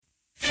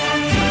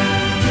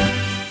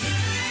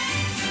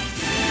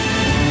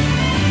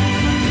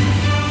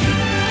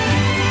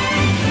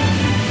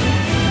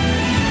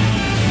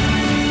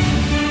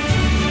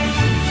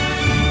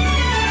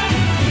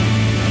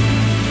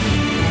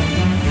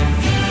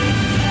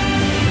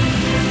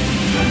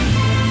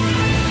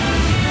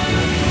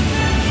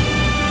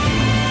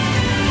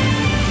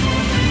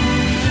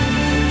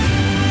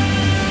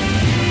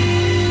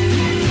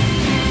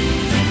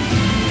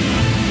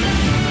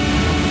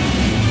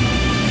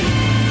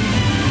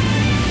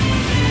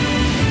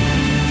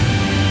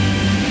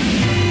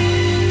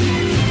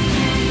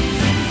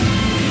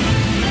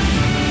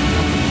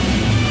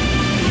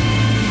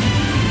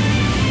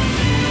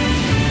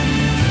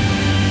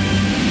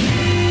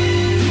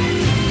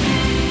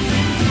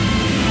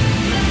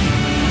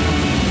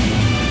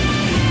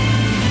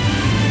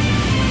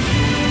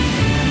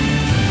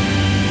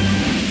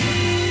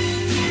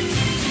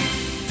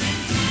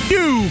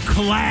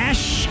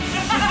Clash.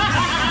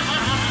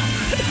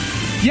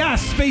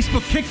 Yes,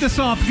 Facebook kicked us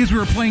off because we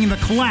were playing the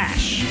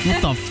Clash.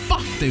 What the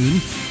fuck, dude?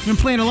 We've been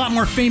playing a lot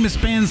more famous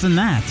bands than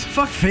that.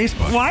 Fuck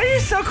Facebook. Why are you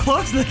so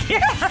close to the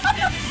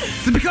camera?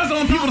 It's because I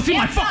want people to see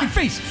my fucking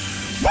face.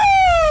 Woo!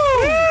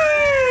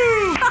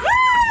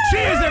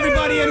 Cheers,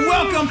 everybody, and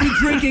welcome to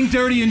Drinking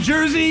Dirty in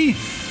Jersey.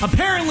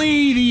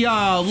 Apparently, the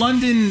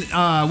London,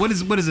 what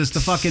is this? The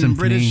fucking Symphony.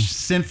 British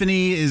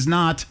Symphony is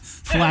not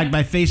flagged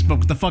by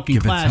Facebook. The fucking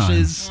Clash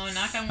is.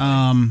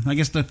 I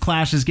guess the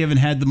Clash is giving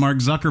head to Mark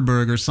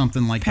Zuckerberg or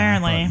something like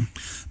Apparently. that.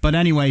 But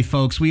anyway,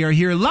 folks, we are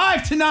here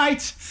live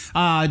tonight,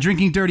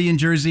 Drinking Dirty in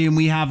Jersey, and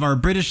we have our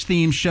British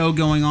themed show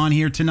going on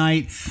here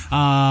tonight.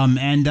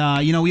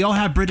 You know, we all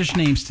have British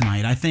names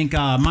tonight. I think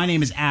my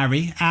name is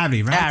Ari.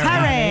 Ari, right?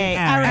 Ari.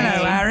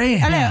 Hello, Ari.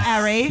 Hello,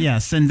 Ari.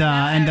 Yes, and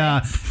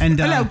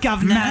Hello,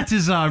 Governor. Matt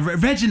is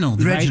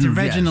Reginald, right?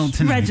 Reginald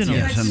tonight. Reginald.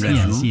 Yes, I'm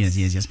Reginald.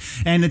 Yes.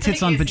 And the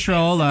tits on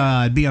patrol.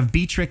 We have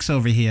Beatrix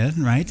over here,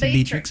 right?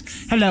 Beatrix.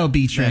 Hello,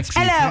 Beatrix.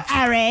 Hello,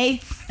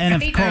 Ari. And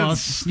of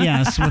course,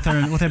 yes, with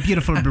her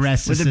beautiful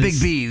breasts. With the big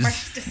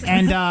B's.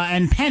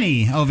 And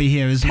Penny over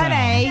here as well.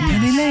 Penny.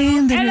 Penny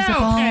Lane, there is a Hello,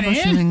 bar Penny.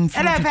 shilling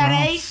Hello,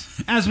 Penny.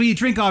 As we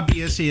drink our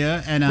beers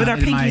here, and With our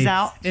in pinkies my,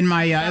 out. in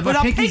my With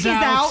our pinkies pinkies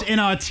out, out. in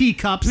our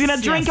teacups. We're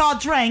gonna drink our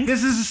drinks.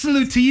 This is a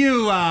salute to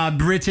you,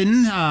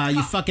 Britain,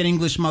 you fucking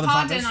English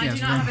motherfuckers. Pardon, I Yes,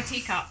 do not have a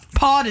teacup.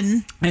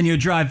 Pardon. and your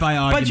drive-by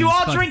arguments. But you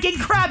are drinking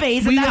Krabbies,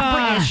 and We that's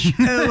are.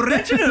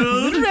 British.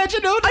 Oh,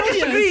 Reginald. I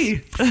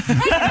disagree.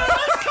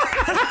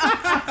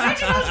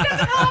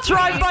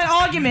 Drive-by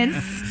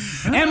arguments.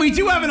 And we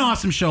do have an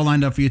awesome show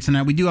lined up for you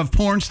tonight. We do have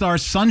porn star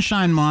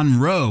Sunshyne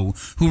Monroe,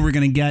 who we're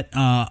going to get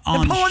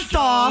on The porn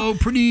star. show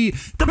pretty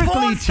The quickly,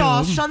 porn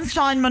star, too.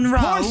 Sunshyne Monroe.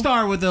 Porn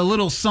star with a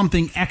little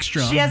something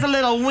extra. She has a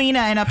little wiener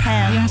in her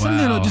pants. Yes, a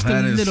little, just a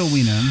that is- little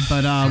wiener.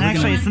 But we're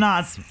Actually, going it's to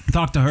not.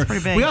 talk to her.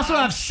 pretty big. We also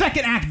have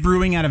Second Act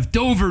Brewing out of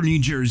Dover, New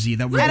Jersey,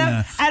 that we're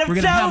Out of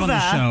going to have on the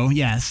Dover. show.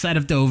 Yes, out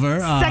of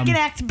Dover. Second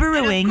Act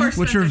Brewing. course-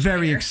 Which we're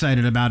very Refrigerator.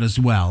 excited about as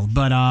well.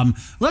 But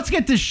let's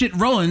get this shit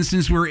rolling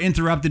since we were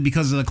interrupted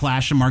because of the Clash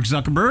of Mark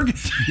Zuckerberg.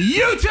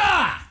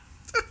 Utah,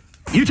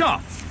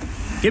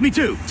 Give me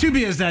two. 2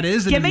 beers, that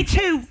is. Give me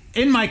 2.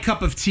 In my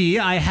cup of tea,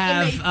 I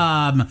have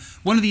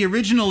one of the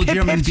original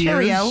German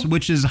Cheerio. beers,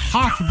 which is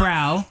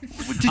Hofbrau.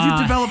 Did you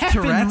develop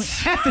Tourette's?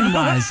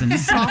 Heffenweisen.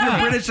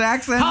 British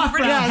accent?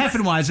 Hofbrau,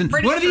 Heffenweisen.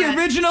 British One of the Tourette's.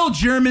 original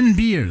German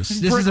beers.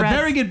 This is a Tourette's.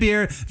 very good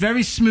beer,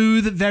 very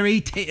smooth, very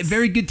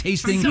good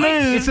tasting.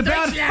 Smooth. It's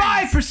about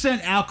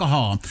 5%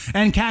 alcohol.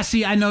 And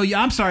Cassie, I know you.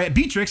 I'm sorry,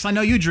 Beatrix, I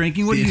know you're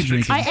drinking. What are you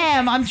drinking? I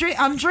am.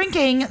 I'm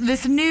drinking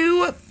this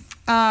new.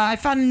 I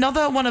found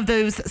another one of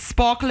those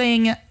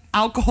sparkling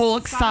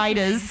alcoholic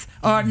ciders,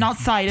 or not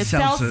ciders,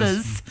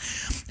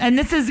 seltzers. And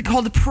this is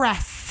called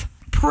Press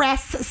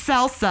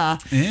Seltzer.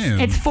 Ew.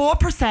 It's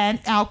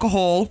 4%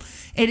 alcohol.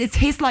 It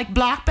tastes like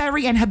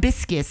blackberry and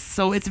hibiscus,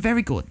 so it's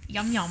very good.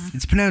 Yum yum.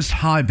 It's pronounced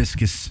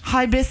hibiscus.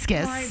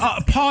 Hibiscus.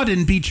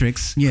 Pardon,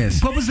 Beatrix.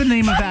 Yes. What was the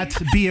name of that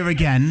beer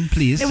again,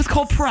 please? It was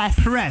called Press.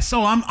 Press.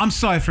 Oh, I'm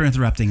sorry for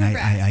interrupting.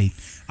 I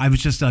was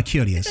just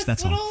curious.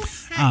 That's all.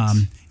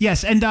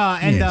 Yes, and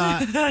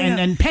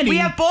Penny. We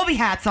have Bobby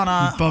hats on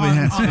our. Bobby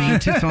hats being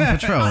tits on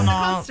patrol.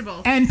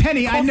 Constable. And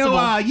Penny, I know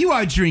Constable. you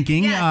are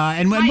drinking. Yes.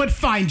 And what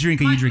fine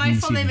drink are you drinking My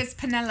this full name evening? is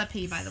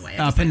Penelope, by the way. I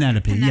just like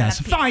Penelope. Yes,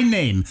 fine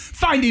name.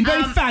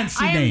 Very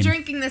fancy I name. am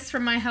drinking this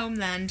from my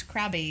homeland,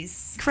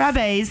 Krabbies.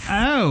 Krabbies.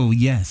 Oh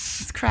yes,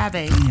 It's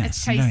Krabby. yes,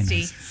 It's very tasty.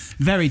 nice.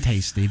 Very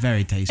tasty.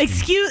 Very tasty.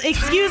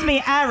 Excuse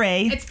me,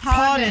 Ari. It's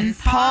pardon.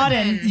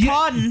 Pardon.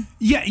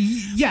 Yeah.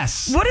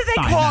 Yes. What do they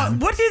Fine, call? ma'am.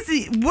 What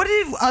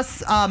do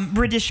us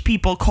British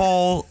people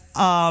call?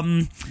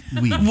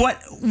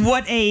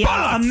 What a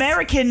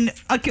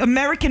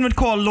American would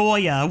call a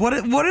lawyer? What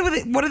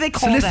do they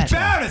call that?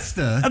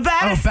 Barrister. A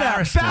barrister.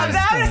 barrister. A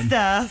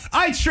barrister.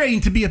 I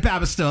trained to be a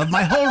barrister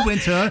my whole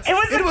winter.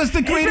 It was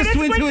the greatest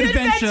winter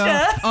adventure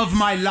adventure. of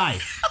my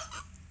life.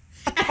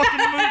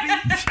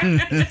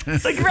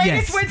 The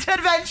greatest Yes. winter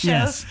adventure.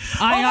 Yes.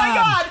 Oh my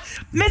God,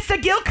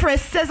 Mr.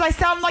 Gilchrist says I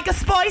sound like a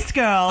Spice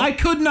Girl. I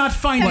could not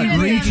find a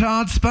wig.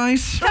 Retard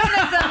spice?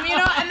 Feminism, you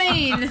know what I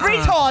mean?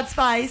 Retard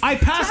Spice. I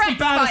passed the Correct,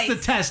 barrister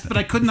Spice. test, but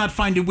I could not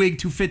find a wig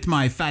to fit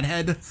my fat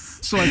head,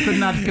 so I could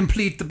not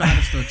complete the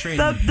barrister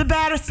training. the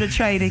barrister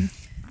training.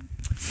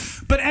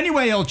 But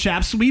anyway, old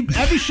chaps,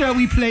 every show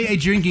we play a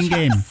drinking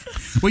game.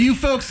 Where you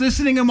folks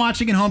listening and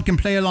watching at home can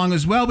play along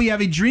as well. We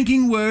have a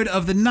drinking word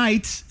of the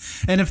night,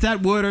 and if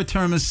that word or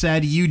term is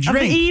said, you Of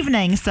drink. the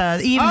evening, sir.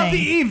 Evening. Of the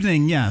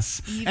evening,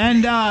 yes.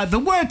 And the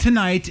word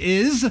tonight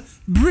is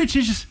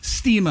British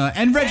steamer.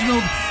 And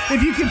Reginald,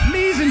 if you can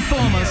please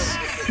inform us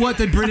what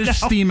the British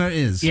steamer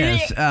is.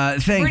 Yes,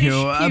 thank British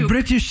you. A puke.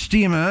 British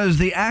steamer is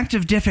the act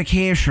of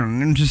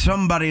defecation into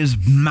somebody's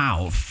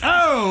mouth.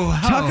 Oh,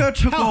 Tucker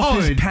took how off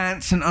his horrid.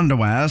 pants and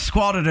underwear,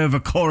 squatted over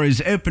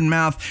Corey's open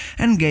mouth,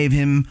 and gave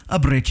him a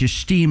British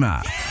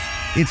steamer.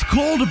 It's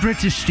called a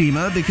British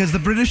steamer because the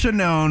British are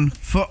known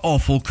for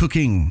awful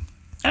cooking.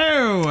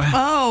 Oh.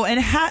 Oh, and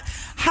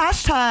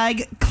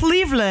hashtag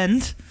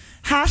Cleveland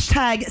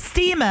hashtag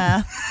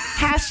steamer,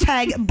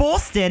 hashtag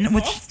Boston,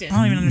 which Boston. I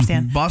don't even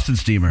understand. Boston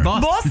steamer.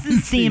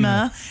 Boston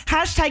steamer,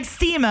 hashtag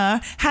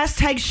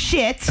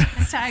shit,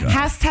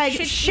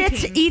 hashtag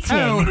shit eating.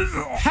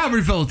 Oh, how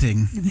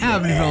revolting. How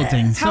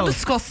revolting. How So,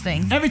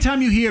 disgusting. every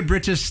time you hear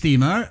British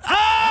steamer,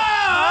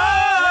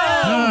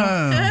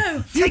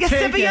 Take a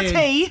sip of your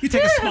tea. You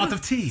take a spot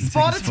of tea.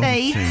 Spot of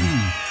tea.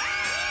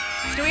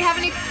 Do we have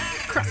any?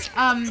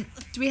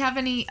 Do we have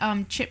any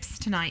chips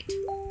tonight?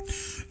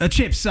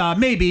 Chips,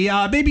 maybe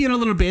in a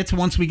little bit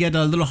once we get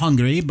a little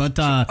hungry, but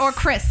Or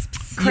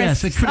crisps?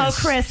 yes, Crisps. crisps. Oh,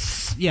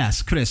 crisps.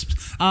 Yes,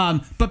 crisps.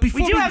 But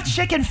before We do have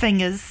chicken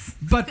fingers.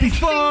 but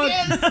before,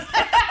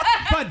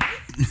 but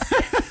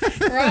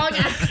Wrong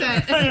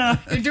accent.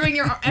 You're doing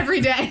your every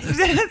day.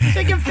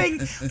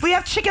 We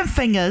have chicken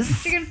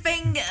fingers. Chicken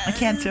fingers. I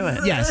can't do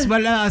it. yes.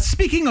 Well,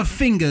 speaking of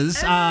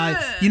fingers,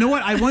 you know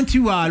what? I want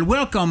to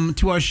welcome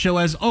to our show,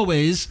 as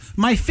always,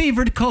 my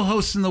favorite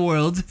co-host in the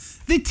world,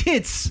 the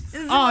Tits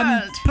on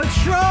world.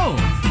 Patrol.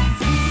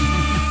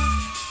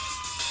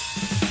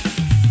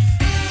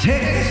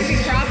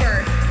 Tits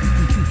Proper.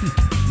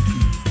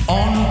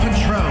 on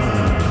patrol.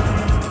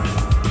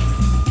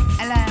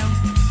 Hello.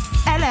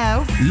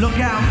 Hello. Look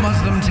out,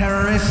 Muslim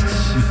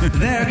terrorists.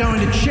 They're going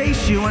to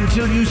chase you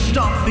until you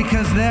stop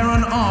because they're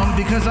unarmed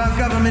because our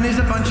government is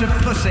a bunch of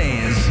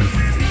pussies.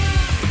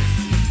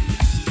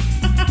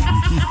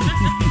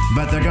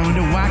 But they're going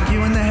to whack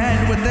you in the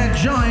head with their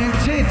giant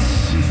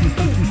tits,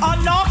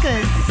 On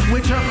knockers.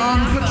 which are on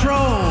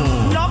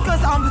patrol.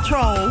 Knockers on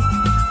patrol.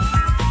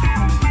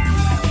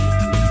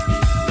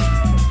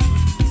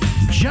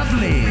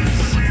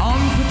 Jubblies on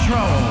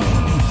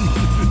patrol.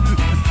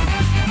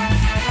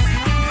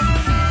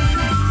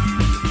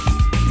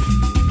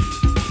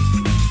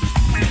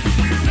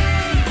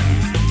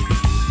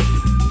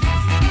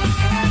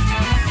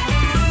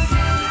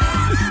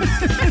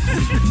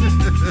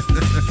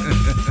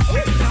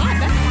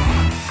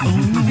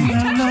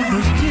 I love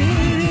those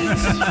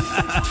tits.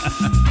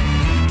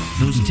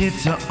 Those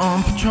tits are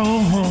on patrol.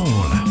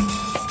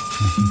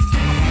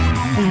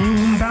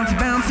 Bouncy,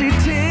 bouncy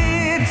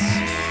tits.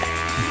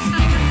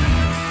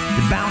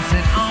 They're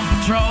bouncing on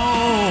patrol.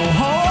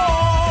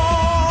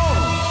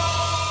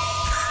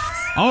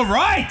 All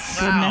right.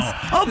 Goodness.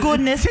 Oh,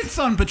 goodness. Tits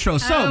on Patrol.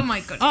 So, Oh, my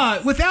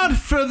goodness. Without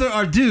further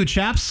ado,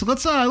 chaps,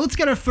 let's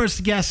get our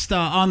first guest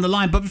on the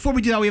line. But before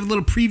we do that, we have a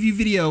little preview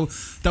video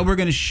that we're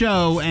going to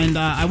show, and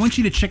I want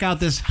you to check out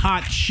this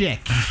hot chick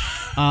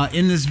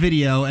in this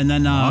video, and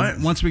then right.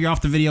 once we get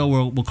off the video,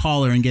 we'll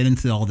call her and get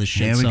into all this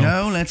shit. There we So,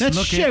 go. Let's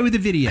look show at the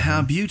video.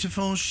 how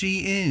beautiful she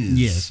is.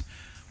 Yes.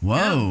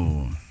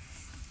 Whoa.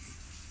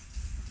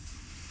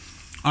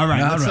 All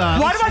right. All Let's, right.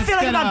 Why do I let's feel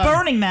like get, I'm at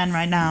Burning Man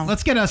right now?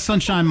 Let's get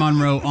Sunshine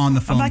Monroe on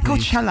the phone. I'm like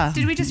please. Coachella.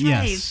 Did we just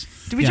Yes.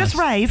 rave? Did we Yes. just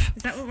rave?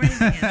 Is that what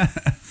raving is?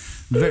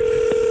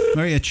 Very,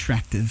 very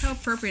attractive. How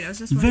appropriate. I was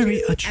just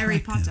Very watching Harry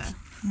attractive. Potter.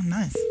 Oh,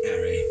 nice.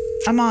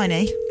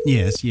 Hermione.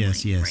 Yes.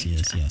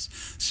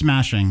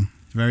 Smashing.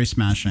 Very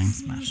smashing.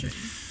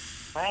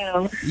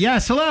 Hello,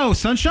 Yes. Hello,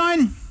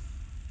 Sunshine.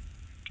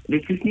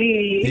 this is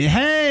me.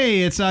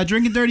 Hey, it's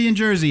Drinking Dirty in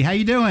Jersey. How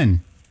you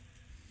doing?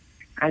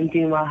 I'm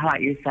doing well. How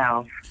about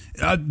yourself?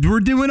 We're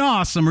doing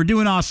awesome.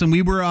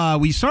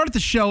 We started the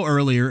show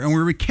earlier, and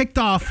we were kicked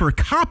off for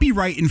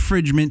copyright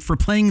infringement for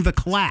playing The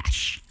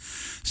Clash.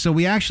 So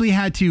we actually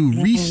had to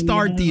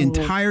restart the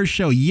entire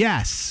show.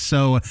 Yes.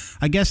 So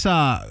I guess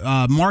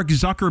Mark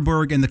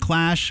Zuckerberg and The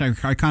Clash are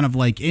kind of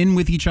like in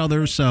with each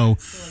other. So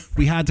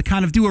we had to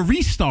kind of do a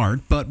restart.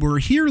 But we're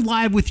here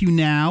live with you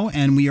now,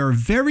 and we are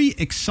very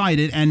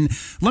excited. And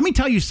let me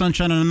tell you,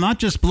 Sunshine, and I'm not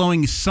just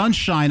blowing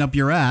sunshine up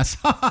your ass.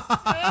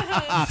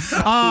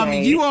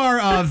 You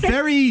are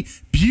very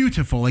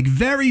beautiful, like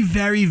very,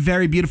 very,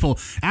 very beautiful.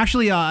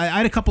 Actually, I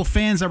had a couple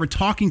fans that were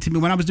talking to me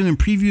when I was doing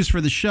previews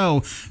for the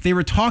show. They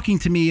were talking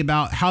to me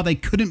about how they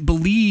couldn't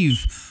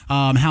believe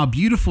how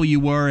beautiful you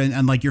were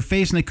and like your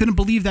face, and they couldn't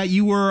believe that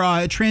you were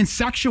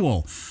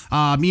transsexual.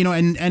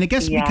 And I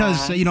guess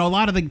because a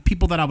lot of the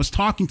people that I was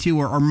talking to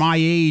are my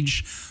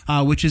age,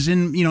 which is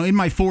in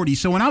my 40s.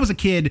 So when I was a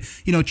kid,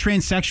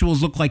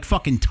 transsexuals look like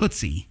fucking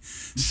Tootsie.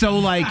 So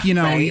like you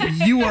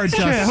are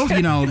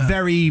just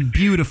very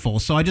beautiful.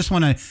 So I just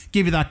want to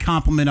give you that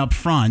compliment up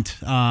front.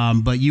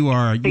 But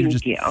you're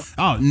Thank you.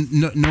 Oh,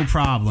 no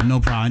problem,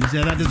 no problem.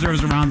 Yeah, that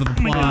deserves a round of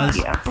applause.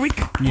 Thank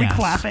you. We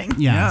clapping.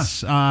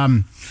 Yes.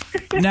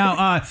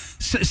 Now,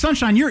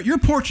 Sunshine, you're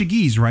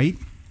Portuguese, right?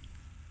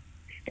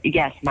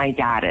 Yes, my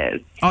dad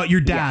is. Oh, your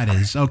dad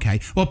is. Okay.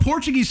 Well,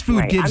 Portuguese food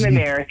Right. gives I'm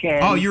me. American.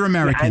 Oh, you're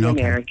American. Yeah, I'm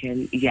Okay.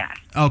 American. Yes.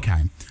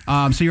 Okay.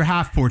 So you're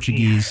half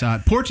Portuguese.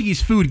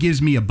 Portuguese food gives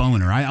me a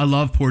boner. I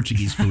love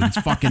Portuguese food. It's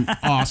fucking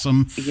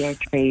awesome. You're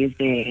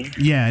crazy.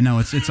 Yeah, no,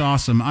 it's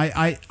awesome.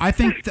 I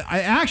think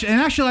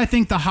I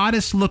think the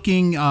hottest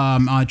looking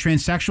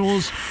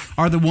transsexuals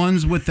are the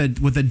ones with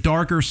the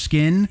darker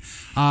skin.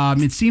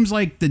 It seems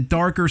like the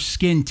darker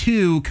skin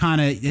too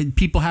kind of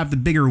people have the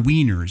bigger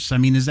wieners. I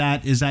mean, is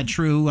that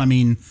true? I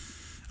mean,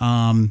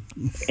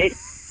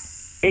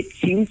 It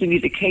seems to be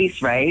the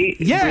case, right?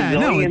 Yeah, no,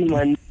 Brazilian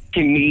ones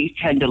to me,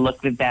 tend to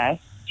look the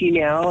best,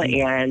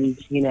 and,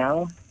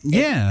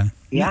 Yeah.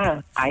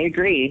 yeah, I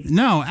agree.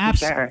 No,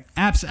 sure.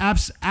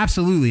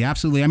 absolutely.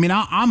 I mean,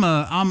 I'm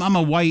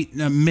a white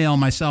male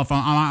myself.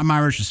 I'm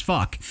Irish as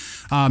fuck.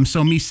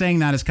 So me saying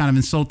that is kind of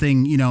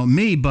insulting,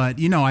 me. But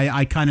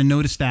I kind of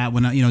noticed that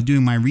when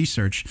doing my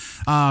research.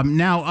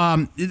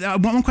 Now,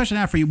 one question I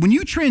have for you: when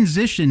you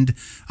transitioned,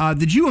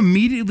 did you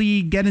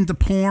immediately get into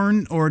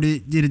porn, or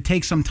did it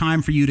take some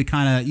time for you to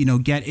kind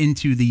of get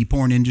into the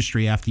porn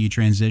industry after you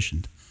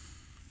transitioned?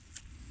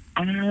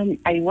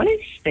 I want to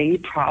say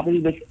probably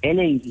within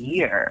a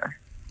year.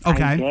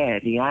 Okay. I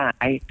did, yeah.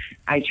 I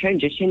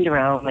transitioned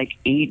around like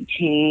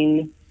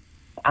 18,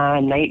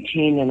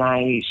 19, and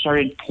I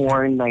started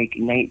porn like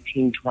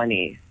 19,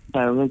 20. So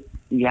it was,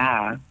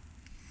 yeah.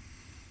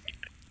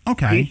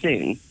 Okay. Pretty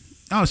soon.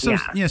 Oh, so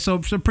so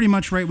pretty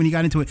much right when you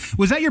got into it.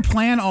 Was that your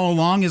plan all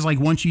along? Is like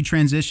once you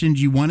transitioned,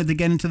 you wanted to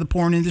get into the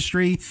porn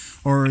industry,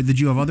 or did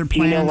you have other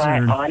plans? You know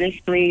what? Or?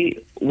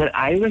 Honestly, when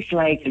I was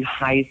like in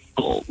high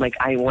school, like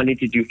I wanted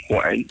to do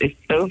porn. It's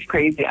so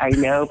crazy, I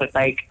know, but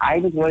like I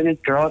was one of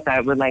those girls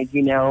that would like,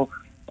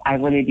 I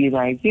want to be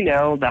like,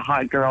 the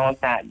hot girls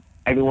that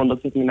everyone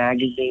looks at in the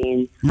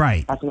magazine.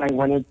 Right. That's what I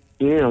wanted to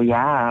do.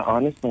 Yeah,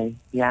 honestly,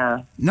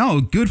 yeah. No,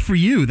 good for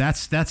you.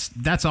 That's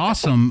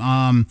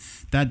awesome.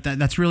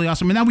 That's really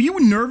awesome. And now, were you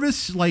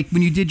nervous, like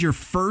when you did your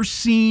first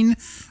scene?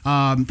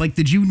 Like,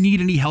 did you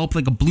need any help,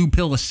 like a blue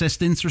pill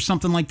assistance or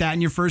something like that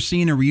in your first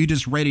scene, or were you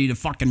just ready to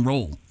fucking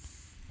roll?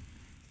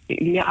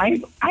 Yeah,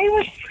 I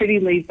was pretty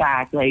laid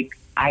back. Like,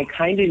 I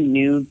kind of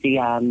knew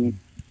the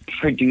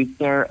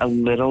producer a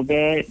little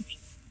bit,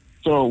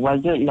 so it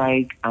wasn't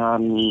like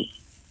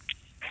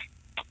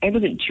it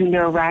wasn't too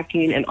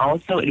nerve-wracking, and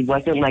also it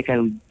wasn't like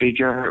a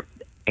bigger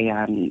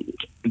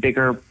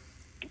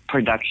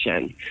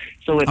production.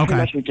 So it pretty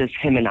much was just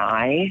him and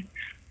I,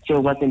 so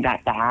it wasn't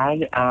that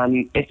bad.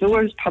 If it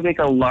was probably like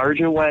a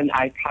larger one,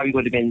 I probably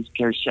would have been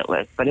scared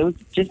shitless, but it was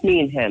just me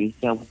and him,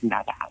 so it wasn't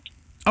that bad.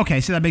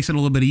 Okay, so that makes it a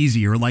little bit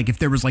easier. Like if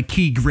there was like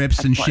key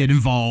grips and shit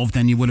involved,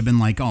 then you would have been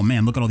like, oh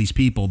man, look at all these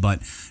people.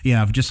 But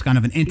just kind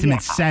of an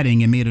intimate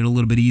setting, it made it a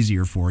little bit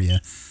easier for you.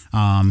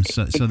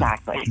 So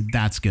exactly.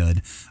 That's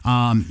good.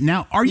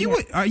 Now, are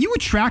you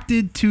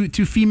attracted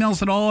to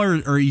females at all, or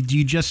do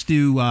you just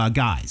do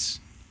guys?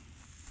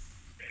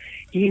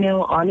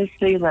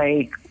 Honestly,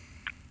 like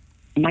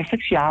my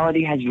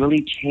sexuality has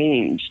really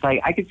changed.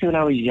 Like I could say when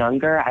I was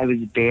younger, I was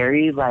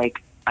very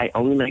like I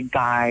only like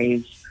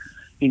guys.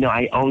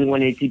 I only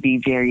wanted to be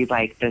very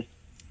like this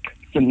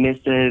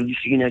submissive,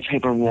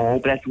 type of role.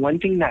 But that's one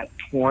thing that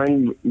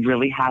porn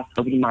really has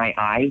opened my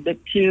eyes up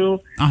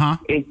to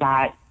is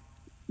that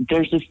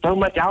there's just so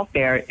much out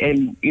there,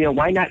 and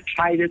why not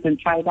try this and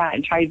try that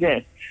and try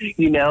this,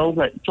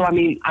 But so I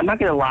mean, I'm not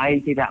gonna lie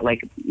and say that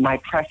like my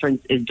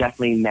preference is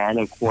definitely men,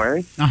 of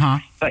course.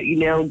 But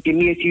give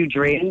me a few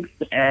drinks,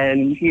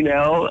 and me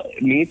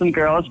and some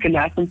girls can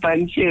have some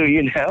fun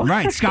too.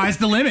 Right, sky's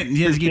the limit.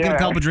 You get a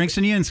couple drinks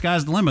in you, and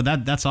sky's the limit.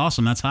 That's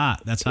awesome. That's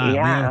hot. That's hot.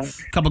 Yeah. We have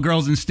a couple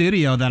girls in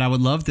studio that I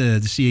would love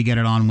to see you get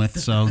it on with.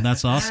 So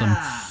that's awesome.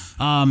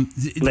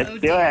 Let's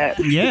do it.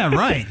 Yeah,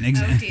 right.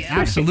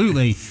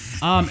 Absolutely.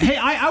 Hey,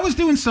 I was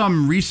doing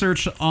some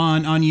research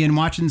on you and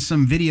watching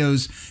some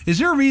videos. Is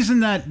there a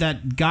reason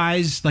that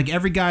guys, like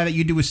every guy that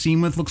you do a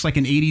scene with, looks like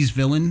an 80s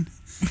villain?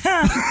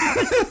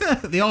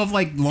 They all have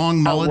like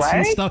long mullets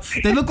and stuff.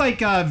 They look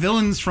like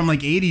villains from like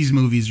 80s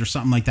movies or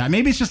something like that.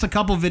 Maybe it's just a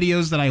couple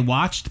videos that I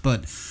watched,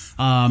 but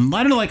I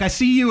don't know. Like I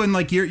see you and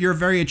like you're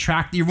very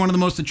attractive. You're one of the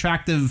most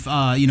attractive,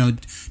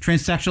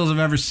 transsexuals I've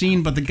ever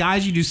seen. But the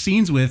guys you do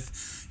scenes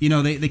with,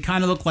 they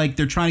kind of look like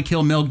they're trying to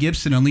kill Mel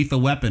Gibson on Lethal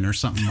Weapon or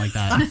something like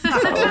that.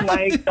 Oh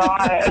my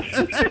God.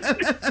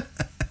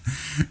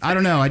 I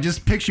don't know. I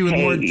just picture you with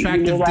more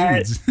attractive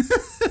dudes.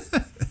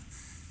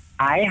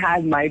 I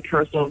had my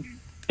personal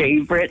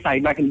favorites.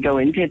 I'm not going to go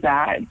into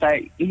that, but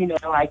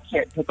I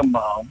can't pick them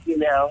all.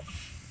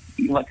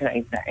 What can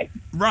I say?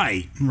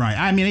 Right.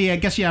 I mean, I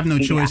guess you have no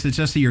choice. Yeah. It's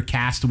just that you're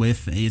cast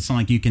with. It's not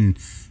like you can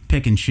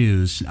pick and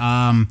choose.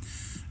 Now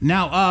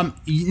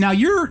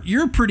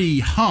you're pretty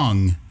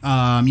hung.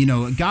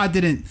 God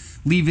didn't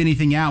leave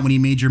anything out when he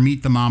made your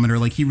meat thermometer.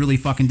 Like he really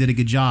fucking did a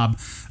good job.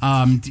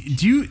 Do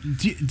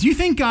you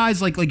think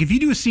guys like if you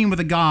do a scene with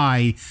a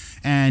guy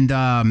and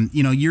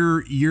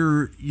your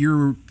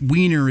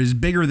wiener is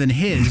bigger than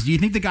his, do you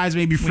think the guys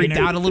maybe freaked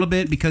out a little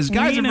bit because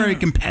guys are very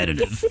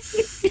competitive?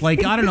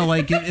 Like I don't know,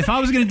 like if I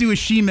was gonna do a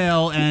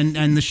she-male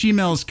and the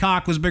she-male's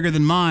cock was bigger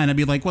than mine, I'd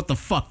be like, what the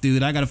fuck,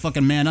 dude? I gotta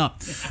fucking man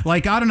up.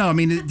 Like I don't know. I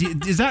mean,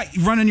 is that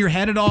running your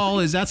head at all?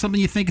 Is that something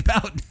you think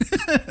about?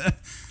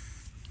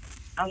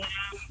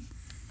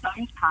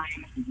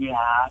 Sometimes,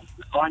 yeah.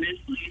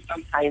 Honestly,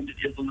 sometimes it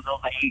is a little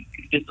like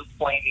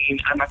disappointing.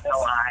 I'm not gonna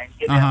lie.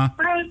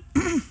 But,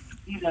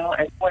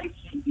 everyone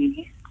can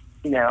be,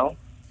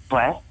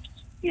 blessed.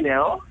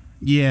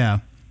 Yeah.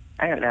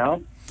 I don't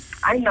know.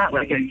 I'm not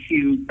like a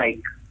huge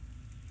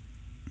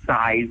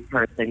size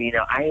person.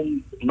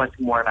 I'm much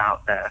more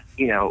about the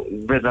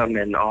rhythm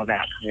and all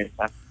that kind of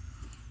stuff.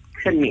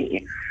 To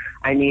me,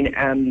 I mean,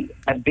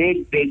 a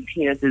big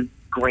penis is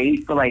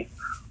great for like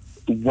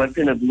once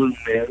in a blue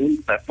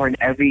moon, but for an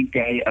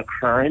everyday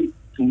occurrence,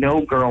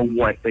 no girl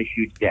wants a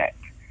huge dick.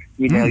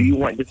 You know, you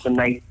want just a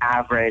nice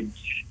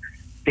average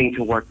thing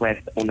to work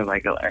with on the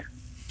regular,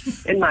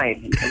 in my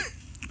opinion.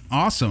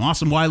 Awesome.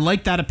 Well, I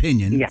like that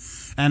opinion. Yeah.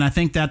 And I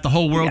think that the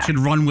whole world should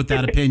run with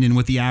that opinion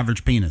with the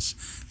average penis.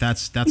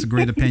 That's a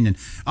great opinion.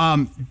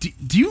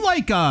 Do you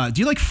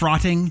like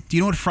frotting? Do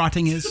you know what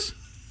frotting is?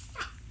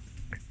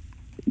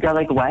 You're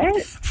like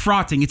what?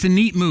 Frotting. It's a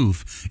neat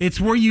move.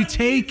 It's where you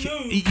take your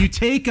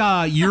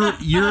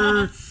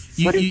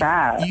What is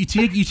that? You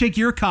take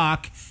your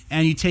cock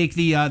and you take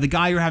the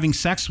guy you're having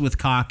sex with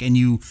cock and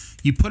you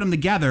put them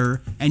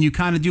together and you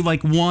kind of do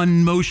like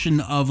one motion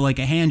of like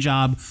a hand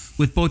job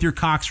with both your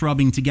cocks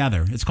rubbing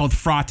together. It's called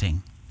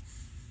frotting.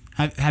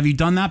 Have you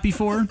done that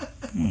before?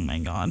 Oh my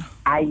God.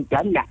 I've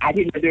done that. I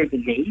didn't know there was a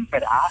name for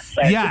that.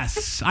 But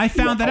Yes, I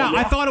found that out.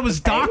 I thought it was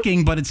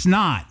docking, but it's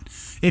not.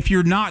 If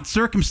you're not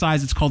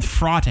circumcised, it's called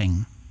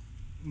frotting.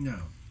 No,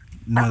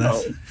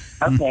 Oh,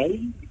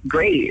 okay,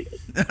 great.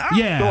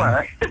 Yeah.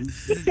 Sure.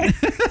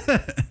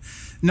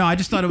 No, I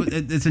just thought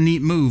it's a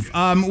neat move.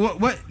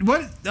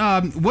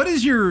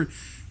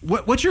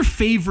 What's your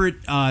favorite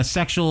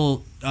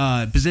sexual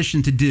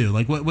position to do?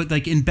 Like what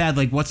like in bed?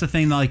 Like what's the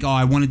thing that like, oh,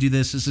 I want to do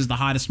this. This is the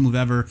hottest move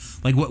ever.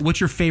 Like what's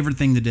your favorite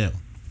thing to do?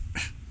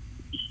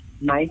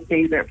 My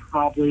favorite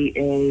probably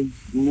is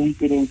me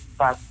getting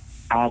fucked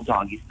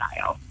doggy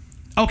style.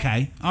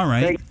 Okay, all right.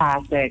 Very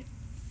classic.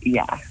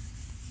 Yeah.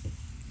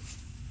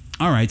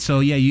 All right, so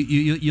yeah,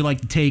 you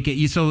like to take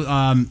it.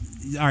 All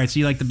right, so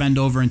you like to bend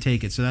over and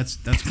take it. So that's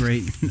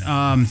great.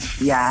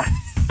 Yeah.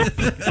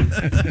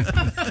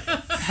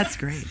 That's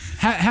great.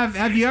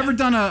 Have you ever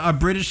done a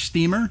British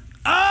steamer?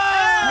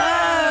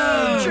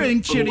 Oh,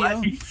 drink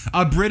Cheerio.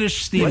 A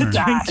British steamer. What's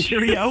that?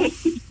 Cheerio.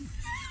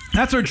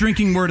 That's our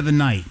drinking word of the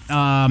night.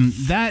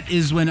 That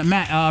is when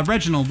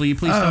Reginald, will you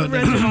please start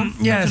with that?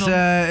 Yes,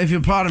 if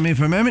you'll pardon me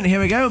for a moment,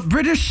 here we go.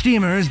 British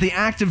steamer is the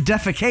act of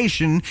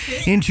defecation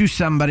into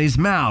somebody's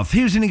mouth.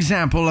 Here's an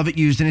example of it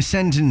used in a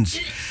sentence.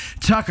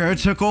 Tucker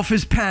took off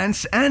his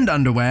pants and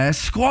underwear,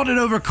 squatted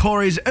over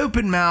Corey's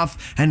open mouth,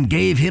 and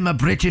gave him a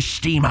British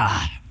steamer.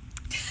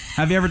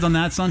 Have you ever done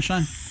that,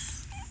 Sunshine?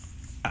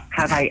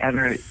 Have I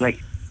ever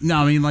No,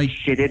 I mean like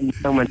shitted in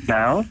someone's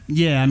mouth?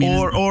 yeah, I mean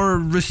Or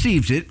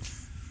received it.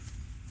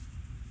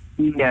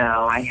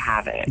 No, I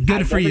haven't.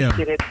 Good for you. I've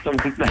never shitted in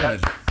someone's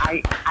mouth.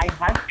 I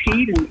have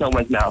peed in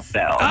someone's mouth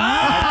though.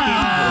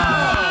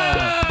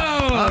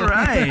 All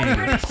right.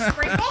 British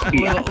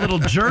sprinkle? Little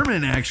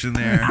German action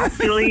there.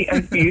 Actually,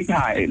 a few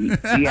times.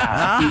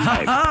 Yeah, a few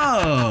times.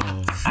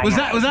 Oh. was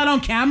that on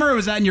camera or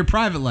was that in your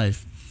private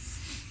life?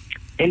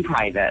 In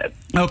private.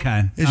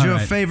 Okay. Is all your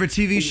right. favorite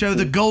TV show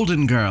The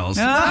Golden Girls?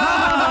 Oh.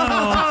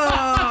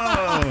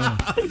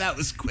 That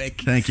was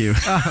quick. Thank you.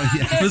 Oh,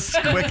 yes. It was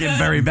quick and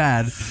very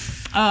bad.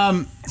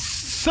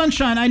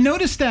 Sunshine, I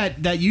noticed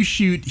that you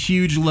shoot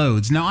huge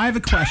loads. Now I have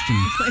a question.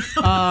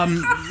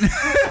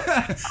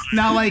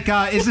 Now, like,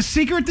 is the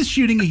secret to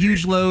shooting a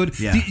huge load?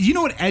 Yeah. Do you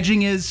know what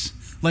edging is?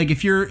 Like,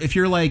 if you're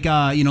like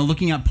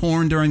looking at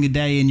porn during the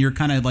day and you're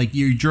kind of like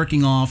you're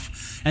jerking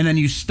off, and then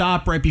you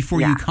stop right before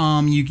you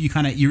come,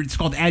 it's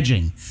called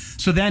edging.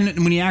 So then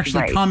when you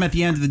actually come at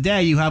the end of the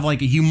day, you have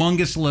like a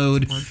humongous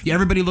load.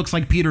 Everybody looks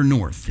like Peter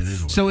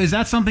North. So is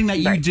that something that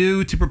you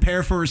do to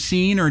prepare for a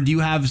scene, or do you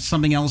have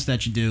something else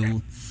that you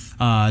do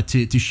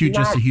to shoot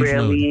just a huge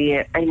Not really.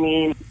 load? I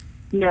mean,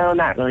 no,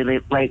 not really.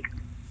 Like,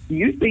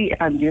 usually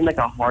if I'm doing like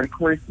a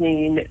hardcore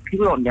scene,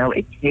 people don't know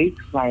it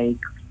takes like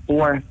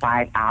 4 or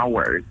 5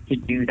 hours to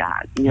do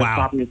that. Wow.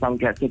 Stopping yourself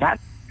get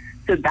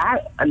so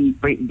that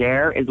right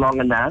there is long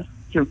enough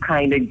to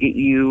kind of get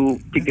you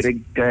to get a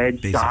good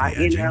shot,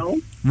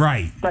 edging.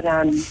 Right. But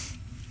I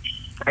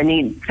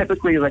mean,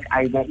 typically, like,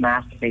 I won't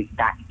masturbate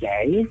that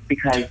day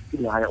because I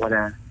don't want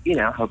to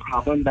have a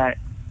problem. But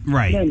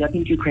right. no,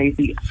 nothing too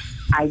crazy.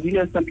 I do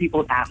know some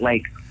people that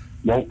like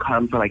won't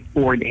come for like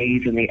 4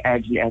 days and they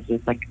edge and edge.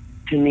 It's like,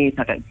 to me, it's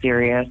not that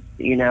serious.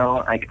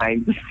 Like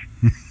I'm just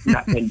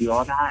not gonna do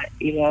all that.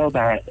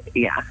 But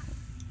yeah.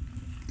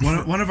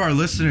 One of our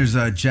listeners,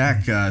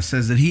 Jack,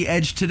 says that he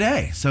edged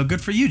today. So good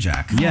for you,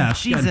 Jack. Yeah.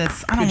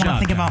 Jesus, I don't want to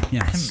think about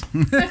Yes.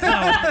 him.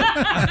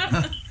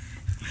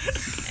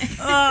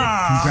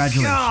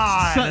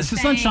 Congratulations. So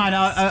Sunshine,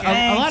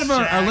 a lot of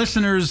our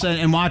listeners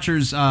and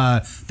watchers,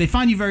 they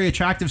find you very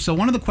attractive. So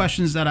one of the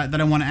questions that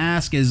I want to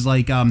ask is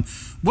like,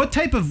 what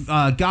type of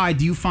guy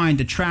do you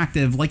find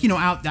attractive? Like,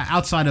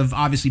 outside of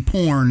obviously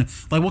porn,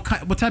 like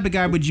what type of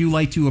guy would you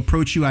like to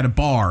approach you at a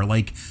bar?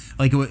 Like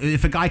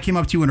if a guy came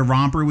up to you in a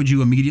romper, would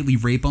you immediately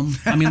rape him?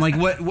 I mean, like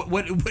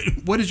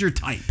what is your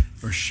type?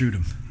 Or shoot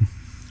him.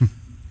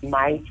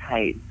 My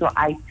type. So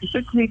I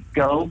typically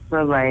go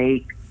for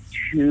like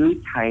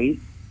 2 types.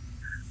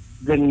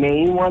 The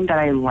main one that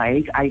I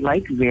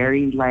like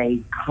very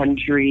like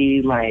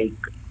country, like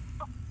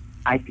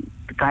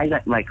the guys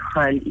that like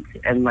hunt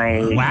and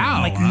like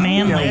Wow. Like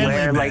manly.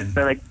 wear like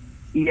the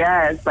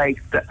Yes,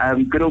 like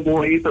the good old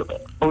boys,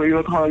 or you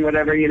would call them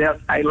whatever,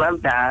 I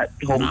love that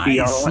whole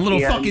deal. Nice. A little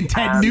And, fucking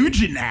Ted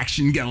Nugent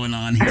action going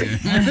on here.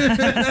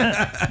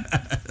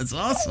 That's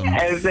awesome.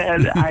 And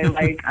then I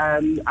like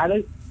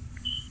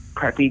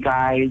preppy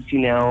guys,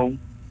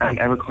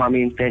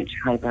 Abercrombie and Finch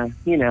kind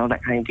of,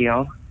 that kind of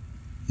deal.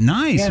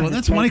 Nice. Yeah, well,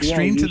 that's one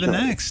extreme to the usually.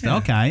 next. Yeah.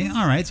 Okay.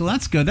 All right. So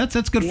that's good. That's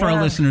good for our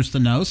Yeah. listeners to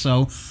know.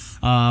 So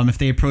if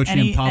they approach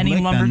you in public, any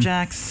then-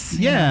 lumberjacks?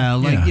 Yeah,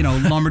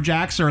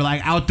 lumberjacks or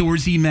like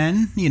outdoorsy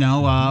men,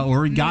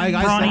 or guys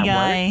Brawny that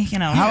guy,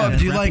 work. How Yeah,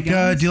 do you preppy like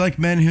guys. do you like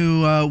men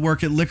who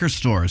work at liquor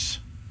stores?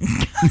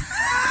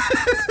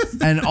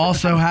 And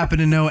also happen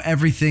to know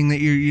everything that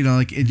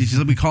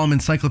we call them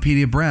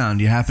Encyclopedia Brown.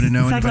 Do you happen to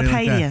know anybody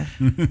like that?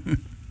 Encyclopedia.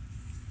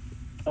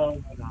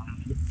 Oh my God.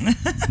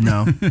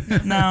 No.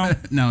 No.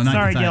 No, not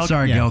Sorry, your type. Gilk.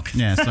 Sorry, Yeah. Gilk.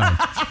 Yeah, sorry.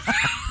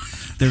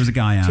 There was a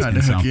guy Tried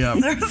asking. to hook So. you up.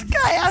 There's a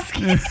guy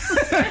asking.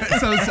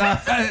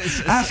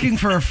 Asking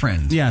for a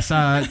friend. Yes.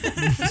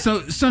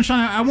 So Sunshine,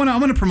 I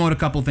want to promote a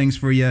couple things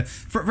for you.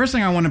 First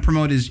thing I want to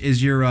promote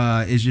is your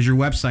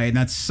website, and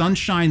that's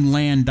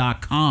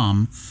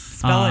sunshineland.com.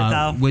 Spell it,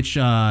 though. Which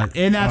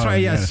and that's Oh, right.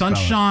 you Yeah, gotta spell it.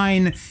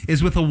 Sunshine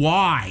is with a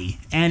Y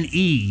and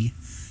E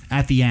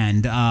at the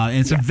end. And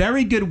it's a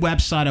very good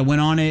website. I went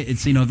on it.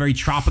 It's very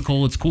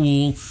tropical. It's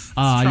cool.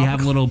 You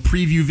have a little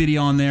preview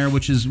video on there,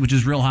 which is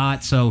real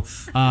hot. So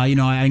I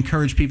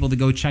encourage people to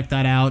go check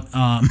that out.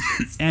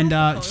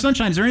 And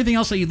Sunshine, is there anything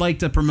else that you'd like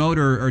to promote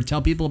or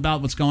tell people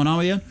about what's going on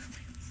with you?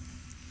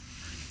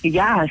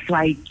 Yeah, so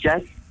I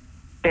just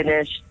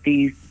finished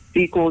the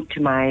sequel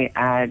to my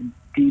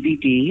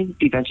DVD,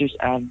 The Adventures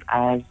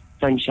of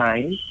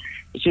Sunshine.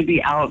 It should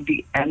be out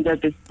the end of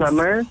this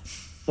summer.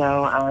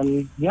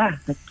 So,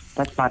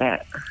 that's about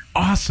it.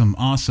 Awesome.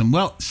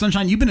 Well,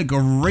 Sunshine, you've been a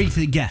great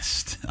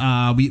guest.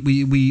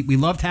 We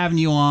loved having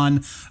you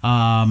on.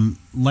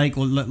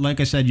 Like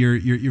I said,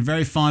 you're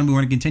very fun. We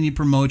want to continue to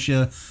promote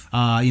you.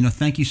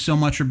 Thank you so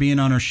much for being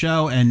on our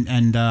show.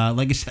 And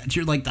like I said,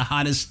 you're like the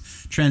hottest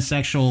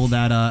transsexual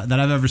that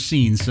I've ever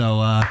seen.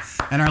 So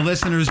and our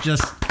listeners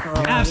just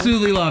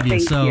absolutely love you.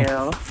 Thank So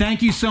you.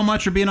 thank you so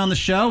much for being on the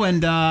show.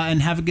 And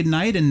have a good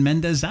night. And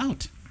Mendez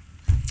out.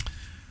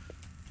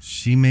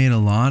 She made a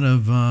lot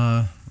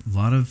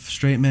of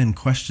straight men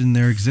question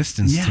their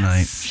existence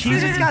tonight. She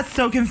just got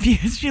so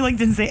confused. She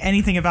didn't say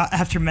anything about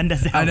after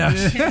Mendez. I know.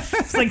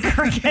 It's like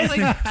crickets.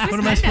 What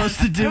am I supposed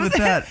to do with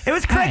that? It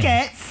was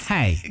crickets.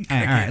 Hey, all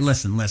right,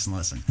 listen.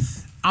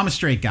 I'm a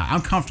straight guy.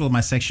 I'm comfortable with my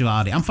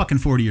sexuality. I'm fucking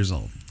 40 years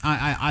old.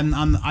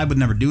 I would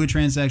never do a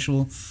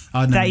transsexual.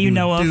 I would never That you do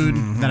know a of. dude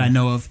that I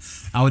know of.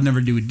 I would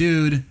never do a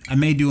dude. I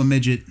may do a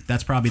midget.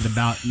 That's probably the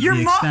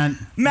extent.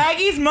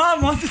 Maggie's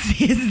mom wants to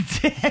see his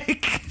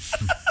dick.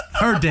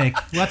 Her dick.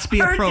 Let's be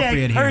Her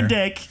appropriate dick, here. her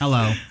dick.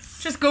 Hello.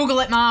 Just Google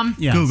it, Mom.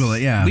 Yes. Google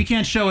it, yeah. We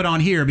can't show it on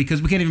here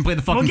because we can't even play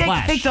the fucking We'll get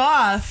Clash. kicked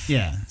off.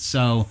 Yeah.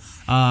 So,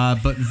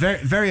 but very,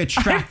 very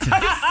attractive.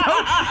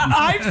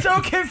 I'm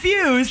so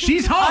confused.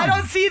 She's home. I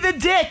don't see the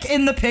dick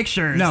in the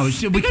pictures. No,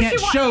 we can't you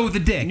show the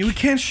dick. We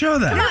can't show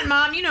that. Come on,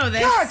 Mom. You know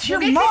this. God, it's your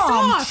We'll get kicked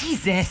mom. off.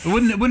 Jesus. It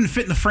wouldn't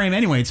fit in the frame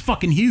anyway. It's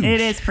fucking huge.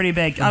 It is pretty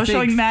big. I was big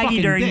showing Maggie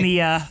fucking during dick.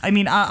 the.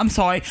 I'm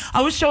sorry.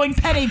 I was showing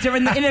Penny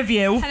during the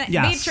interview.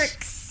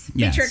 Yes.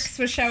 Yes. Matrix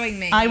was showing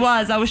me. I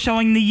was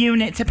showing the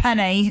unit to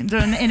Penny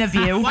during the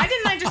interview. Why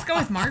didn't I just go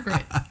with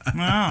Margaret?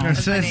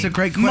 It's a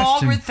great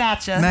question. Margaret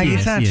Thatcher. Maggie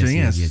Thatcher,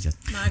 yes.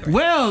 Margaret.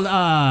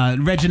 Well,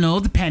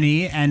 Reginald,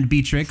 Penny, and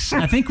Beatrix,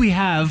 I think we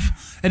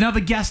have another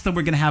guest that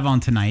we're going to have on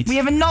tonight. We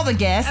have another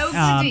guest. Oh,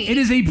 goody. It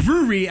is a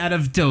brewery out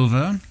of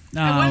Dover.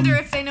 I wonder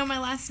if they know my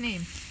last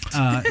name.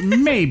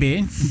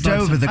 Maybe.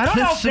 Dover, the I don't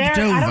know cliffs if of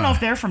they're. Dover. I don't know if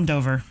they're from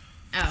Dover.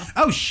 Oh,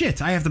 Oh,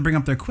 shit. I have to bring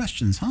up their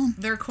questions, huh?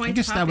 they're quite I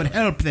guess that would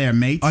popular. help there,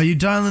 mate. Are you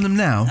dialing them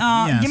now?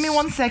 Yes. Give me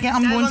 1 second.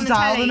 I'm Dial going on to the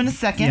dial telly. them in a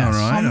second. Yes.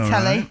 All right, on the all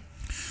telly. right.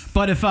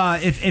 But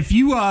if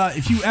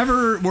you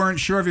ever weren't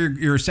sure of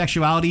your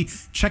sexuality,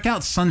 check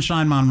out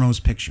Sunshine Monroe's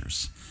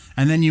pictures.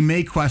 And then you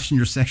may question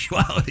your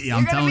sexuality.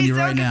 I'm You're gonna telling be you so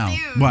right now.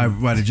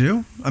 confused. Why did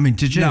you? I mean,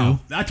 did you? No,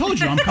 I told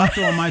you I'm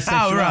comfortable in my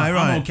sexuality. right.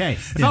 I'm okay.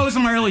 If I was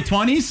in my early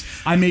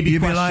 20s, I may be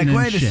You'd be like, questioning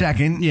wait a shit.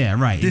 second. Yeah,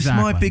 right. This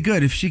exactly. might be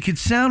good. If she could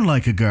sound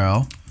like a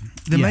girl,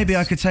 then Yes. maybe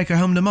I could take her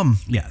home to mum.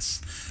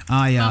 Yes,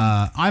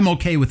 I'm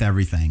okay with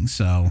everything.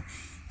 So,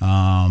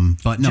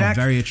 but no,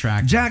 very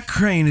attractive. Jack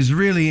Crane is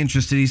really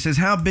interested. He says,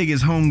 how big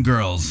is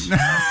Homegirls?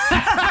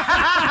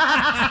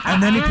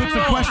 And then he puts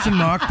a question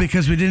mark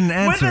because we didn't With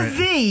answer a it.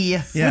 Z.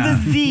 Yeah.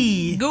 With a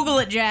Z. Google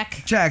it,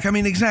 Jack. Jack, I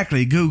mean,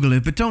 exactly. Google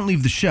it, but don't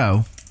leave the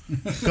show.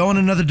 Go on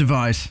another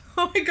device.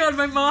 Oh my God,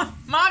 my mom.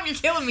 Mom, you're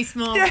killing me,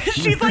 Small. Yeah,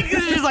 she's like,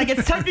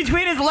 it's tucked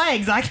between his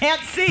legs. I can't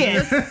see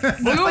it.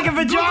 Looks like a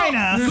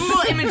vagina.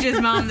 Google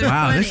images, Mom. There's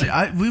Wow,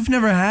 plenty. we've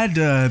never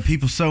had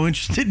people so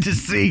interested to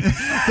see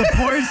the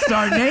porn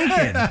star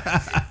naked.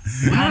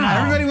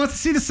 Everybody wants to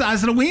see the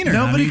size of the wiener.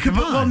 Nobody come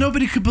on.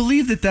 nobody could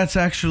believe that that's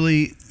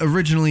actually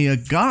originally a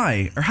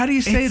guy. Or how do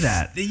you say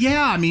that?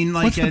 Yeah, I mean,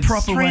 like What's the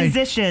proper way?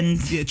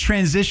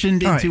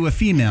 Transitioned All right. into a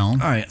female.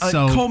 All right,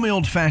 so call me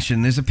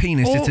old-fashioned. There's a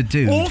penis. It's a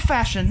dude.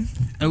 Old-fashioned.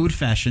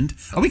 Old-fashioned.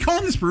 Are we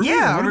calling this brewery?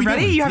 Yeah, What are we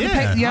ready? doing? You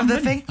have, you have the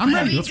ready. thing? I'm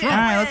ready. Let's roll. All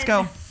right, let's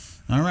go.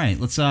 All right,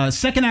 let's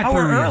second act. Oh,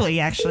 we're brewery. early,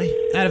 actually.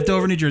 Out of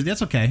Dover, New Jersey.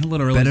 That's okay. A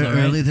little early. Better is all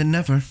right. early than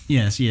never.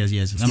 Yes.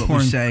 That's what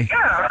we say.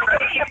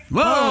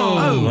 Whoa!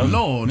 Oh,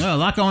 Lord. No, a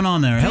lot going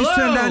on there. Please Hello.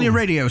 turn down your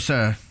radio,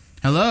 sir.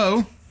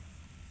 Hello.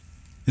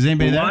 Is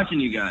anybody We're there? watching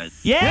you guys.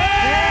 Yeah!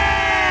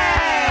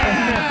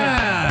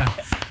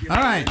 All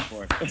right.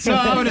 So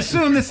I would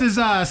assume this is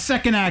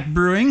second act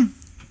brewing.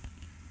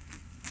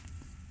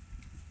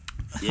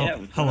 Yeah.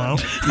 Hello.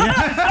 Is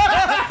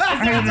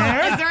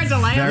there a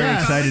delay? Very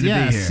excited to be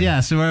here.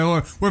 Yes. So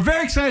we're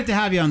very excited to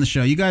have you on the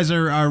show. You guys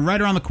are right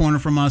around the corner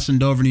from us in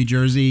Dover, New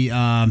Jersey.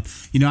 I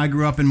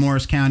grew up in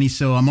Morris County,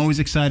 so I'm always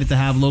excited to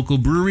have local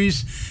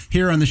breweries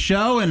here on the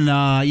show. And,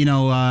 I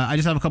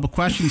just have a couple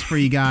questions for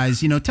you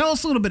guys. Tell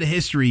us a little bit of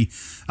history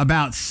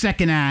about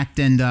Second Act,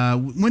 and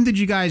when did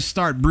you guys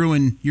start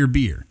brewing your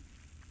beer?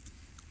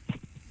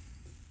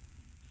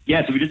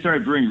 Yeah, so we just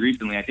started brewing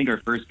recently. I think our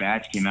first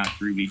batch came out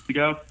 3 weeks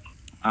ago.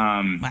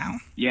 Wow.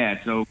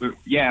 Yeah, so we're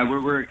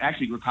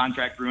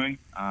contract brewing.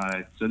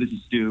 So this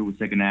is Stu with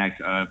Second Act.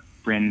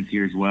 Brandon's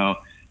here as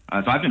well.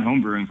 So I've been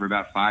home brewing for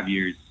about 5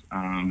 years.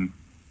 I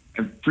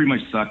pretty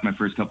much sucked my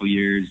first couple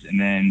years, and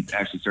then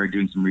actually started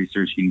doing some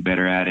research, getting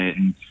better at it,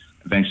 and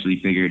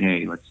eventually figured,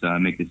 hey, let's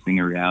make this thing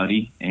a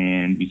reality.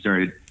 And we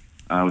started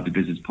with the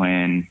business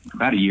plan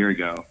about a year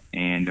ago,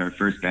 and our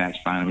first batch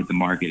finally hit the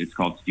market. It's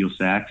called Steel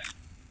Sax.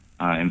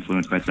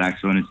 Influenced by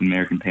saxophone. It's an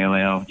American Pale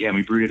Ale. Yeah,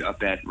 we brewed it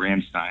up at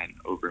Ramstein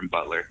over in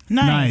Butler.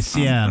 Nice.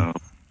 Yeah.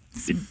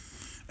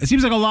 It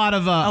seems like a lot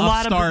of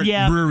upstart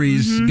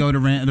breweries go to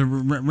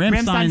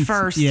Ramstein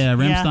first. Yeah,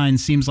 Ramstein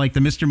seems like the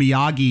Mr.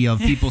 Miyagi of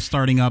people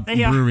starting up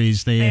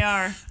breweries. They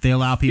are. They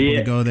allow people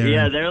to go there.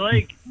 Yeah, they're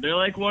like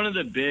one of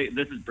the big.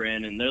 This is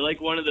Brandon. They're like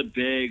one of the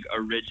big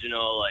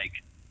original like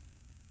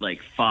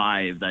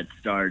five that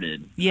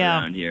started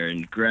around here,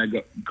 and Greg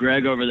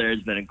over there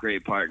has been a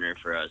great partner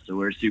for us, so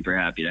we're super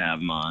happy to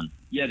have him on.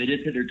 Yeah, they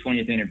just hit their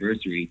 20th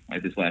anniversary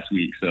this last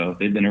week, so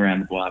they've been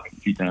around the block a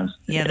few times.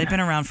 Yeah, they've been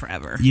around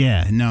forever.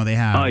 Yeah, no, they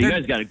have. Oh, you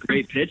guys got a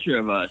great picture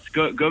of us.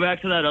 Go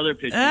back to that other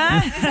picture.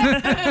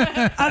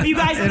 Of you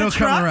guys in the It'll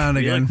truck? come around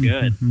again. We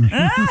look good. We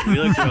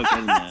look real good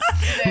in that.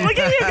 Look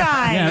at you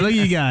guys. Yeah, look at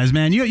you guys,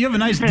 man. You have a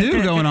nice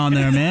do going on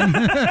there, man.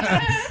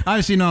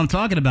 Obviously, you know what I'm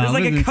talking about. It's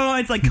like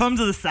it's like come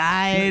to the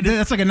side.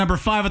 That's like a number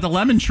 5 at the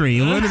lemon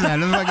tree. What is that?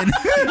 It's like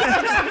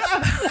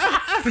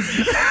Dude,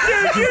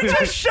 you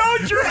just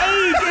showed your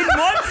age in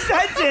one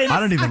sentence. I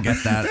don't even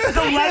get that.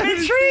 The lemon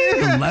tree?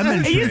 The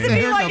lemon tree. It used to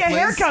be like a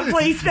haircut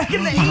place back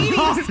in the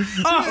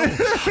 80s.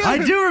 Oh, I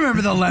do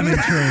remember the lemon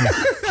tree.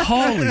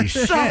 Holy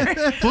shit.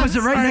 What was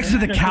it, right next to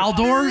the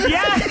Caldor?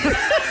 Yes.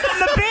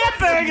 The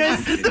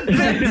Bambergers.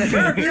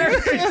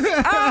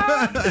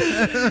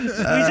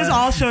 We just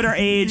all showed our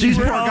age. These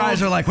We're poor old.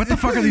 guys are like, what the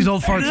fuck are these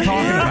old farts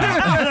talking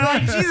about? They're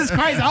like, Jesus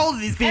Christ, how old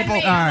are these people?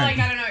 And me, I'm like,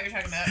 I don't know what you're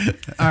talking about.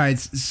 All right,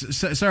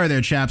 sorry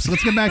there, chaps.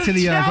 Let's get back to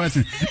the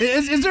question.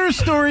 Is there a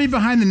story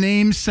behind the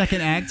name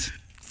Second Act?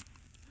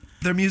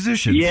 They're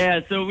musicians.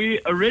 Yeah, so we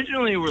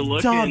originally were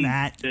looking Dumb,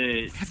 Matt.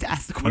 to. I have to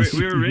ask the question.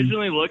 We were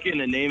originally looking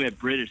to name it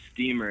British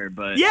Steamer,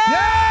 but Yay!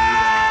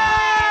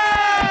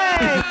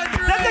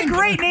 That's a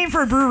great name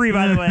for a brewery,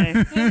 by the way.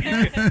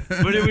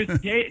 but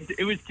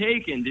it was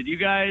taken. Did you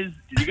guys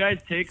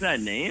take that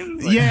name?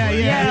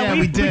 Yeah,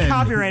 we did. We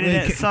copyrighted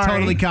it. Sorry.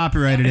 Totally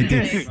copyrighted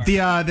it.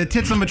 The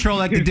tits on patrol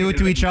like to do it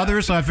to each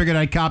other, so I figured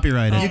I'd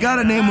copyright it. You got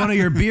to name one of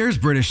your beers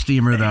British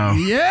Steamer, though.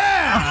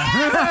 Yeah!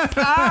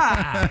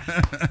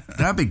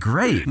 That'd be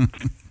great.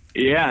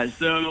 Yeah,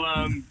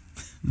 so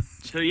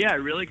yeah,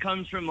 it really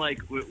comes from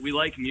we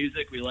like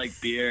music, we like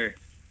beer.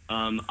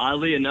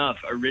 Oddly enough,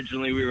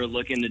 originally we were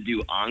looking to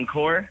do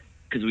Encore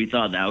because we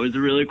thought that was a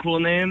really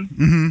cool name.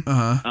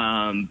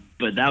 Mm-hmm.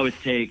 But that was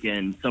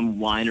taken. Some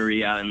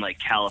winery out in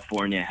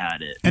California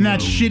had it. And that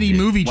shitty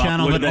movie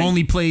channel that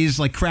only plays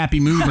crappy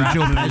movies with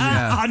Joe Pesci.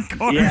 Yeah.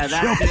 Encore. Yeah,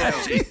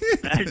 that's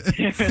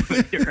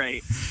You're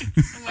right.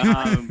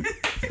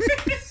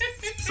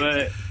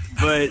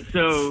 But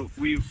so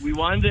we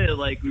wanted to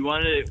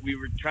we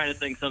were trying to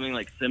think something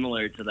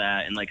similar to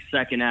that, and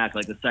second act,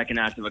 the second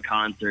act of a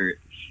concert.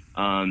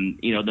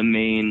 The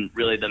main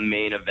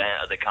event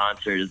of the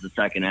concert is the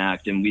second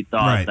act, and we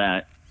thought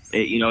that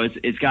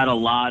it's got a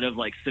lot of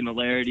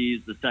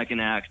similarities. The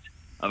second act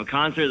of a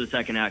concert, the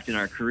second act in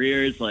our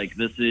careers.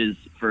 This is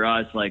for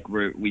us.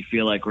 We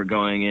feel like we're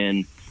going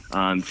in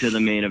to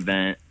the main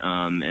event,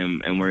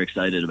 and we're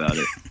excited about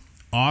it.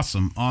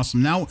 Awesome.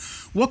 Now,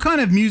 what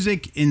kind of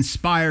music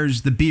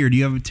inspires the beer? Do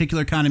you have a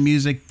particular kind of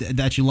music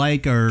that you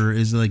like, or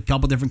is it a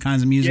couple different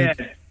kinds of music?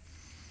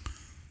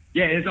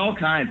 Yeah, it's all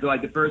kinds. So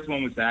the first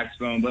one was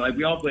saxophone, but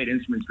we all played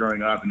instruments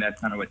growing up, and that's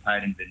kind of what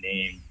tied into the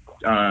name.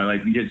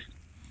 We just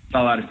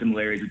saw a lot of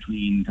similarities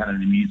between kind of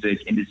the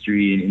music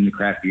industry and in the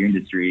craft beer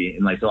industry.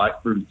 And like, so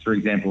for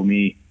example,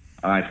 me,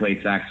 I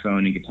played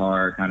saxophone and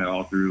guitar kind of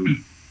all through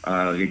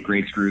like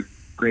grade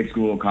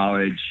school,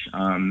 college,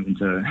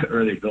 into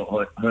early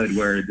adulthood,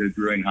 where the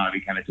brewing hobby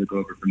kind of took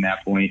over from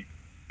that point.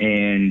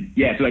 And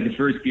yeah, so like the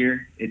first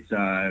beer, it's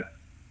kind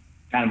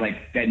of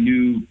like that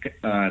new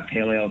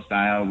pale ale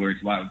style where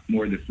it's a lot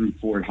more of the fruit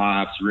forward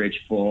hops,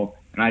 rich, full.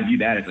 And I view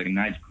that as like a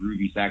nice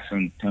groovy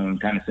saxophone tone,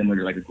 kind of similar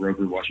to like a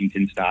Grover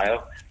Washington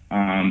style.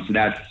 So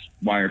that's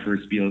why our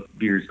first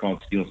beer is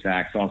called Steel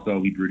Sax. Also,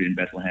 we brewed it in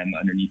Bethlehem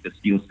underneath the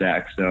Steel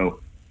Stack. So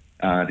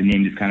the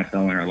name just kind of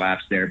fell in our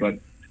laps there. But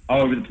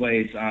all over the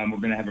place, we're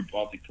going to have a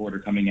Baltic Porter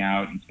coming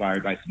out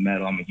inspired by some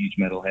metal. I'm a huge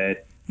metal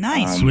head.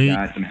 Nice. Sweet. We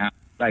got some house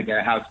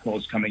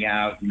Kolsch coming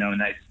out, a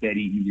nice,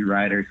 steady, easy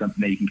rider, something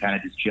that you can kind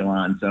of just chill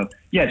on. So,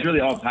 yeah, it's really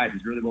all types.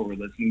 It's really what we're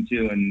listening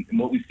to and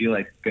what we feel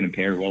like is going to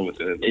pair well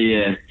with it.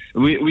 Yeah.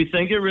 We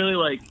think it really,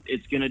 like,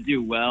 it's going to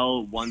do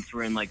well once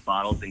we're in, like,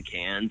 bottles and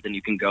cans, and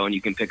you can go and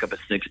you can pick up a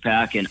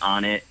 6-pack, and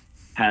on it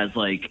has,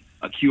 like,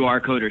 a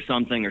QR code or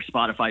something or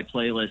Spotify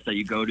playlist that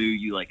you go to.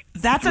 You, like,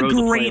 that's a throw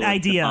the great playlist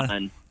idea.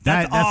 on.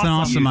 That's an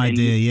awesome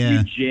idea, yeah.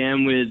 You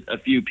jam with a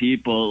few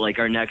people, like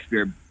our next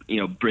beer,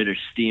 British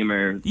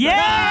Steamer.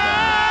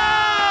 Yes!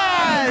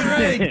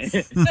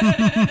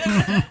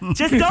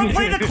 Just don't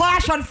play the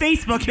Clash on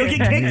Facebook. You'll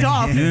get kicked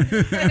off.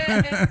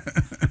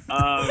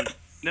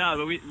 No,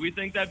 but we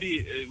think it'd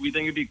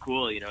be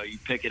cool. You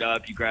pick it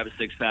up, you grab a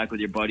 6-pack with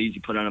your buddies,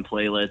 you put on a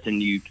playlist,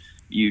 and you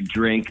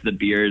drink the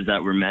beers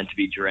that were meant to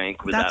be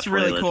drank with That's that playlist.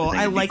 really cool.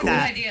 I like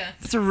that.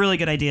 That's a really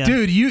good idea.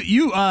 Dude,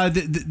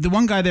 the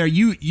one guy there,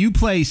 you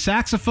play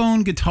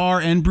saxophone, guitar,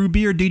 and brew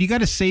beer. Dude, you got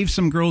to save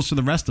some girls for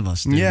the rest of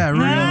us, dude. Yeah,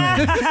 really.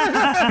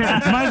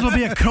 Might as well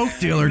be a Coke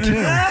dealer,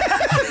 too.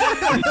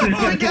 Oh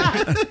my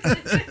God.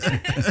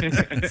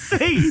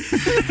 See,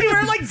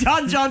 we're like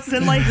Don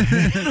Johnson, like.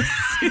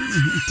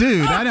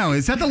 Dude, I know.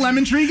 Is that the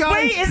lemon tree guy?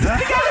 Wait, is this the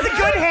guy with the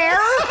good hair?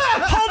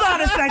 Hold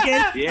on a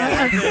second.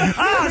 Yeah.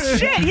 Oh,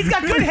 shit. He's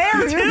got good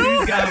hair, too?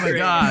 Oh, my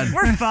God.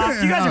 We're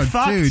fucked. You guys are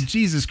fucked. Dude,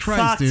 Jesus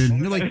Christ, Fucked. dude. I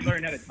You're like,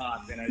 learned how to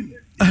talk, then I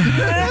did.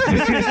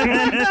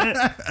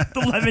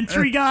 The lemon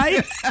tree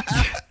guy.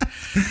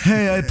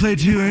 Hey, I play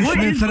 2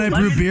 instruments and I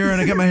brew beer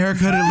and I get my hair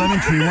cut at Lemon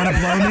Tree. Want to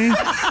blow me?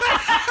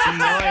 I have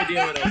no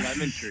idea what a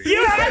lemon tree is.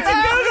 You have to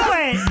Google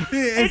it.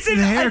 It's the an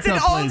haircut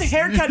old place.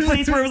 haircut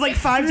place where it was like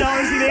 $5 to get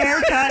a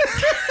haircut.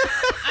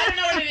 I don't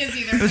know what it is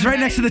either. It was right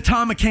next to the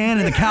Tom McCann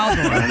and the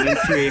Cowboy. Lemon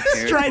tree,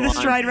 hair Stride, the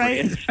salon, stride right.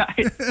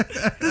 inside.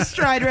 The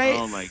stride right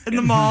Oh my in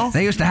the mall.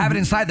 They used to have it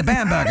inside the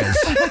Bambergers.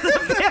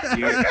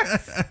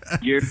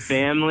 Your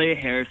family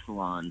hair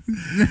salon.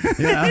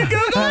 Yeah.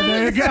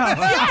 There you go.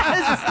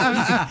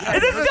 Yes.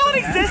 Is it still in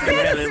existence?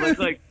 Yeah, they look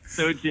like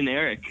so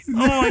generic.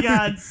 Oh my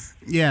God.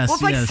 yes, Well,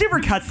 it's like yes.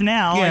 Supercuts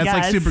now. Yeah, I it's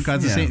like guess.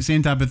 Supercuts, the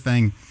same type of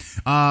thing.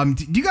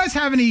 Do you guys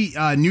have any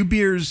new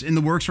beers in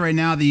the works right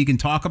now that you can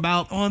talk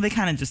about? Well, they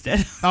kind of just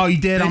did. Oh, you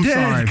did? I'm did.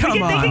 sorry. Come They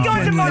can go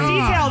into more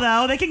on. detail,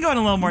 though. They can go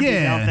into a little more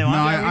detail if they want.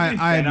 No, We can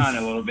I spin on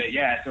it a little bit.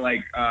 Yeah, so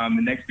like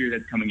the next beer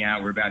that's coming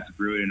out, we're about to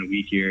brew it in a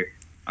week here,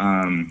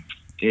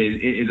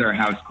 is our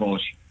house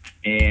Kolsch.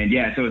 And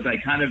yeah, so it's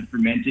like kind of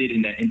fermented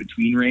in that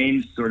in-between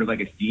range, sort of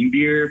like a steam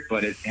beer,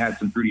 but it has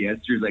some fruity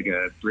esters like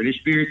a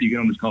British beer, so you can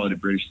almost call it a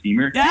British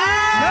steamer.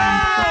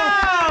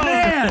 Oh,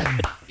 Man,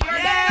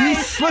 he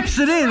slips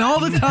it in all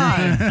the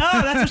time.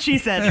 Oh, that's what she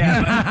said.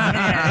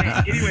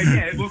 Anyway,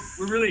 yeah,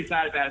 we're really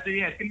excited about it. So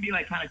yeah, it's going to be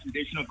like kind of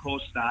traditional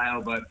Kolsch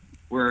style, but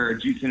we're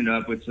juicing it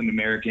up with some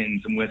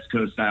American, some West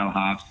Coast style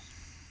hops.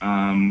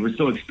 We're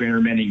still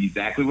experimenting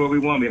exactly what we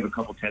want. We have a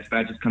couple test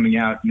batches coming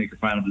out to make a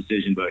final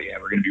decision, but yeah,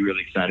 we're going to be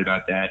really excited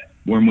about that.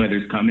 Warm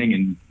weather's coming,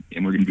 and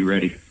we're going to be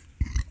ready.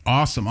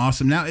 Awesome.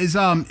 Now, is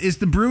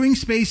the brewing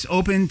space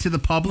open to the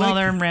public? Well,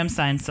 they're in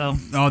Ramstein, so.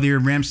 Oh, they're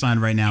in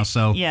Ramstein right now,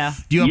 so. Yeah.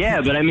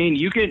 Yeah, but I mean,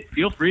 you could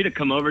feel free to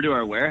come over to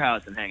our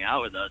warehouse and hang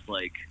out with us.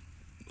 Like,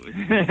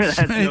 that's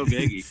no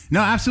biggie.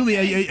 No,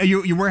 absolutely.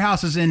 Your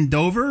warehouse is in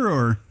Dover,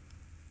 or?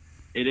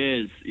 It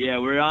is. Yeah,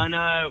 we're on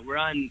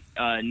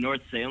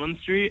North Salem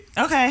Street.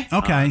 Okay.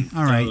 Okay.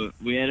 All right. So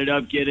we ended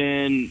up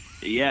getting,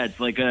 it's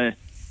like I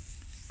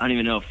don't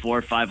even know, 400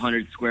 or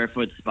 500 square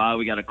foot spot.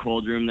 We got a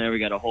cold room there. We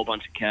got a whole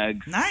bunch of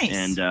kegs. Nice.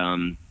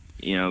 And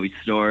we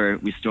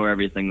store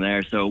everything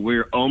there. So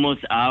we're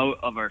almost out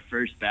of our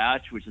first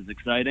batch, which is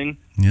exciting.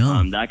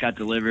 Yeah. That got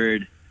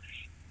delivered,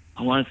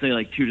 I want to say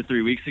like 2 to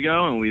 3 weeks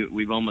ago, and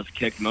we've almost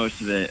kicked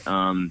most of it.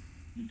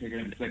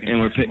 And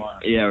we're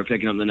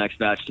picking up the next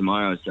batch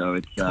tomorrow, so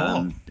it's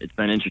it's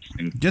been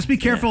interesting. Just be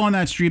careful on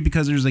that street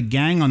because there's a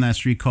gang on that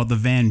street called the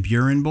Van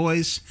Buren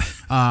Boys,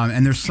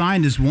 and they're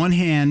signed as one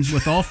hand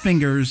with all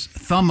fingers,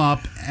 thumb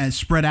up, and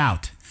spread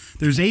out.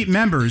 There's 8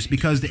 members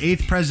because the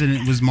 8th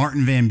president was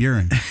Martin Van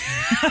Buren.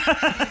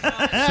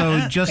 So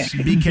just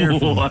be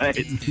careful. What?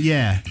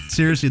 Yeah,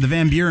 seriously, the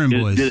Van Buren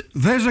boys.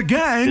 There's a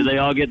gang. Do they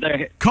all get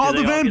their Called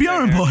do the they all Van get their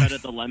Buren haircut Boys.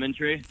 at the Lemon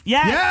Tree?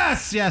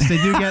 Yes, they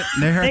do get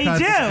their They haircuts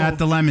do. at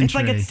the Lemon It's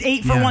Tree. like it's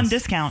 8 for 1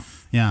 discount.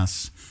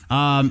 Yes.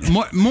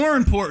 More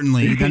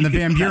importantly than the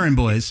Van Buren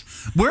boys,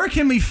 where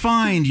can we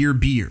find your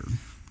beer?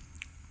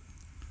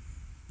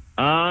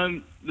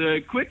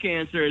 The quick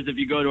answer is if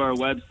you go to our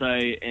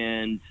website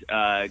and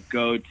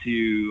go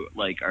to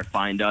like our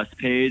Find Us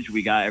page,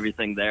 we got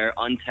everything there.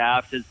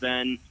 Untapped has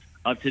been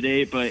up to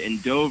date, but in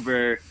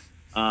Dover,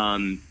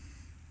 Hot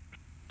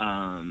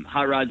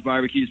Rods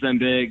Barbecue's been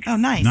big. Oh,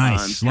 nice.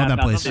 Nice. Love Tap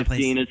that place. House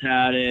 15 has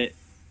had it.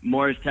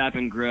 Moore's Tap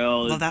and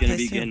Grill Love is that going to place,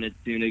 be too. getting it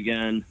soon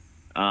again.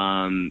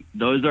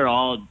 Those are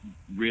all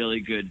really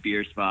good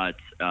beer spots.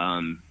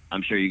 I'm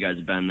sure you guys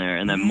have been there.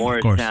 And then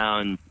course.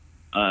 Morristown,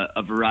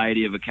 a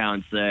variety of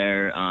accounts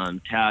there.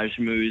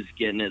 Tajmu's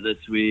getting it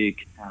this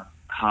week.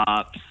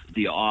 Hops,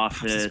 The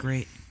Office. This is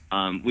great.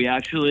 We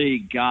actually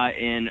got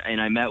in, and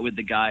I met with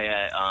the guy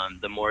at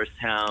the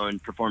Morristown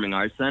Performing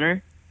Arts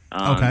Center.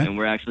 Okay. And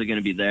we're actually going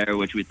to be there,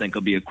 which we think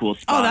will be a cool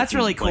spot. Oh, that's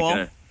really It's like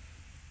cool.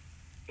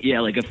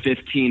 like a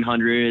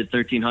 1,500,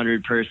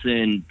 1,300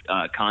 person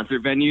concert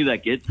venue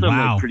that gets some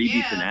Wow. like, pretty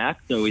decent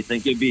acts. So we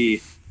think it'd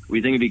be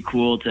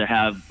cool to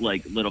have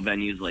like little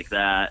venues like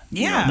that.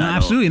 Yeah. No, that'll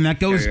absolutely, and that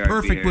goes carry our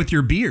perfect beer. with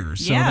your beer.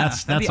 So Yeah,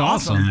 that's that'd be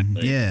awesome. awesome.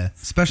 Exactly. Yeah.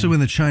 Especially when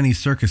the Chinese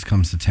circus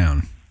comes to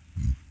town.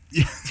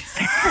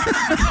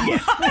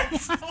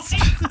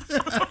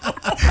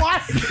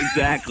 What?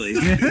 Exactly.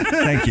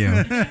 Thank you.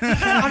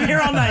 I'm here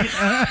all night.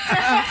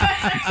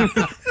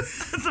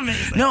 That's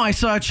amazing. No, I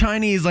saw a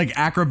Chinese like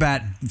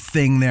acrobat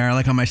thing there,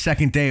 like on my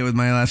second date with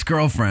my last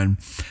girlfriend,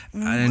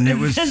 and it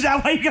was. Is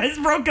that why you guys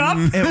broke up?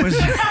 It was.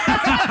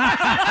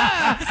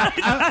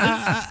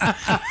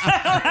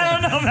 I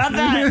don't know about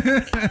that.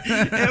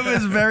 It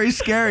was very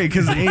scary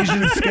because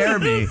Asians scare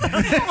me.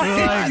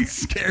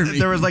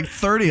 There was like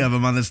 30 of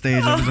them on the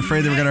stage. I was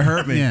afraid they were gonna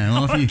hurt me. Yeah.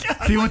 Well,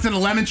 if you went to the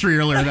Lemon Tree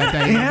earlier that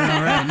day,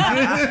 all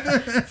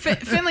right.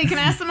 Finley, can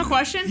I ask them a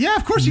question? Yeah,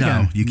 of course you No,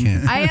 can. you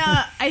can't.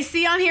 I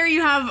see on here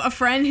you have a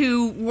friend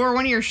who wore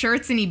one of your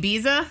shirts in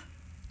Ibiza.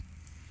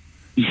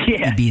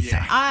 Yeah.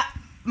 Ibiza.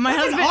 My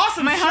That's an husband,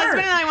 awesome my shirt.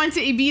 husband and I went to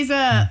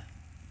Ibiza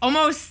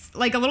almost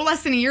like a little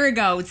less than a year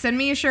ago. Send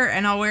me a shirt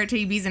and I'll wear it to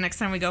Ibiza next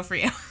time we go for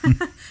you.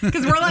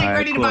 Because we're like All right,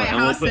 ready cool. to buy a And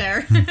we'll house put-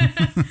 there.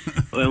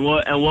 And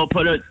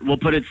we'll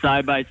put it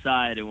side by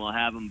side, and we'll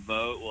have them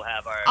vote. We'll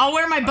have our. I'll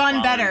wear my our bun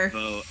followers better.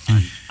 Vote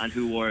on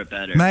who wore it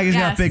better. Maggie's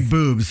got Yes. big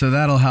boobs, so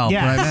that'll help,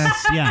 right, man?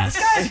 Yes.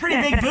 That's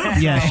pretty big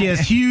boobs. Yeah, she has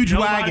huge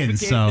No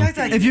wagons. So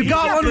modifications. If you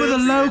got one with a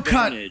low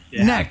cut Advantage.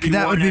 Yeah, neck, you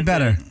that wore would be that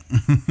better.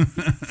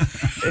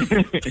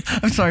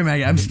 I'm sorry,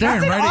 Maggie. I'm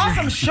staring That's an right at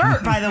awesome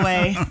shirt, by the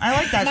way. I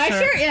like that My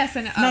shirt. shirt, yes.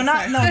 And, No,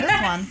 not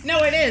this one.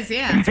 No, it is.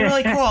 Yeah, It's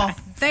really cool.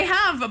 they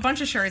have a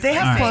bunch of shirts. They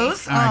have All right.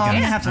 clothes. All right, I'm guys.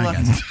 gonna have to All look.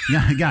 right, guys.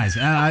 Yeah, guys.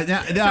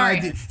 Sorry.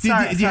 Do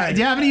Sorry.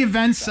 you have any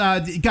events,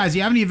 guys? Do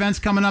you have any events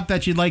coming up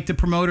that you'd like to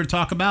promote or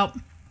talk about?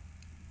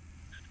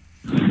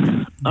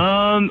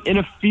 In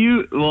a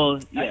few. Well,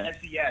 yeah.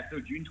 Actually, yeah. So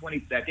June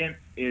 22nd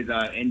is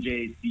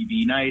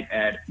NJCB night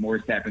at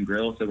Moore's Tap and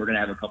Grill. So we're gonna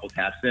have a couple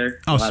taps there.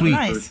 Oh, We'll have sweet. our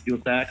Nice. first steel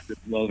stacks as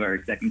well as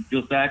our second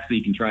steel stack, so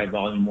you can try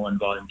volume 1,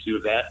 volume 2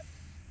 of that.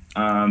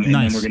 And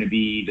Nice. then we're gonna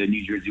be the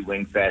New Jersey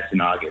Wing Fest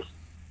in August.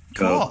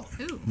 Cool.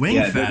 Ooh.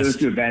 Yeah, those Wingfest.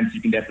 2 events, you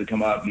can definitely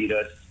come up, meet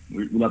us.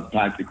 We love to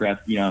talk to the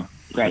craft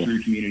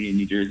brew community in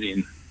New Jersey,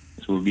 and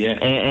that's where we'll be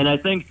at. And I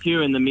think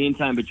too, in the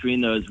meantime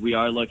between those, we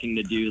are looking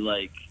to do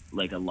like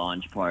a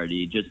launch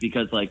party, just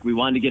because like we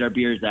wanted to get our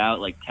beers out,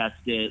 like test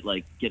it,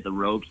 like get the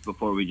ropes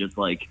before we just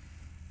like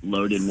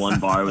loaded one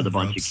bar with a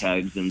bunch of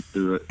kegs and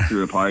threw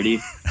a party.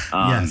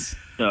 Yes.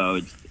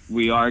 So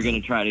we are going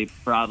to try to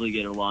probably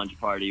get a launch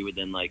party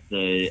within like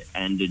the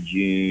end of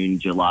June,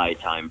 July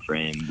time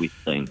frame, we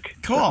think.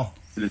 Cool.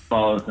 So just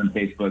follow us on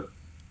Facebook,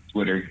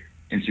 Twitter,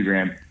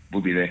 Instagram.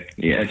 We'll be there.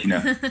 Yeah, let you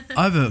know.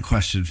 I have a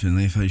question,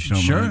 Finley, if you don't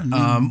Sure.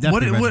 mind.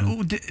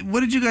 Definitely,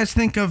 What did you guys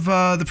think of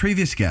the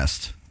previous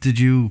guest? Did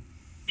you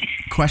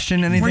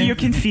question anything? Were you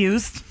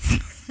confused?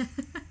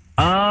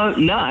 No,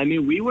 I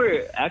mean we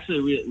were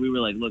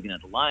like looking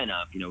at the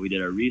lineup. We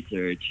did our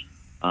research.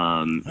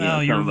 Some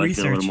your of us did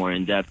a little research. more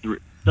in depth.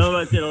 Some of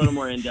us did a little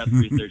more in depth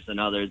research than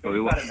others, but we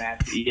were.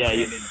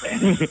 Yeah,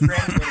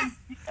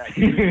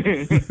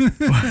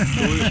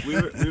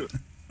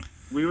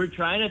 we were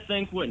trying to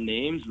think what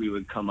names we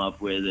would come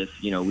up with if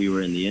we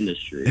were in the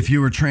industry. If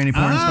you were tranny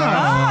porn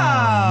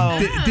star?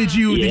 Did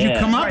you Yeah.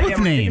 come up Right, with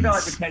we're thinking names? about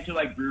like potential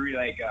like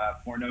brewery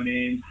porno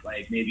names,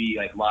 like maybe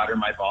like Lauder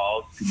My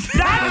Balls.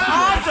 That's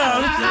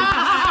awesome.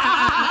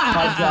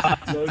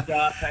 Low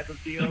job type of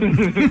feel.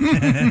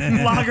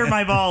 Lager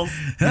my balls.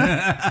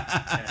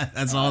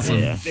 That's awesome.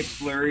 Yeah. Six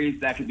Flurries,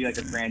 that could be like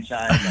a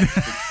franchise. Like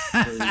Six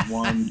Flurries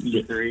 1,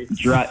 2, 3.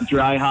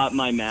 Dry hop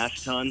my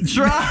mash tun.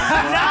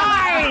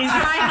 Nice.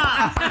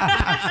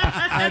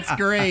 That's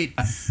great.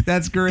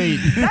 That's great.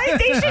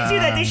 They should do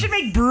that. They should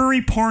make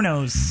brewery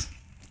pornos.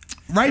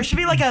 Right. There should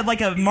be like a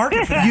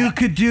market for that. You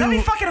could do. That'd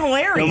be fucking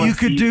hilarious. You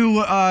could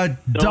do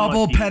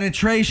double lucky.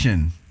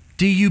 penetration.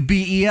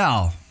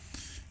 DUBEL.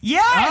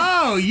 Yes.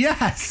 Oh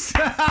yes,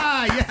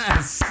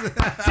 yes. Dude,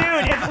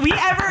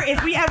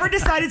 if we ever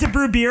decided to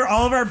brew beer,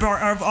 all of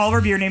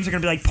our beer names are gonna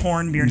be like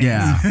porn beer names.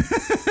 Yeah.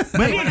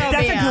 Wait,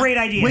 that's a great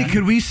idea. Wait,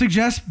 could we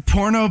suggest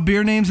porno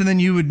beer names and then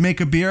you would make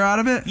a beer out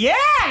of it?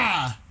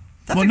 Yeah.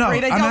 That's a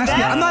great idea.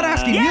 I'm not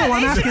asking you.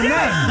 I'm asking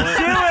them.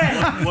 Do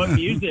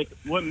it.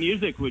 What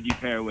music would you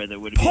pair with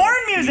it? Would it be Porn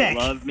like, music.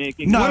 Love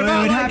making. No, What it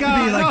about would have to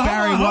be like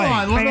Barry hold White.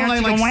 on. What about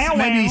like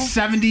maybe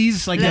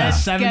 70s, like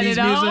Let's get 70s it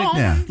music, on.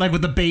 Yeah. like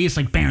with the bass,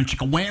 like bam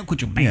chicka wham,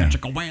 with your bam Yeah.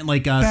 chicka wham,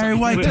 like Barry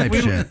White type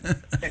shit.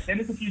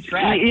 Send us a few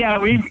tracks. Yeah,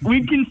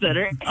 we'd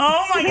consider.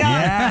 Oh my god.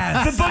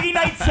 Yes. The Boogie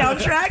Nights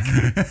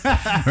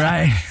soundtrack.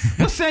 Right.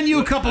 We'll send you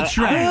a couple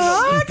tracks.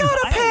 I got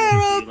a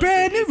pair of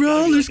brand new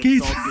roller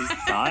skates.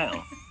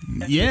 Style.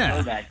 Yeah.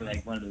 Go back to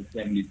like one of those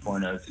 70s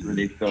pornos where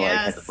they still like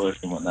had the bush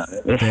and whatnot.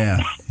 Yeah.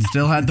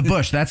 Still had the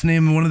bush. That's the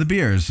name of one of the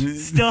beers.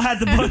 Still had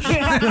the bush.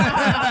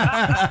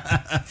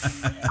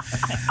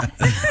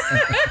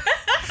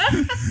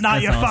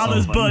 Not your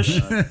father's bush.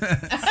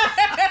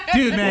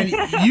 Dude, man,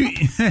 you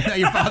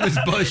your father's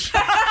bush.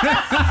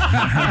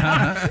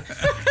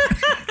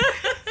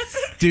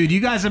 Dude, you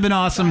guys have been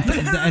awesome.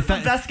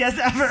 Best guess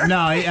ever.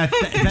 No,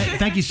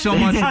 thank you so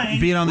much for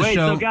being on the Wait,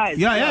 show. so guys,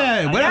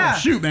 yeah, whatever. Yeah.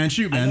 Shoot,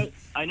 man.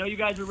 I know you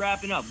guys are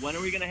wrapping up. When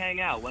are we gonna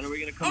hang out? When are we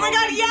gonna come? Oh my over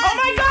god, and- yeah! Oh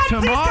my god,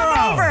 please Tomorrow.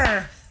 come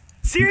over.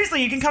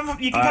 Seriously, you can come.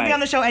 You can come be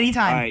on the show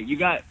anytime. All right, you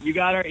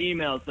got our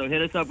email, so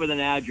hit us up with an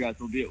address.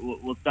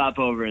 We'll stop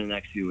over in the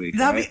next few weeks.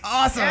 That'd all be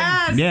awesome.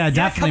 Yes. Yeah,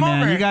 definitely, come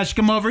man. over. You guys should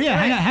come over. Yeah,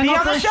 hang Be out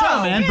on for the the show,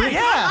 show. man.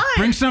 Yeah.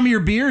 Bring some of your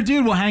beer,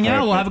 dude. We'll hang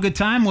out. We'll have a good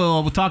time.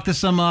 We'll talk to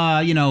some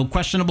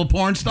questionable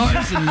porn stars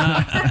and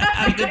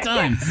have a good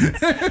time.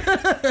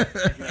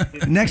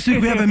 Next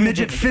week we have a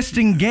midget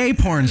fisting gay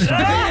porn star.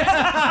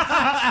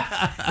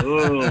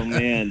 Oh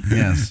man.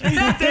 Yes.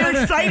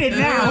 They're excited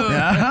now.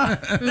 Yeah.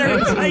 They're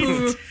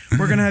excited.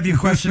 We're gonna have you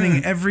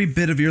questioning every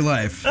bit of your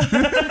life.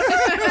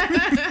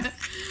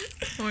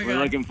 Oh my We're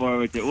god. looking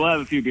forward to it. We'll have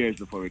a few beers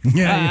before we come.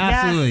 Yeah,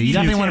 absolutely. Yes, You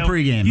definitely do want to too.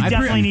 pregame. You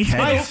definitely need to.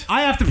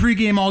 I have to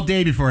pregame all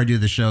day before I do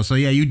the show, so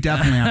yeah, you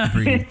definitely have to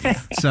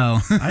pregame. So,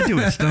 I do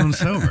it stone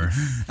sober.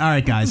 all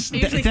right, guys.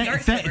 Usually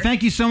start sober.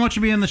 Thank you so much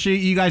for being on the show.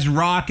 You guys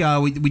rock.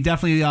 We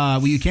definitely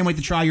we can't wait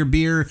to try your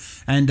beer.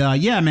 And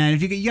yeah, man,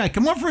 if you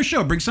come on for a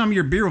show, bring some of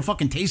your beer. We'll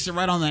fucking taste it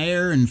right on the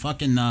air and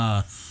fucking.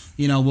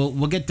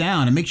 We'll get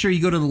down and make sure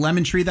you go to the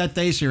lemon tree that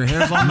day so your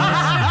hair's all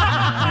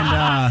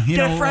nice. And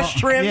Get a fresh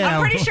trim. Yeah,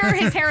 I'm pretty sure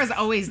his hair is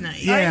always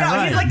nice. Yeah, I know,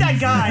 right. he's like that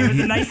guy with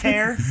the nice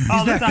hair. He's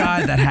that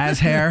guy that has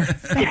hair.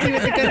 Sexy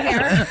with the good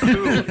hair.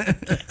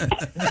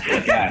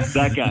 That guy.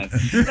 That guy.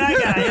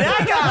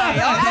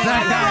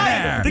 That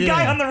guy there. The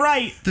guy on the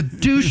right. The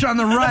douche on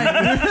the right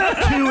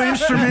with 2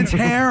 instruments,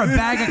 hair, a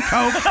bag of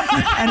coke,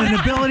 and an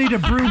ability to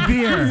brew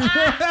beer.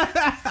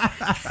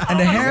 And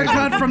a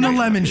haircut from the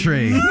lemon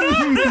tree.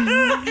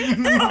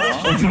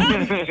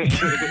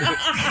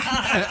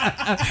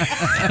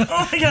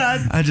 Oh my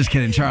god. I'm just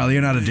kidding, Charlie.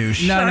 You're not a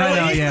douche. No,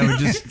 yeah, we're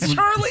just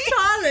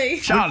Charlie.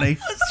 Charlie.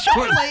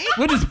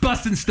 we're just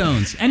busting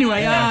stones.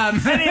 Anyway,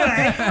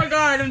 Anyway. Oh my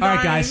god, I'm all right,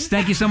 dying. guys.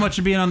 Thank you so much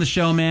for being on the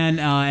show, man.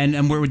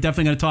 And we're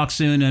definitely going to talk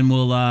soon, and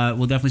we'll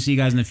definitely see you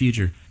guys in the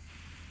future.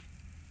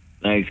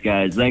 Thanks,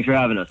 guys. Thanks for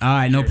having us. All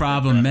right, no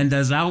problem.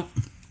 Mendez out.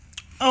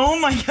 Oh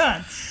my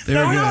god. They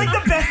That were was good.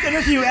 like the best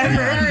interview ever.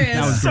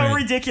 That was so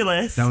great.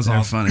 ridiculous. That was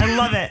awesome. I Funny.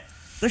 love it.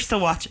 They're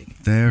still watching.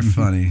 They're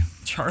funny.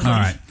 Charlie. All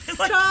right.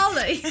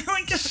 Charlie.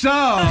 So,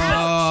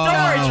 Don't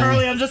worry,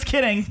 Charlie. I'm just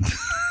kidding.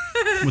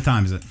 what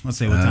time is it? Let's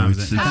see. What time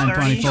is it?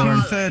 10:30.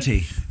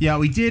 10:30. Yeah,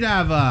 we did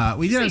have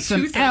Say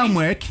some 2:30.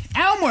 homework.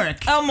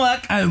 Homework.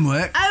 Look.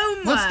 Homework.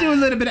 Oh my. Let's do a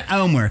little bit of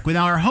homework. With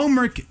our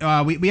homework,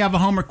 we have a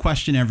homework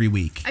question every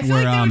week. I feel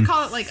like they would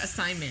call it like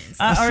assignments.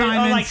 Or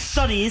Assignments, like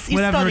studies. He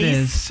whatever studies. it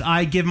is.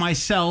 I give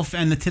myself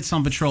and the Tits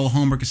on Patrol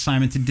homework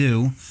assignment to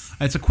do.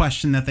 It's a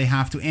question that they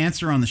have to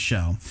answer on the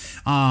show.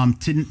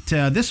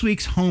 To this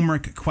week's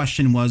homework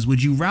question was: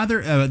 would you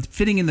rather,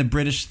 fitting in the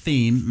British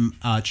theme,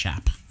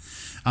 chap?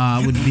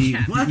 Would be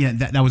yeah,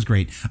 that was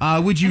great.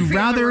 Would you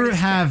rather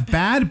have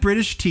bad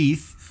British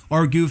teeth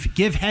or give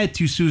head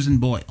to Susan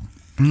Boyle?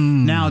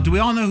 Now, do we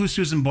all know who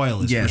Susan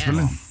Boyle is? Yes. first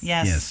of all?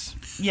 Yes.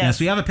 Yes,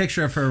 we have a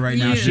picture of her right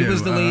now. She You.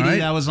 was the lady All right.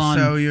 that was on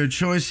So your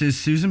choice is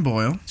Susan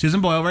Boyle.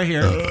 Susan Boyle right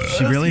here.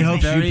 She really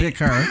hopes you Very- pick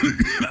her.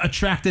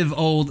 Attractive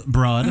old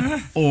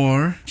broad.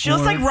 Or She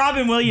looks like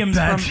Robin Williams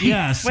Bad- from.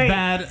 Yes, Wait,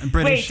 bad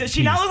British. Wait, does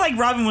she not teeth. look like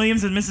Robin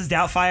Williams and Mrs.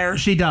 Doubtfire?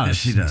 She does. Yes,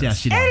 she does. Yes,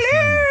 she does.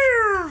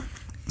 Hello.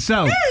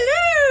 So,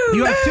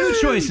 you have two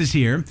choices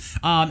here.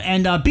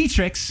 And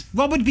Beatrix,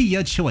 what would be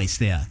your choice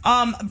there?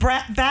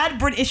 Bad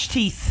British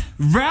teeth.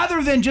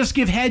 Rather than just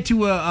give head to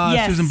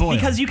Yes, Susan Boyle.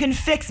 because you can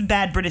fix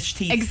bad British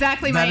teeth.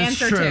 Exactly my That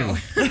is answer true.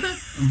 too.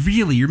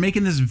 Really, you're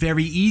making this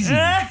very easy.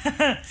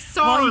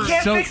 Well, you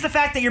can't So- fix the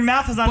fact that your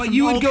mouth is on But some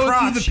you would old go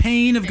crotch. through the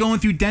pain of going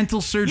through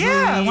dental surgery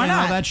Yeah, why and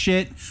all not? that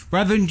shit,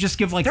 rather than just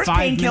give like There's 5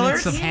 minutes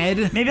painkillers. of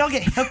head. Maybe I'll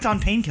get hooked on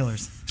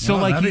painkillers. So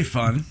that'd be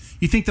fun.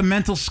 You think the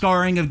mental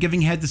scarring of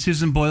giving head to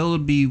Susan Boyle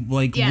would be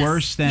like Yes.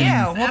 worse than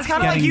Yeah, well, it's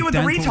kind of like getting you with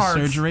the dental retards.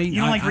 surgery?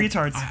 You don't like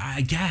retards.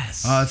 I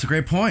guess. That's a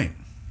great point.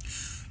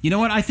 You know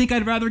what? I think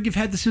I'd rather give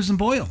head to Susan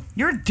Boyle.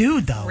 You're a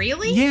dude, though.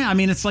 Really? Yeah, I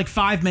mean, it's like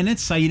 5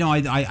 minutes. I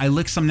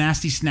lick some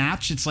nasty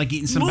snatch. It's like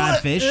eating some bad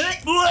fish.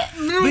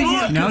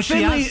 No,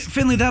 she has-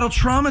 Finley, that'll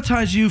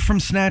traumatize you from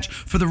Snatch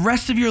for the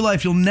rest of your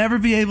life. You'll never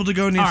be able to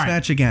go near All right.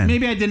 Snatch again.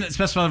 Maybe I didn't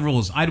specify the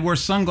rules. I'd wear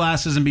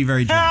sunglasses and be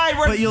very drunk. I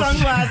wear But you'll-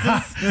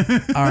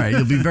 sunglasses. All right,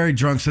 you'll be very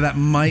drunk, so that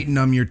might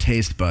numb your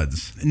taste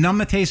buds. Numb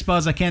the taste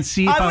buds. I can't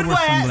see if I I would wear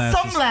wear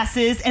sunglasses.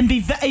 sunglasses and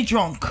be very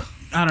drunk.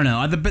 I don't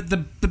know.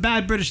 The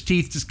bad British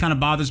teeth just kind of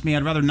bothers me.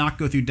 I'd rather not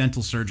go through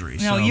dental surgery.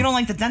 No, so. you don't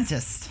like the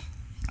dentist.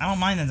 I don't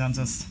mind the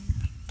dentist.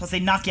 Plus,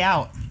 they knock you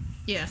out.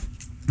 Yeah.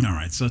 All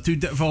right, so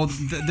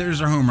there's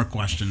our homework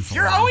question. For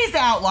You're always the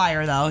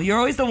outlier, though. You're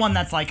always the one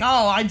that's like,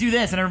 oh, I do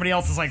this, and everybody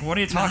else is like, what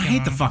are you No, I talking hate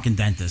about? the fucking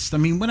dentist. I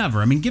mean,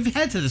 whatever. I mean, give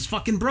head to this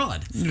fucking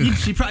broad.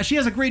 She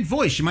has a great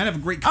voice. She might have a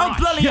great crotch. Oh,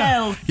 bloody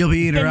hell. You'll be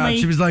eating her out.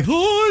 Finley. She was like, oh,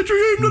 I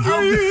dreamed a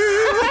dream.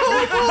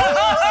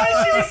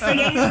 She was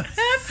singing.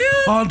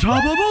 On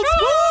top of old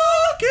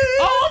smoking.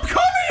 Oh, I'm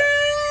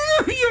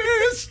coming!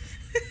 Yes!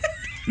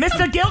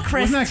 Mr.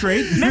 Gilchrist. Wasn't that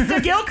great?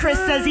 Mr.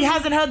 Gilchrist says he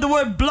hasn't heard the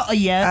word bloody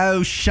yet.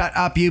 Oh, shut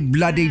up, you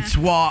bloody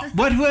twat.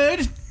 What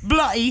word?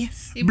 Bloody.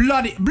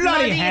 Bloody hell.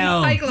 Bloody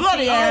hell. Oh,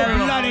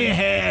 bloody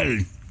hell.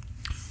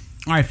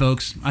 All right,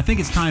 folks. I think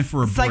it's time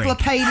for a break.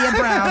 Encyclopedia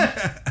Brown.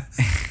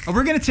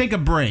 We're going to take a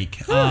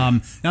break. Now,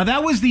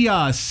 that was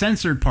the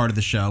censored part of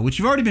the show, which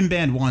you've already been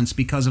banned once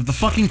because of the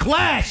fucking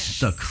Clash.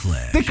 The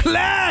Clash. The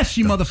Clash,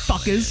 you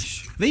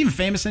motherfuckers. Are they even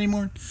famous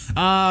anymore?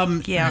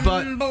 Yeah.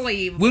 But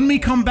Unbelievable. when we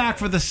come back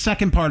for the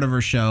second part of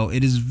our show,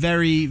 it is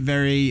very,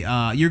 very,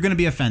 you're going to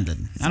be offended.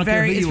 I don't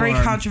care who It's you very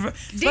are.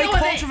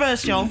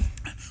 controversial. with it.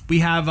 We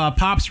have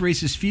Pop's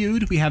Racist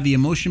Feud. We have the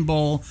Emotion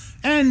Bowl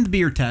and the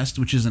beer test,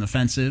 which isn't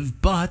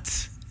offensive,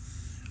 but...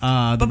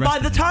 But by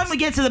the time we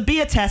get to the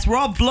beer test, we're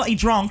all bloody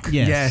drunk.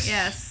 Yes.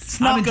 Yes. It's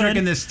not I've been good.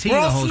 drinking this tea We're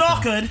the all whole show.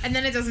 snockered. And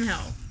then it doesn't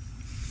help.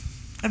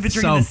 I've been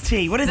drinking this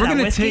tea. What is we're that,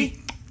 gonna whiskey?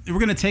 We're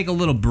going to take a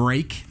little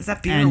break. Is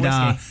that beer and,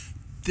 or whiskey?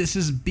 This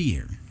is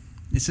beer.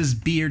 This is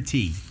beer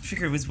tea. I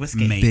figured it was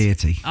whiskey. Mate.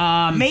 Beatty.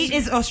 Mate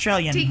is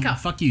Australian. Teacup.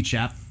 Fuck you,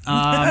 chap. So we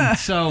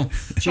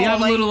have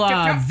a Charlie, little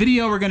chop.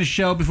 video we're going to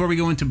show before we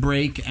go into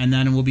break, and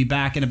then we'll be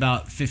back in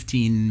about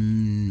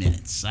 15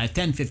 minutes.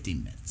 10,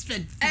 15 minutes.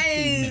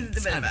 15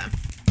 minutes.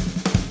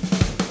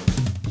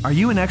 Are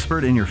you an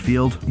expert in your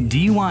field? Do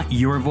you want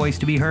your voice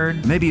to be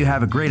heard? Maybe you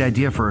have a great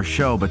idea for a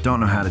show but don't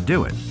know how to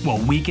do it. Well,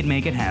 we can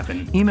make it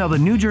happen. Email the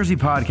New Jersey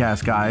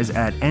Podcast Guys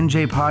at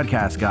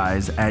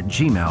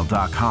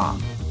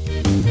njpodcastguys@gmail.com.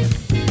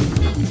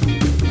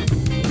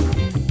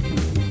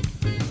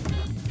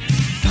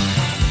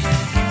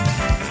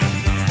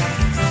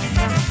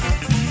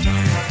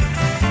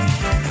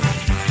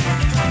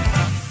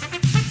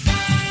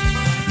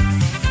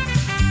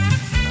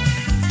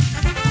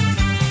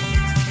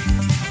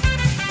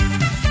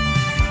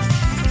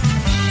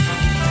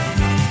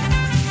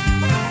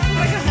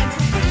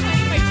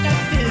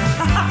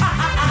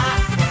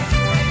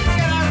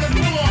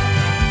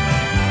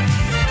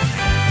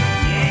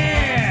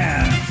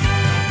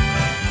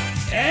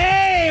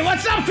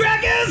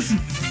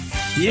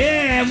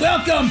 Yeah,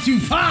 welcome to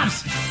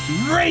Pop's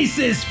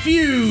Racist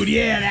Feud.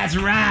 Yeah, that's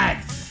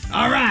right.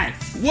 All right,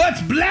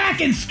 what's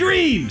black and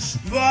screams?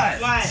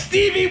 What?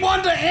 Stevie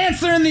Wonder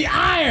answering the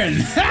iron.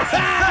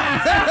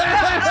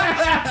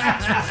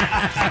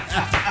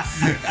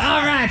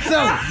 All right,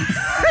 so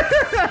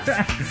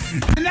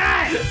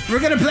tonight we're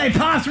gonna play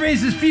Pop's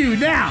Racist Feud.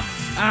 Now,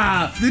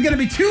 there's gonna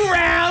be 2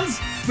 rounds.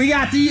 We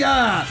got the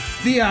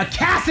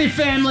Cassie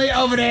family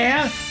over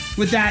there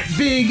with that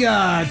big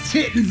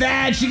tit and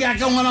vag she got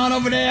going on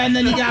over there, and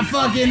then you got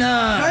fucking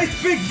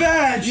Nice big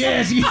vag.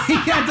 yes, you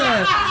got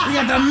the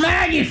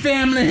Maggie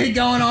family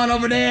going on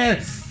over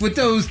there with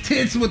those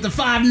tits with the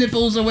 5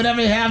 nipples or whatever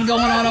they have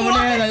going on over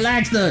there that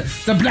likes the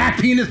black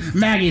penis.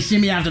 Maggie, see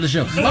me after the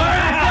show. All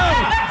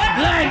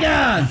right,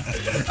 so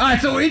all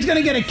right, so we're each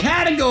gonna get a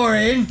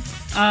category.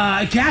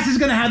 Cassie's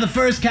gonna have the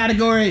first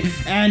category,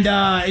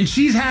 and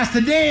she has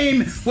to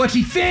name what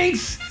she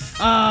thinks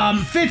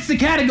fits the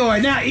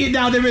category.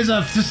 Now there is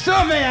the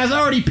survey has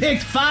already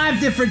picked 5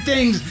 different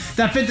things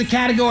that fit the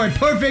category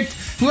perfect.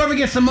 Whoever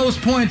gets the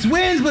most points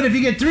wins, but if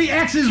you get 3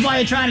 X's while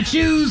you're trying to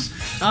choose,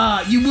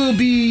 you will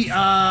be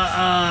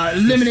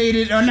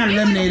eliminated, or not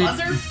eliminated,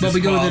 but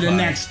we go to the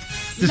next.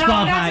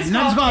 Disqualified.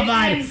 Not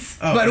disqualified.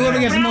 But whoever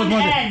gets the most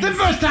points. The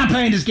first time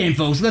playing this game,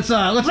 folks. Let's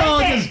all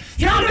just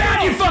calm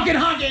down, you fucking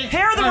honky.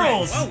 Here are the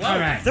rules. All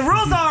right. The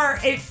rules are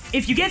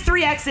if you get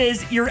 3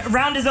 X's, your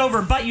round is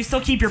over, but you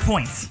still keep your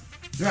points.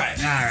 Right.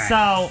 All right.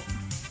 So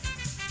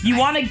you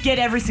want to get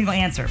every single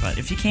answer, but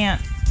if you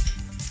can't,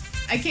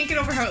 I can't get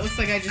over how it looks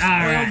like I just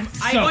right.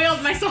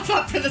 oiled myself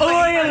up for the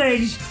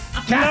oiling,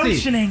 Cassie,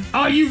 lotioning.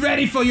 are you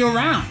ready for your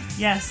round?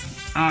 Yes.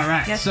 All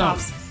right. Yes, so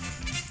Pops.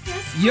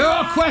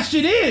 your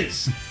question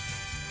is,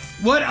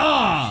 what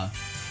are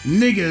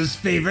niggas'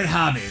 favorite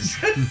hobbies.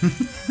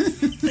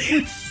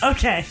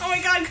 Okay. Oh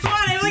my god, come on,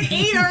 I have like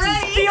 8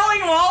 already.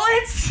 Stealing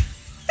wallets?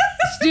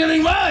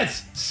 Stealing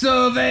wallets.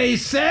 Survey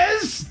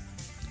says.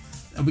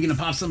 Are we gonna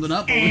pop something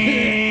up? What?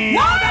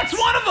 That's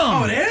one of them.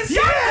 Oh, it is?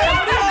 Yeah. I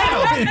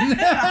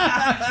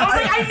was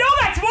like, I know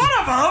that's one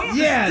of them.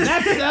 Yeah,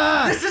 that's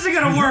This isn't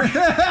gonna work.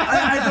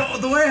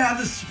 The way I have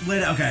this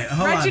split. Okay,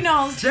 hold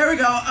Reginald. on. There we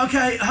go.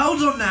 Okay,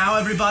 hold on now,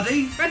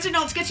 everybody.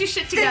 Reginald, get your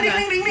shit together. Yes,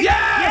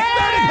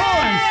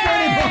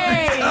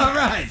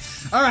 30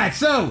 points. All right.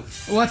 So,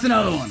 what's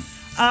another one?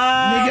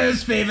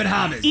 Niggas' favorite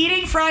hobbies.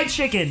 Eating fried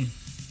chicken.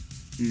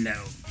 No.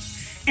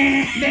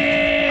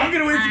 I'm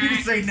gonna wait for you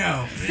to say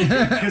no.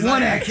 Because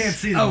I can't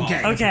see them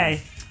Okay. all.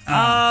 Okay.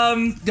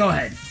 Go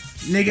ahead.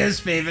 Niggas'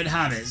 favorite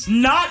hobbies.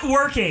 Not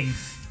working.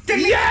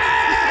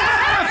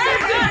 Yeah!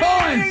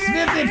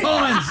 50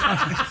 points.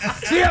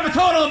 So you have a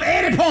total of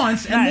 80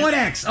 points and Nice. 1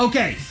 X.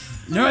 Okay.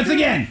 Nerds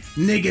again.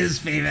 Niggas'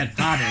 favorite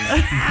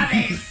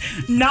hobbies.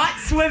 Not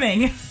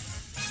swimming.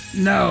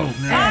 No.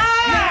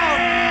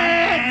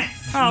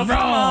 Oh, come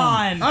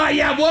on. All right,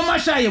 yeah, one more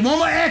shot. One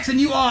more X, and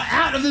you are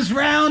out of this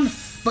round.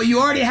 But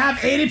you already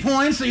have 80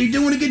 points, so you're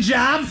doing a good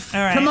job. All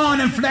right. Come on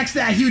and flex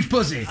that huge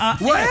pussy.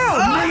 What?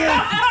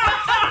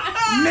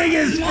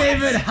 Niggas'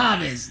 favorite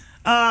hobbies.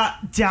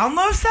 Down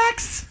low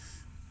sex?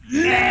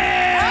 You're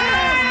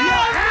out.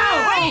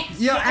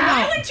 You're Why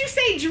out. wouldn't you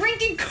say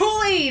drinking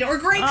Kool-Aid or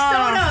grape soda?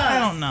 I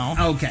don't know.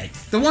 Okay.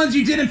 The ones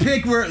you didn't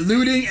pick were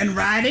looting and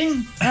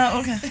riding, Oh,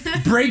 okay.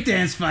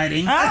 breakdance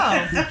fighting,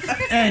 Oh.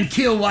 and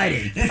kill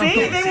whiting.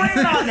 See, they weren't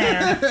on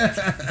there.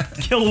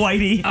 Kill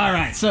Whitey. All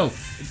right, so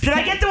Did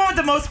I get the one with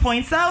the most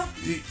points, though?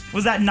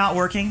 Was that not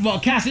working? well,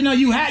 Cassie, no,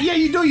 you had. Yeah,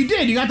 you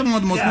did. You got the one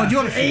with the most Yeah, points. You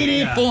have 80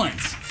 yeah.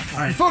 points. All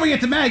right. Before we get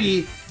to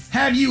Maggie,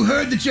 have you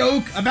heard the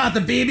joke about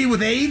the baby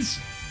with AIDS?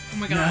 Oh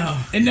my god.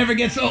 It never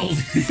gets old. Oh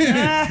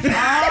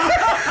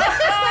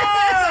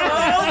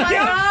my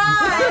god.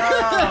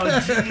 Oh,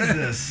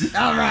 Jesus.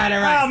 All right.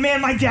 Oh,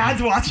 man, my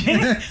dad's watching.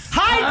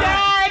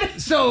 Hi,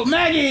 Dad! So,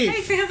 Maggie,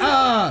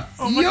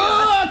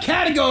 your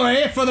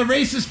category for the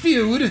racist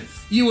feud,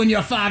 you and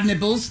your 5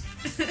 nipples.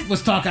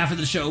 Let's talk after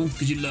the show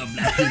because you love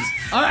black kids.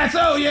 All right,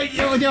 so you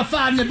with your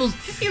 5 nipples.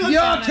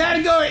 Your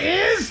category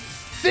is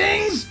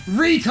things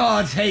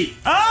retards hate.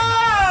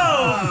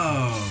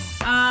 Oh!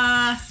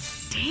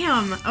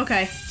 Damn.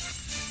 Okay.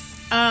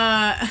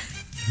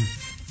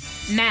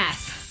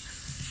 Math.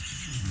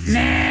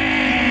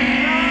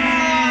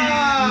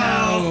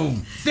 No.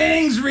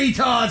 Things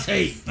retards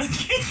hate.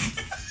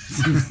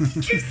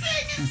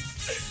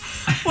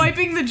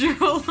 Wiping the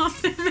drool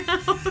off their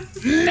mouth.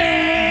 You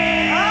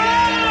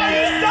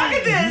suck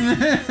at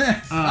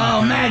this!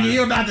 Oh, Maggie,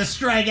 you're about to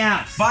strike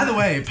out. By the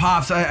way,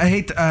 Pops, I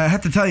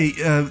have to tell you,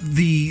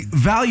 the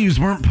values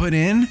weren't put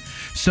in,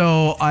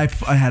 so I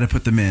had to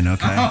put them in,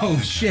 okay? Oh,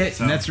 shit.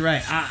 That's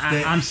right.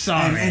 I'm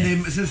sorry.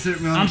 Since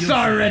I'm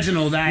sorry,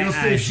 Reginald. You'll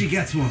see if she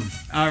gets one.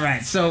 All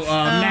right, so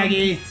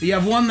Maggie, you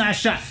have one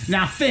last shot.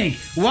 Now think,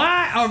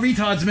 why are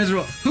retards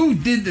miserable? Who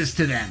did this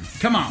to them?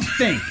 Come on,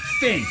 think.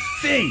 They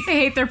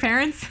hate their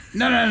parents.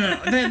 No.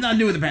 That has nothing to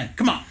do with the pen.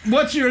 Come on,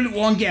 what's your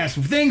one guess?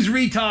 Things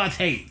retards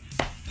hate.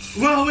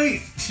 Well,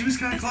 wait, she was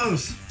kind of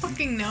close.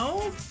 Fucking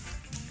no.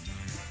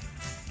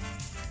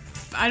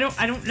 I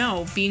don't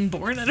know. Being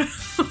born, I don't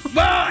know.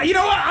 Well, you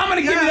know what? I'm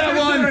gonna give you that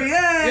one.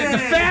 Yay! The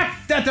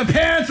fact that the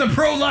parents are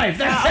pro-life.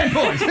 That's 10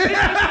 points.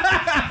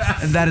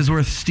 And that is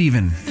worth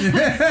Steven.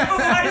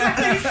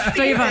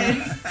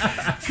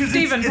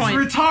 Steven It's point.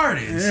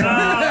 retarded. So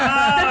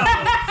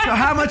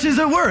how much is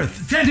it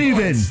worth? 10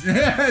 Steven. points.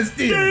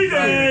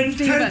 Steven.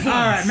 10 points. All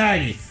right,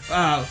 Maggie.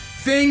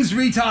 Things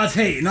retards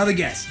hate. Another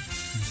guess.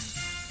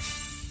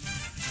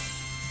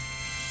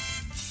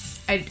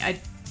 I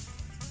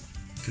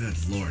Good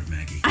Lord,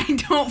 Maggie. I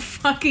don't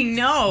fucking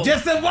know.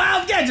 Just a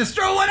wild guess. Just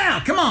throw one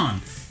out. Come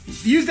on.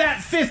 Use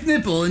that 5th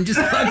nipple and just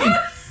fucking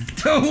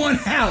throw one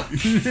out.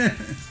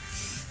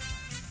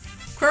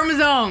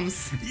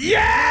 Chromosomes.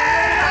 Yeah!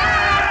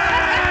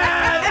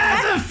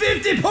 That's a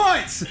 50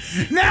 points.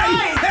 Now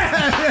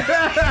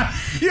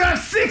you have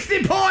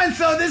 60 points,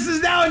 so this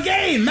is now a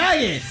game.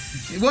 Maggie,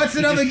 what's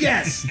another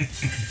guess?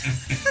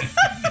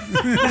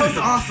 That was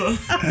awesome.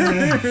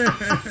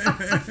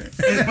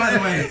 And by the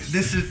way,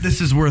 this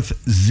is worth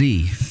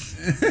Z.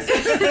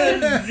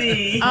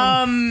 Z.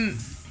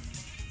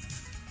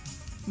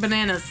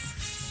 Bananas.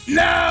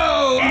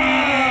 No!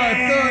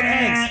 Third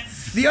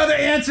X. The other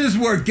answers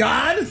were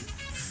God.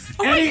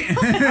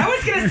 I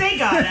was going to say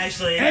God,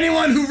 actually.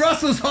 Anyone who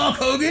wrestles Hulk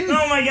Hogan.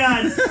 Oh, my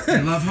God. I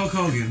love Hulk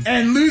Hogan.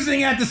 And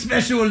losing at the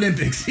Special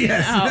Olympics,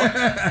 yes.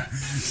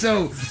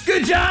 So,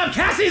 good job.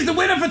 Cassie's the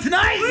winner for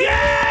tonight.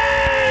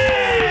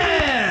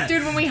 Yeah!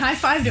 Dude, when we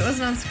high-fived, it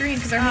wasn't on screen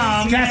because our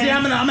hands. Cassie,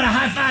 I'm gonna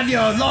high-five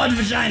your large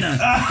vagina.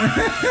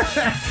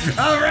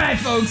 All right,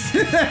 folks.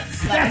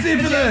 That's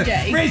it for the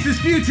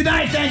racist feud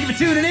tonight. Thank you for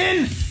tuning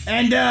in.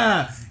 And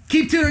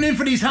keep tuning in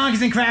for these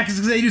honkies and crackers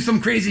because they do some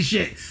crazy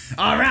shit.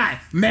 All right,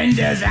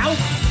 Mendez out.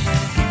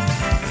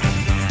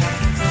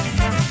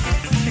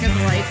 Check out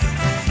the lights.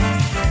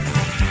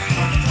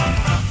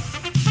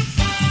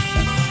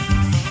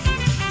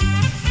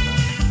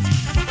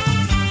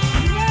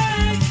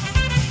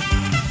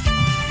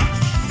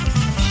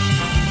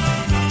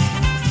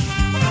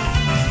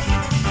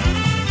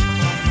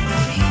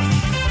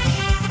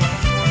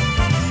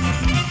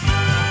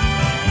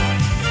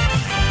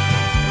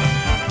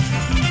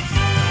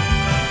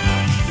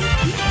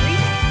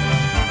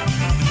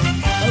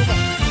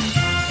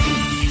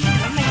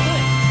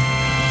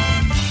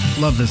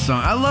 Love this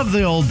song. I love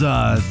the old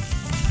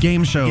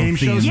game show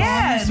themes.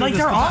 Yeah, like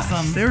they're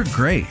awesome. They're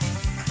great.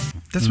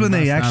 That's when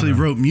they actually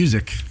wrote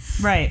music.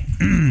 Right.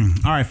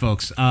 All right,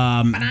 folks.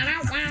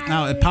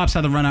 Now it pops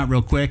out the run out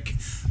real quick.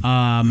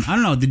 I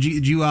don't know. Did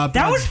you?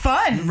 That was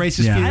fun.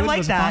 Racist feud? I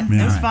like that. Fun?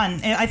 It was fun.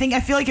 I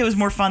feel like it was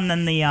more fun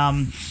than the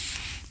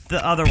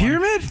other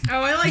Pyramid? one.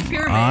 Oh, I like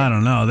Pyramid. I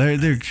don't know.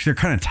 They're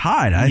kind of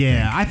tied. I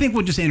think. I think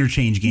we'll just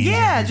interchange games.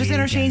 Yeah, just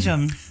interchange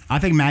them. I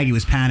think Maggie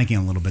was panicking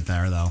a little bit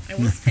there, though. I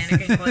was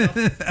panicking a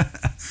little.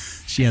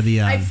 She had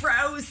the. I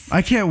froze.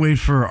 I can't wait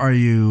for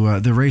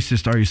the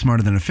racist? Are you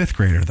smarter than a fifth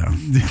grader though?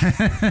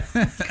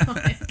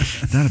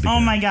 That'd be. Oh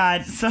good. my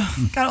God! So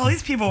got all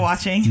these people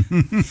watching.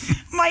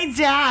 My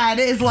dad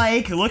is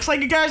like, "Looks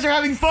like you guys are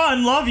having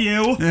fun. Love you."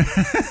 All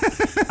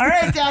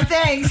right, Dad.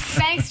 Thanks.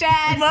 Thanks,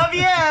 Dad. Love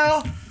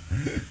you.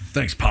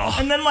 Thanks, Paul.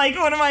 And then like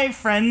one of my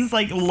friends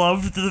like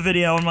loved the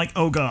video. I'm like,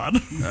 oh God.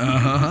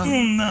 Oh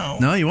no.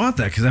 No, you want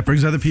that because that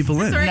brings other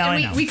people in. Sorry, Now I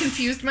and know. we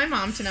confused my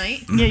mom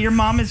tonight. Yeah, your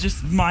mom is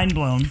just mind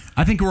blown.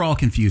 I think we're all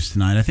confused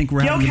tonight. I think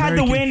we're having Gilk a had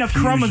very the win of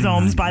confusion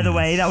chromosomes, night. by the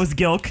way. That was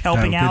Gilk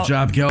helping out. Good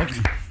job, Gilk.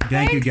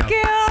 Thank you,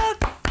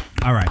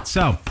 Gilk. All right,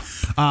 so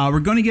we're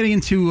going to get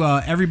into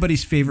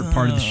everybody's favorite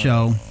part of the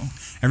show.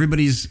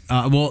 Everybody's,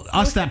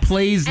 us that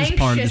plays this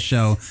part of the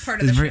show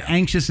is very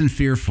anxious and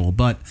fearful,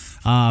 but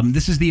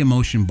this is the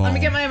emotion ball. Let me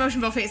get my emotion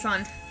ball face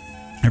on.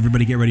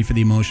 Everybody get ready for the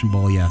emotion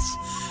ball, yes.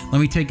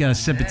 Let me take a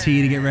sip of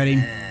tea to get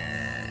ready.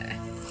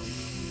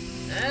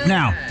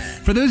 Now,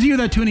 for those of you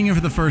that are tuning in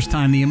for the first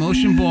time, the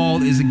emotion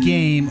ball is a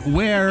game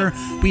where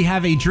we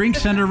have a drink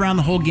centered around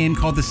the whole game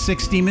called the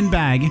Six Demon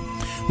Bag,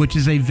 which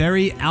is a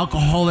very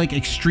alcoholic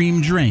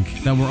extreme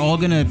drink that we're all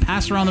going to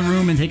pass around the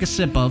room and take a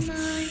sip of.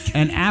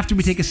 And after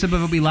we take a sip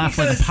of it, we laugh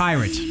like a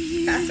pirate.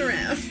 Pass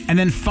around. And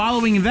then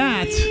following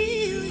that,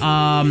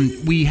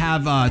 we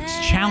have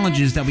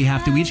challenges that we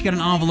have to. We each get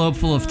an envelope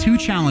full of 2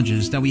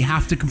 challenges that we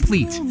have to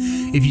complete.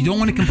 If you don't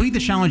want to complete the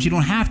challenge, you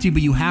don't have to,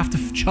 but you have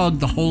to chug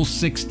the whole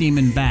 6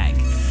 demon bag.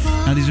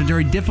 Now, these are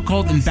very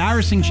difficult,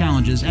 embarrassing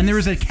challenges, and there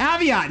is a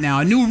caveat now,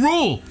 a new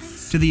rule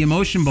to the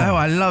emotion ball. Oh,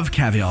 I love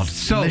caviar.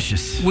 It's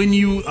delicious. When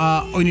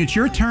it's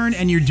your turn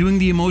and you're doing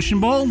the emotion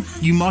ball,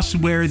 you must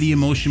wear the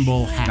emotion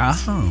ball hat.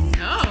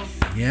 Oh.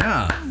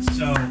 Yeah.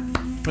 So,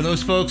 for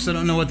those folks that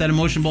don't know what that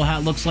emotion ball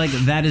hat looks like,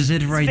 that is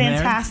it right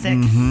Fantastic.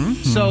 there.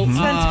 So,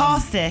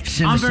 Fantastic.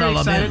 I'm very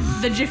excited.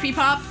 The Jiffy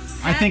Pop.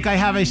 I think I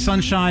have a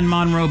Sunshyne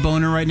Monroe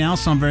boner right now,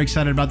 so I'm very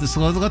excited about this.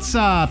 So let's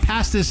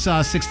pass this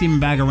 6 demon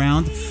bag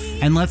around,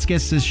 and let's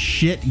get this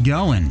shit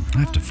going. I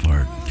have to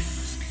fart.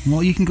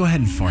 Well, you can go ahead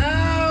and fart. Oh,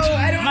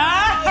 I don't know.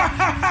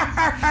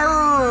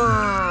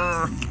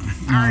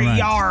 All right.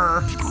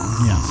 Yar.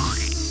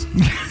 Yes.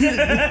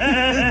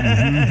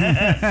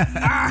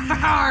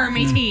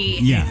 Me tea.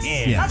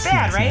 Yes. Not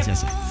bad, right?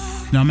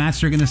 Yes. No, Matt's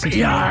drinking the 6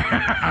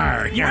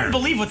 demon. You wouldn't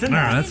believe what's in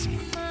there.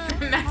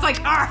 Matt's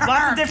like,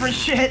 Lots of different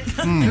shit.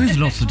 There is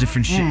lots of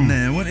different shit in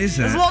there. What is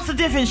There's that? lots of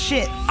different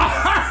shit.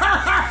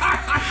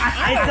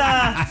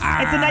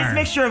 It's a nice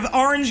mixture of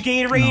orange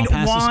Gatorade, No,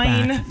 pass this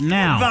wine, back.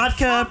 Now.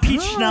 vodka,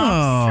 peach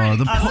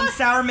schnapps, Oh, some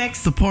sour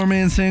mix. the poor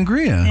man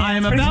sangria. I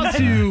am about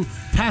to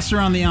pass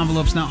around the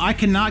envelopes. Now, I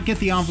cannot get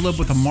the envelope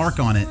with a mark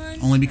on it,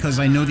 only because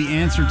I know the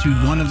answer to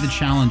one of the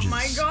challenges. oh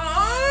my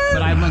God.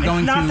 But I'm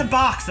going Not to... the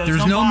box. Though.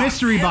 There's no box.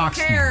 mystery I don't box.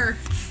 care.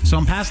 So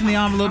I'm passing the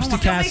envelopes to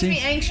That makes me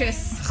Cassie.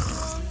 anxious.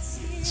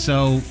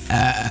 So,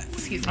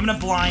 Excuse me. I'm gonna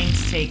blind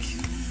take.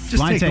 Just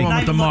Blind take the take. one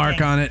with the Not mark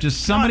looking. on it.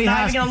 just somebody not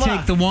has even to gonna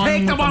take look. the one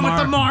Take the with one the with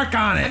the mark. mark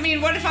on I it.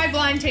 mean, what if I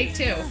blind take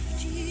 2?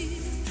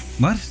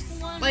 What?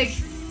 Like,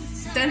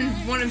 then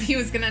one of you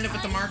is gonna end up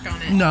with the mark on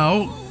it.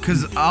 No,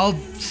 because I'll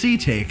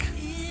C-take.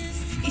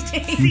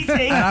 C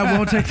take. And I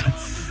won't take the...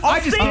 I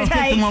just can't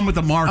take the one with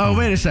the mark Oh, on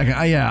wait a second.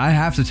 Yeah, I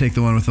have to take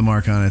the one with the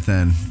mark on it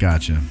then.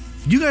 Gotcha.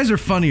 You guys are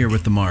funnier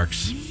with the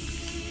marks.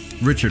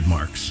 Richard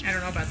Marks. I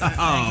don't know about that.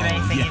 I didn't get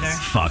anything either.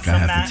 Fuck, So I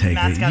have Matt- to take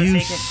Matt's it. gotta You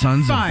take it.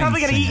 sons of... Probably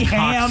gonna eat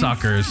ham.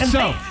 cocksuckers. And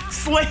So-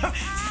 slam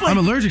I'm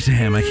allergic to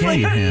ham. I can't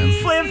eat ham.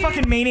 Slam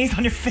fucking mayonnaise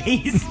on your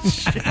face.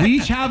 We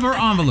each have our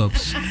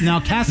envelopes.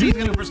 Now, Cassie's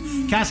going to first.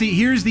 Cassie,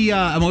 here's the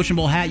emotion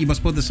ball hat. You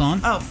must put this on.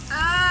 Oh,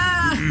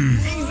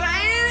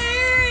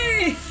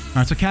 Anxiety. All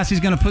right, so Cassie's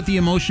going to put the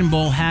emotion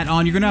ball hat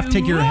on. You're going to have to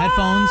take your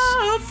headphones.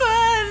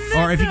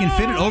 Or if you can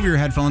fit it over your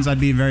headphones, I'd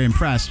be very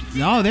impressed.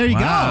 Oh, there you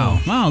Wow.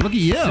 go. Wow, look at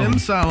you.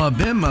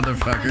 Simsalabim,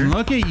 motherfucker.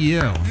 Look at you.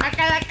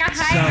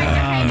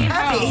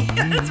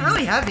 heavy. It's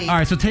really heavy. All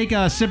right, so take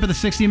a sip of the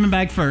 6 demon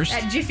bag first.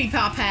 That Jiffy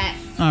Pop hat.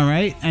 All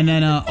right, and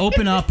then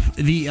open up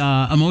the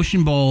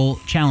emotion bowl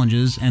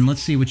challenges, and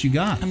let's see what you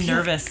got. I'm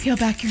nervous. Peel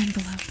back your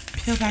envelope.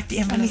 Peel back the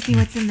Let me envelope. see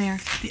what's in there.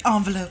 The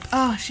envelope.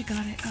 Oh, she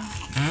got it.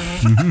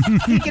 Oh.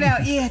 Take it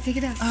out. Yeah, take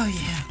it out. Oh,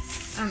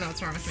 yeah. I don't know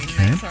what's wrong with me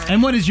tonight. Sorry.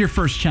 And what is your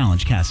first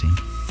challenge, Cassie?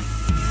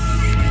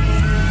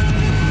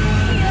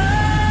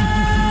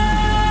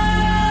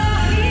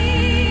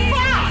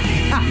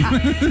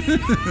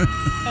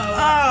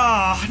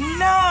 Oh,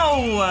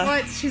 no.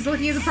 What? She's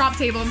looking at the prop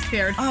table. I'm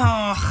scared.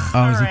 Oh,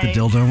 Oh, is it the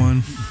dildo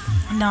one?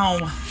 No.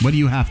 What do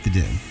you have to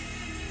do?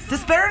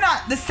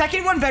 The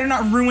second one better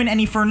not ruin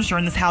any furniture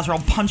in this house, or I'll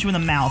punch you in the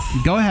mouth.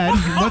 Go ahead.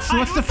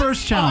 What's the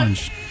first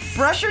challenge?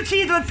 Brush your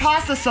teeth with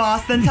pasta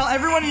sauce, then tell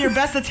everyone in your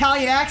best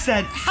Italian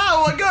accent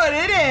how good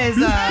it is.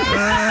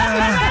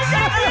 I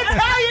got an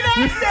Italian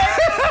accent,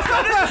 so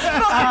this is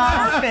fucking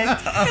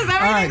perfect. Because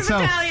everything's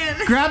Italian.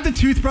 Grab the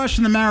toothbrush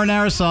and the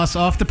marinara sauce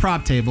off the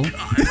prop table.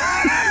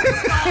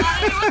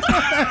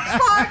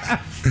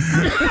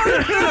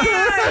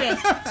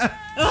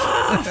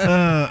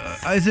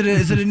 Is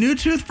it a new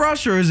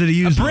toothbrush or is it a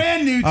used A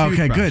brand new toothbrush.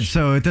 Okay, good.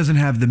 So it doesn't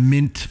have the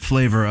mint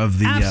flavor of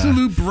the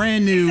absolute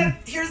brand new.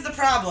 Except, here's the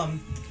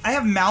problem. I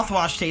have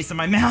mouthwash taste in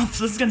my mouth,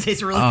 so this is gonna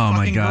taste really Oh my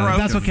fucking God. gross.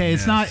 That's okay.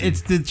 It's not.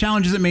 It's the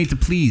challenge isn't made to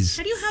please.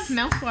 How do you have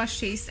mouthwash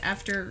taste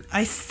after?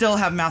 I still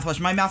have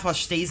mouthwash. My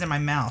mouthwash stays in my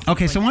mouth.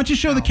 Okay, so why don't you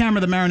show the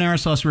camera the marinara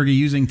sauce we're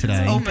using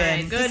today? Open.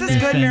 my This is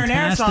goodness. good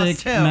marinara sauce Fantastic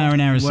too.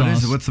 marinara sauce. What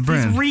is it? What's the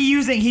brand?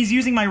 He's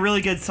using my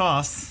really good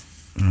sauce.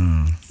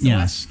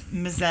 Yes.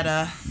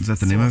 Mazzetta. Is that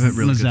the name of it?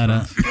 Really good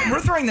Mazzetta. sauce.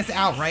 We're throwing this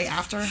out right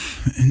after.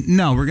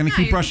 No, we're gonna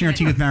keep you're brushing our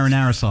teeth with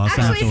marinara sauce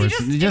Actually, if you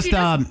afterwards. just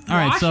all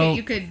right. wash So it,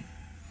 you could.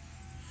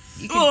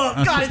 Oh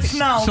God, it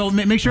smells. So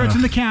make sure it's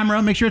in the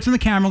camera. Make sure it's in the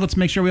camera. Let's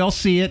make sure we all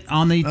see it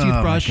on the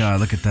toothbrush. Oh my God,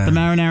 look at that. The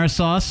marinara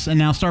sauce, and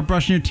now start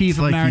brushing your teeth It's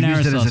with like you marinara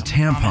used it sauce. as a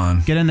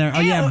tampon. Get in there. Oh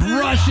yeah,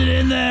 brush it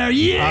in there.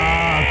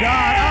 Yeah. Oh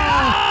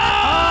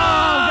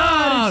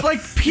God! It's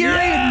like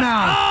period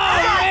mouth.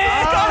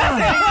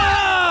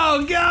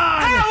 Oh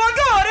God. Oh, what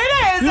good it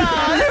is!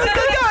 This is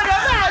good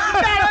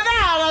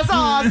marinara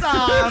sauce.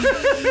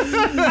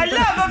 I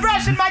love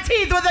brushing my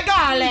teeth with the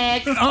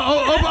garlic.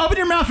 Open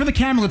your mouth for the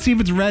camera. Let's see if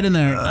it's red in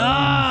there. really?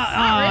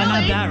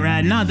 Not that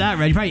red. Not that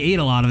red. You probably ate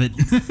a lot of it.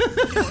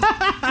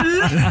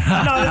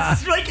 No,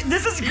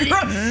 this is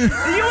gross.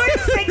 You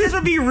wouldn't think this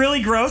would be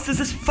really gross. This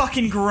is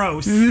fucking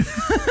gross.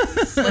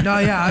 No,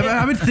 yeah,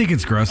 I would think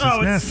it's gross. Oh,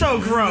 it's nasty. so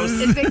gross.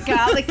 Is it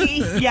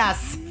garlicky?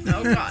 Yes.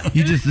 Oh God.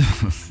 You just.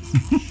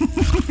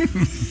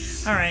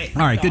 All right.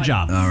 All right. Good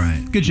job. All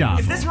right. Good job.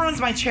 If this ruins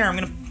my chair, I'm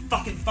gonna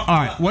fucking fuck All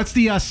you right. up. What's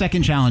the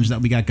second challenge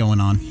that we got going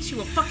on? She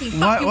will fucking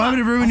fuck Why would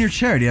it ruin your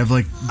chair? Do you have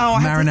like I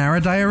have to-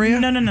 marinara diarrhea?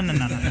 No.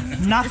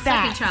 Not that.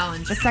 second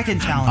challenge. The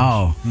second challenge.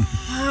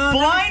 Oh.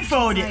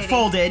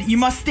 Blindfolded, you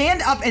must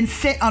stand up and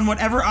sit on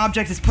whatever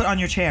object is put on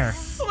your chair.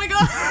 Oh my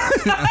God.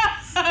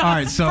 All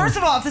right. So. First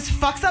of all, if this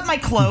fucks up my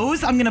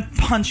clothes, I'm gonna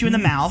punch you in the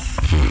mouth.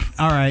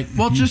 All right.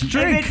 Well, just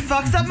drink. If it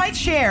fucks up my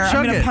chair, Chug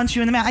I'm gonna it. punch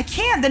you in the mouth. I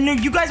can't. Then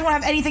you guys won't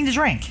have anything to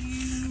drink.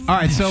 All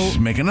right. So. Just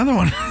make another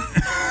one.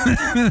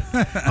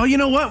 Oh, you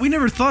know what? We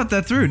never thought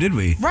that through, did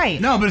we?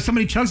 Right. No, but if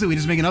somebody chugs it, we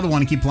just make another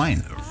one and keep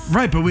playing.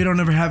 Right, but we don't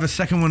ever have a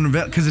second one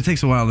because it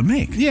takes a while to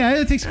make. Yeah,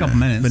 it takes a couple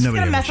minutes. But It's nobody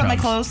gonna ever mess up my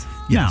chugs. clothes.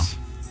 Yes.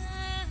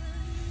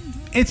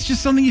 It's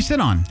just something you sit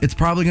on. It's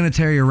probably going to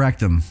tear your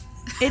rectum.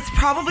 It's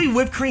probably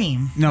whipped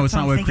cream. No, it's That's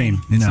not what I'm whipped cream.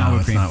 thinking. It's no, not whipped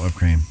it's cream. not whipped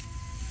cream.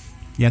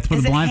 You have to put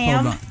Is the it blindfold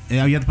ham? on.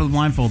 Yeah, you have to put the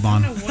blindfold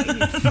on.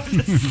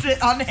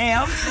 Sit on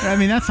ham. I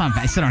mean, that's not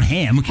bad. I sit on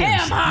ham. Who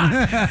cares?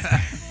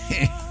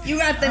 You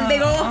got the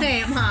big old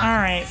ham, huh? All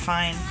right,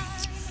 fine.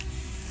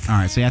 All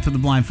right, so you have to put the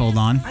blindfold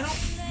on. I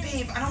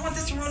don't want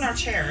this to ruin our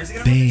chair. Is it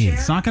gonna Babe. ruin the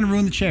It's chair? not going to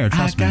ruin the chair. I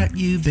Trust me. got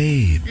you,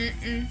 babe.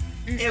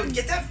 Ew,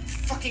 get that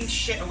fucking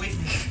shit away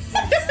from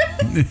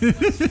me.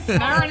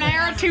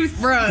 Marinara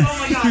toothbrush. Oh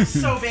my God, it's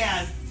so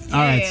bad. All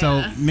right, so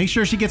Yeah. make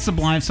sure she gets the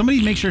blind.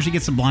 Somebody make sure she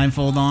gets the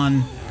blindfold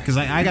on because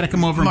I got to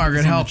come over. Margaret,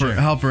 and put help this on her, the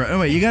chair. help her. Oh,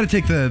 wait, you got to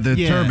take the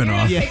Yeah. turban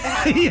off. Yeah.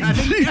 Yeah, I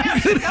think-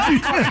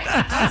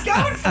 I was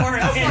going for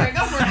it.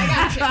 Go for it.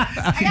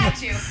 I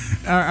got you.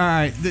 all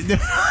right.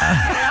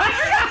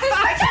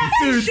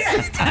 Dude,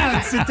 sit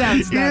down. Sit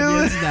down. Sit down.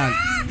 Yeah, sit down.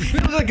 You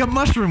look like a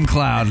mushroom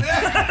cloud.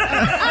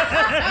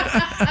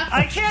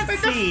 I can't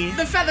see.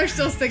 The feather's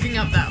still sticking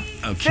up though.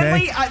 Okay.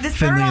 Finley, this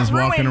Finley better is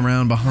not walking ruin-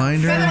 around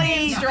behind her.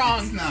 Finley,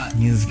 Strong.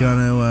 He's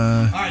gonna.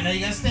 All right, now you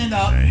got to stand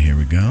up. All right, here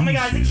we go. my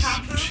God, is it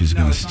cat poop? She's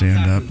gonna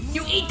stand up,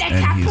 You eat that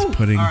and cat he's poop.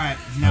 putting. All right,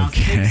 now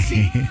take a Okay.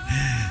 seat.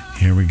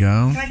 Here we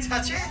go. can I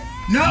touch it?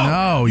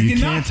 No, you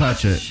cannot can't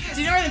touch it.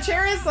 Do you know where the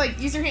chair is? Like,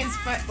 use your hands,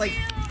 like.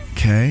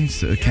 Okay,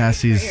 so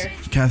Cassie's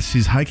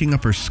right hiking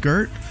up her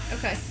skirt.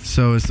 Okay.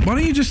 So why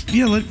don't you just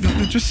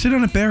just sit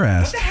on it bare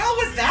ass? What the hell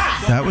was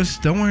that? That was.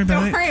 Don't worry about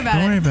Don't it. worry about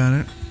Don't it. worry about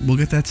it. We'll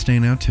get that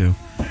stain out too.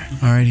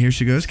 All right, here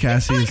she goes.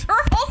 Cassie's.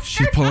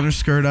 She's pulling her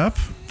skirt up.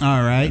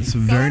 All right. It's a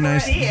very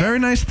nice, very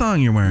nice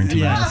thong you're wearing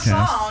tonight, Yeah. Not a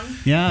Cass. song.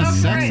 Yeah, Oh,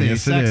 sexy. great. Yes,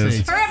 it sexy.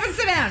 is. Hurry up and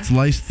sit down. It's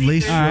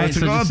lace All right, shorts.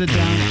 so just sit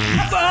down.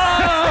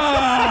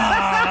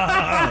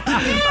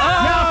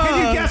 Now, can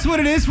you guess what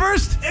it is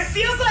first? It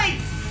feels like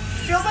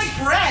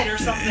bread or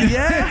something.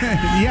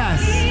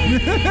 Yes. Ew.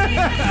 Did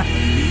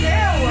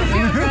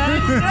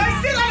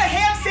I sit on a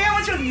ham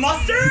sandwich with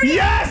mustard?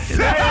 Yes.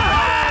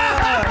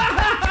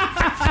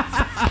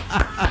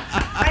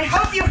 I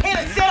hope you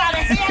can't sit on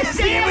a ham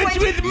sandwich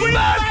with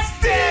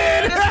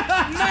mustard.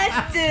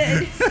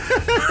 Mustard.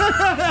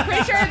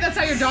 Pretty sure that's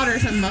how your daughter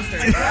says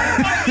mustard.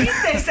 I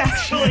eat this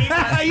actually.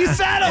 You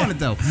sat on it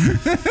though.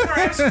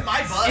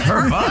 My butt.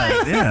 Her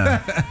butt.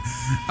 Yeah.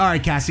 All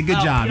right, Cassie. Good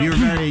job. You were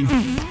very.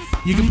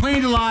 You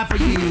complained a lot, but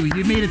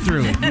you made it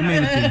through. You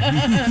made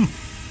it through.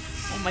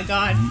 Oh my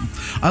god.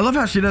 I love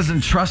how she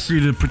doesn't trust you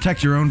to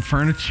protect your own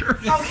furniture.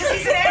 Oh, because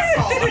he's an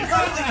asshole.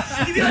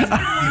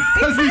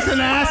 Because he's an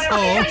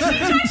asshole.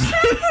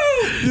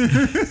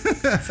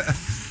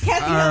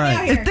 Kathy, help me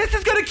out here. If this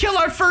is gonna kill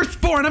our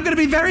firstborn, I'm gonna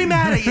be very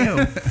mad at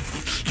you.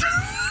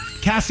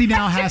 Cassie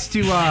now has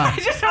to. Oh god,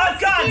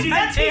 dude,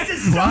 that tastes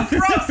is so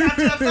gross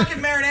after that fucking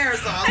marinara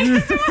sauce. I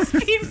just almost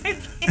peed my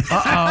pants.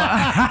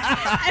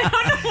 I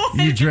don't know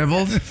why. You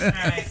dribbled. All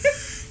right.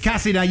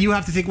 Cassie, now you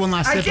have to take one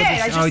last I sip did, of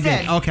this. I just you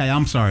did. Okay,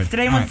 I'm sorry. Did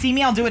anyone see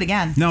me? I'll do it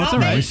again. No, it's all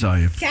We right. saw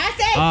you.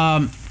 Cassie!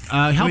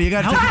 Help, you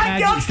gotta help take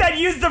Maggie. Gilk said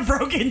use the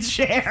broken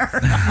chair.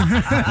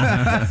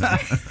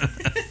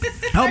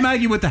 Help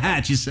Maggie with the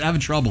hat. She's having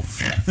trouble.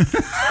 There we go.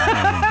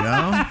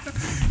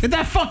 Get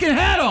that fucking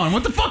hat on.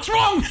 What the fuck's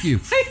wrong with you?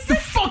 Get the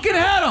fucking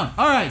hat on.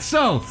 All right,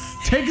 so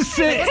take a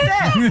sip.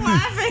 I'm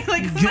laughing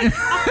like, oh my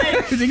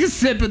god. Take a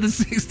sip of the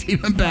 16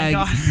 bag.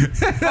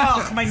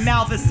 Oh, my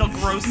mouth is so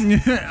gross.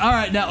 All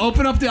right, now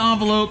open up the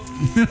envelope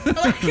Well,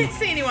 I can't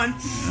see anyone.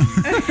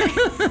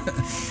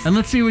 and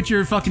let's see what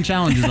your fucking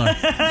challenges are.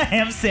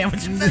 Ham sandwich.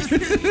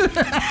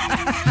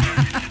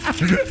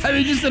 I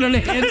mean, just on a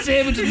ham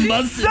sandwich and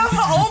mustard. Some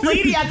old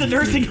lady at the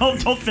nursing home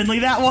told Finley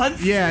that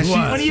once. Yeah,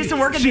 when he used to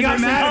work at the got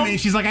nursing mad home. at me.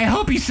 She's like, I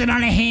hope you sit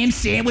on a ham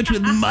sandwich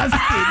with mustard.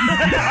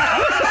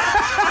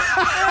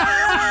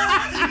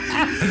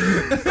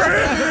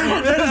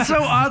 That is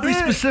so oddly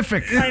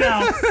specific. I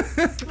know.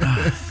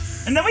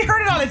 And then we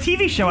heard it on a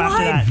TV show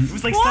after that. It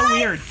was like so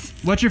weird.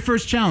 What's your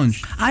first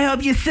challenge? I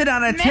hope you sit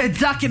on a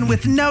turducken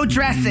with no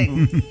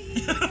dressing.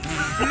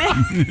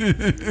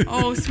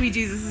 Oh, sweet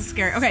Jesus, this is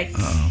scary. Okay,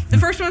 the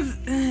first one's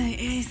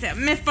he said,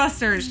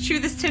 Mythbusters. Chew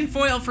this tin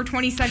foil for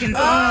 20 seconds.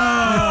 Oh, All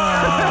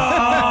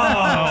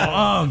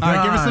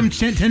right, give her some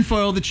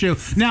tinfoil to chew.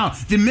 Now,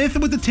 the myth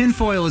with the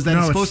tinfoil is that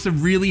it's supposed to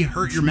really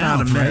hurt your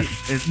mouth, Not a right?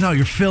 myth. No,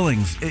 your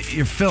fillings.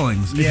 Your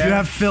fillings. If you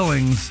have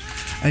fillings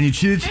and you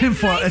chew the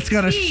tinfoil, nice it's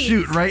gonna teeth.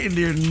 shoot right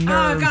into your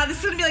nerve. Oh god, this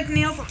is gonna be like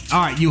nails.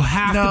 All right, you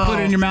have to put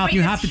it in your mouth. Wait,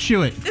 You have to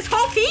chew it. This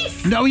whole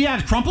piece? No, yeah,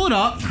 crumple it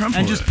up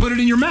and just put it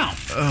in your mouth.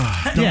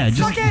 Yeah,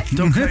 just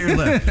Don't cut your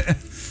lip.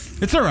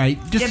 it's all right.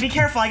 Just Yeah, be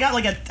careful. I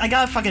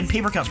got a fucking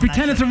paper cup.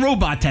 pretend it's a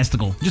robot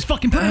testicle. Just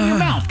fucking put it in your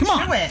mouth. Come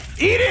on. Chew it.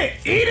 Eat it.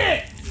 Eat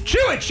it.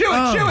 Chew it. Chew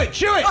it. Chew it.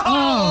 Chew it.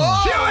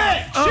 Oh. Chew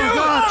it. Chew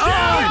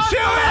God. it. Chew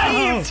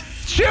it.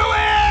 Chew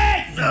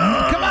it.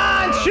 Come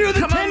on. Chew the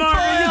Come on, tinfoil.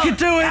 Marty, you can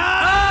do it.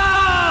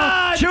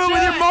 Chew it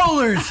with your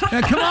molars.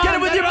 Come on. Get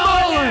it with your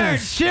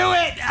molars. Chew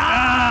it. I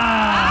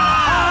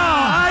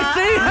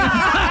see.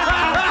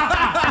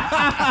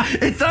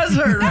 It does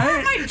hurt,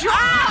 right? My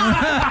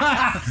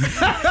jaw!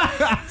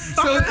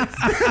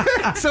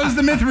 So is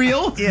the myth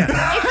real? Yeah.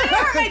 It didn't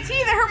hurt my teeth,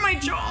 it hurt my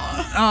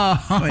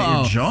jaw. Wait,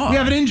 your jaw. We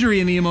have an injury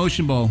in the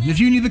emotion bowl. If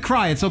you need to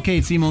cry, it's okay.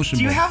 It's the emotion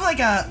Do bowl. you have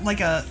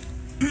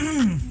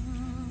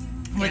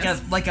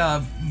like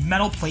a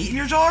metal plate in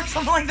your jaw or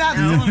something like that?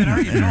 No.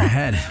 Hurt your In her jaw.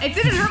 head. It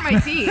didn't hurt my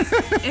teeth.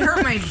 It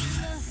hurt my,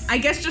 I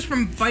guess just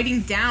from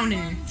biting down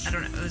and, I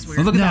don't know, it was weird.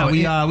 Well, look at No,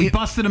 that. We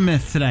busted a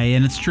myth today,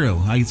 and it's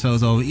true.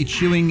 So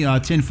chewing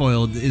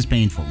tinfoil is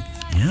painful.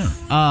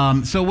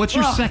 Yeah. So what's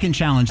your Ugh. second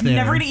challenge I'm there?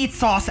 never gonna eat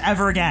sauce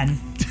ever again.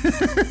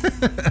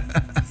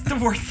 It's the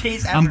worst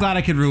taste ever. I'm glad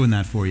I could ruin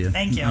that for you.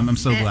 Thank you. I'm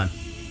so glad.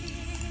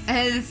 It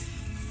has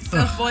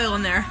still foil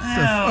in there.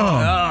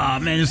 Oh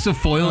man, there's still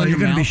foil in You're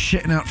your gonna be mouth.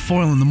 shitting out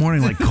foil in the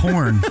morning like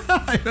corn.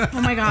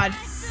 Oh my god.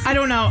 I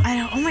don't know.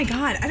 Oh my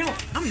god.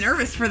 I'm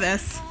nervous for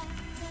this.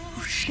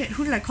 Oh shit,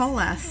 who did I call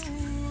last?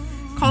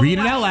 Read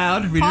it out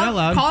loud. Read it out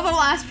loud. Call the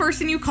last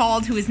person you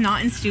called who is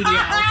not in studio.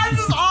 This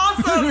is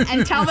awesome.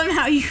 And tell them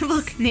how you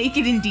look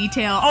naked in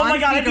detail. Oh on my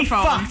god, I'd be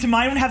speakerphone. fucked.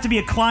 Mine would have to be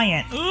a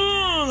client.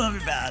 Ooh, that'd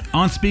be bad.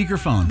 On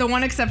speakerphone. The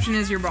one exception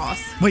is your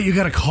boss. Wait, you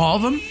gotta call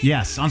them?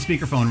 Yes, on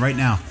speakerphone right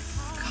now.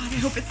 God, I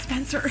hope it's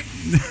Spencer.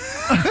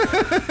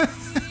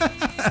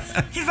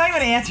 He's not even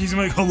gonna answer. He's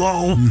gonna be like,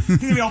 hello. He's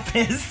gonna be all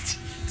pissed.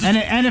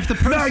 And if the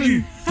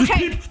person,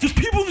 Okay, There's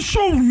people in the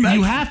show, Maggie.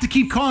 you have to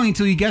keep calling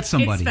until you get it's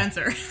somebody.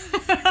 Spencer.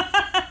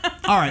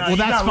 All right, well you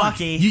that's got fine.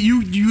 lucky.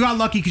 You got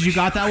lucky because you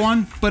got that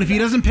one. But if he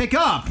doesn't pick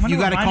up, wonder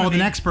you got to what mine call would the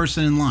be. next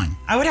person in line.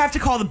 I would have to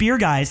call the beer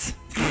guys.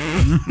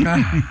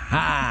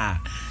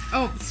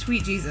 Oh,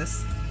 sweet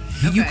Jesus.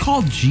 You Okay.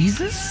 called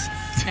Jesus?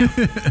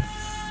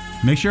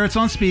 Make sure it's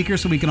on speaker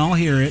so we can all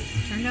hear it.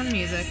 Turn down the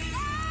music.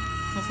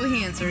 Hopefully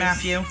he answers.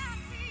 Matthew.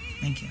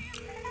 Thank you.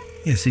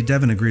 Yeah, see,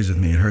 Devin agrees with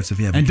me. It hurts if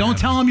you have. And don't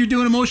tell him you're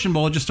doing emotion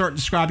bowl. Just start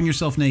describing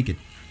yourself naked.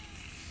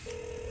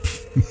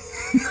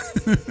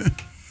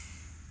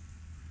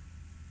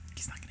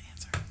 He's not gonna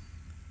answer.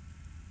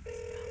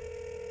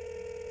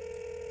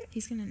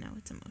 He's gonna know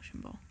it's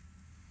emotion bowl.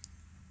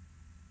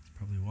 He's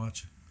probably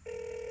watching.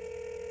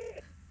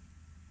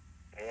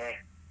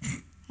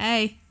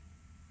 Hey.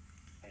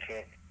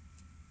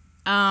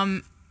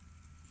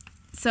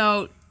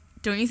 So,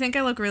 don't you think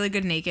I look really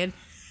good naked?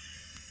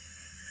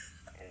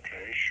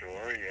 Okay,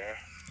 sure, yeah.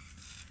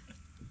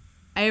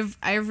 I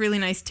have really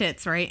nice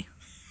tits, right?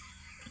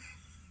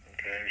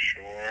 Okay,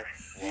 sure.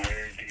 Why do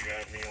you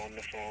have me on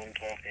the phone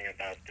talking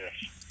about this.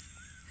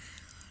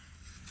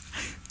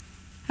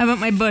 How about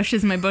my bush?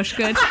 Is my bush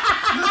good?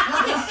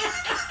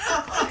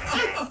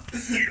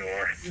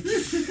 Sure.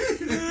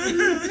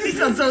 He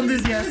sounds so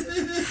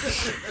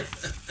enthusiastic.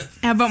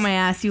 How about my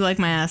ass? You like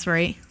my ass,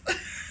 right?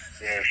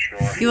 Yeah, sure.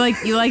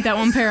 You like that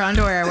one pair of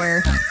underwear I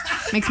wear?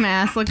 Makes my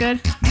ass look good?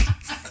 Yeah,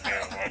 I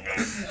love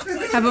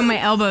that. How about my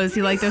elbows?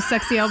 You like those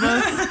sexy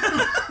elbows?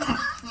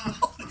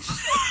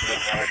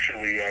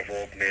 Actually, I have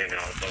old man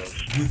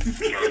elbows.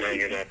 I'll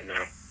hang it up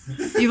now.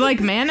 You like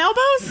man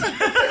elbows?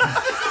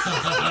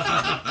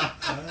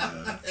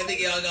 I think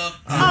he hung up.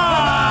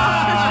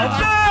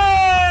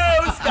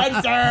 No,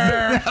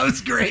 Spencer. That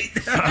was great.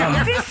 Is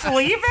he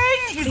sleeping?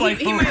 He's like,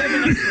 He might have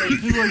been asleep.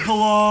 he's like,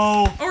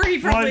 hello. Or he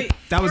probably.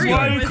 That was or good. he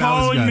Why are you was- That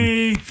was calling good.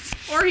 me?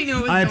 Or he knew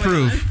it was I going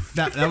approve. on.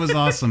 That was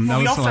awesome. Well,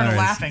 That we was all started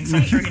hilarious. laughing, so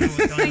I'm sure he knew what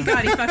was going Thank on.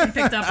 God he fucking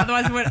picked up.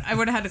 Otherwise, I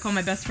would have had to call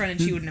my best friend and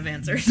she wouldn't have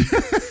answered.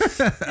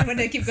 I would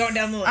have keep going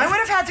down the list. I would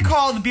have had to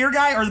call the beer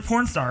guy or the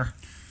porn star.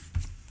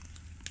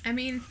 I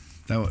mean,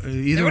 Either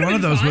would've one of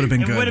been those fine. would have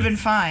been It good. would have been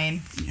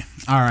fine.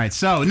 All right.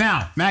 So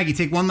now, Maggie,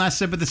 take one last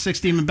sip of the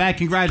 16 and back.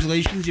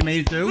 Congratulations. You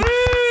made it through.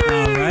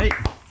 All right.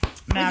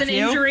 with an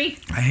Matthew. injury,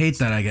 I hate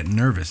that I get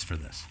nervous for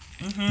this.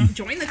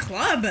 join the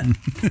club.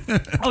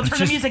 Oh, turn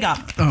the music up.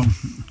 Oh,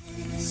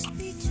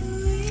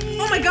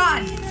 Oh my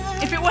God!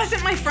 If it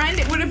wasn't my friend,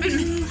 it would have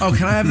been oh,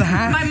 can I have the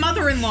hat? my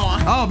mother-in-law.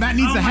 Oh, Matt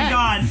needs Oh a my hat.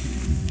 God.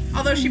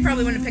 Although she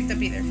probably wouldn't have picked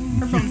up either.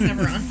 Her phone's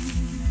never on.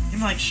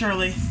 I'm like,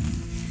 Shirley,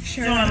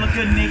 Sure. don't I look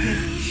good naked?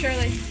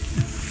 Shirley.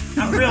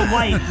 I'm real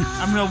white.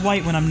 I'm real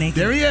white when I'm naked.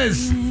 There he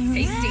is.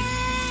 Tasty.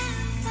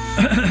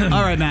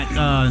 All right, Matt.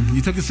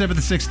 You took a sip of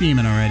the 16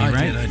 already, right?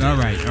 I did. All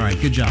right. All right.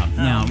 Good job.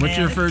 Now, what's man.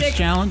 your first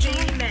challenge?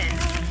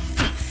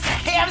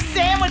 Ham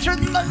sandwich with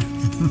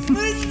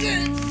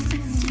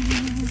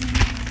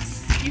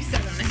You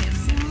said on a ham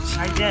sandwich.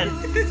 I did.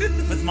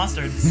 With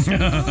mustard.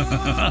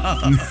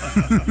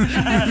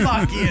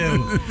 Fuck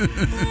you.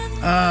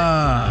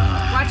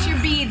 Watch your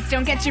beads.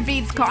 Don't get your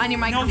beads caught on your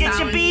microphone. Don't get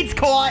your beads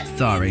caught.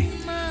 Sorry.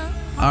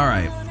 All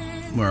right.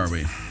 Where are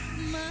we?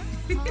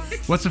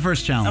 What's the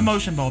first challenge?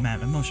 Emotion bowl,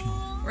 man. Emotion bowl.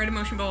 We're at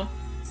Emotion Bowl.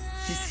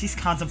 He's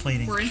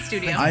contemplating. We're in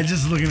studio. I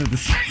just looking at the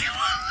second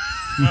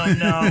Oh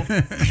no.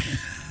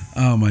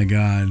 Oh my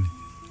God.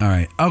 All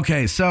right.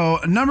 Okay, so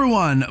number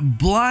one,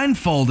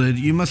 blindfolded,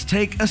 you must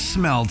take a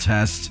smell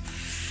test.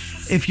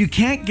 If you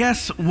can't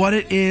guess what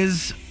it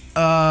is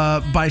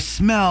by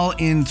smell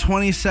in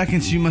 20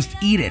 seconds, you must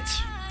eat it.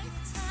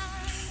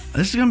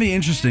 This is going to be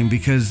interesting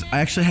because I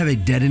actually have a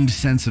deadened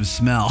sense of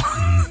smell.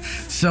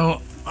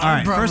 So, all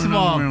right. First of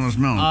all,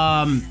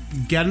 smell.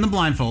 get in the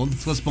blindfold.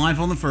 So let's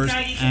blindfold him first.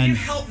 Maggie, can you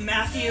help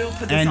Matthew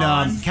put this and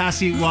on?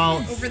 Cassie, while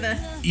Over the.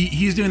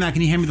 he's doing that,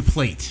 can you hand me the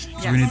plate?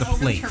 'Cause we're gonna need the Over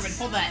the plate. turban.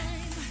 Hold that.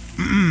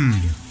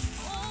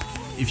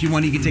 If you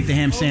want, you can take the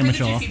ham sandwich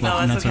the off. Jiffy but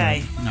Bell. No, that's all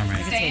okay. right. All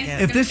right. Stay in.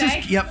 If this Gonna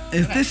is stay?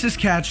 if this is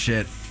cat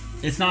shit,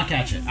 It's not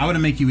catch it. I want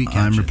to make you eat catch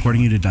I'm it.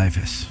 reporting you to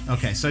DIFUS.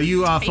 Okay, so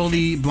you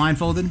fully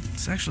blindfolded?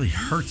 This actually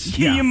hurts.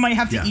 You might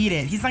have to Yeah. eat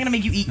it. He's not gonna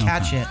make you eat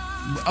cat shit.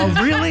 Oh,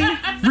 really?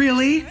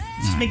 Really?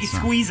 Just make you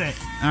squeeze it.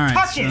 All right.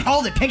 Touch so, it.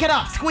 Hold it. Pick it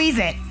up. Squeeze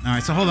it. All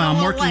right, so hold on.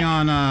 I'm Oh, working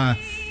what? on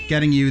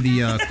getting you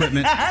the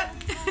equipment.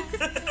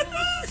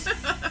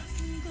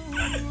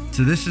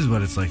 So this is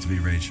what it's like to be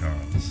Ray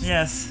Charles.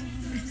 Yes.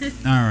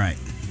 All right.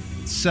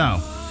 So,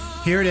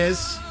 here it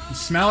is. You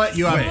smell it.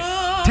 You have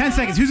Wait. 10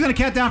 seconds. Who's going to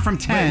count down from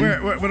 10?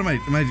 Wait, what am I?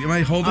 Am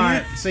I holding All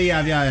right. it? So, yeah.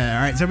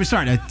 All right. So, we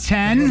start at Oh, my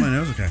 10,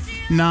 nose. Okay.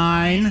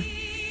 9,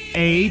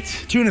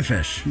 8, Tuna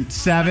fish.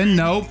 7,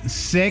 nope,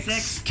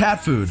 6,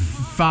 Cat food.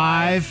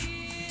 5,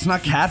 It's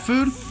not cat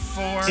food.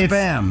 It's-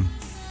 Spam.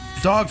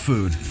 Dog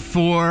food.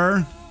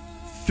 4,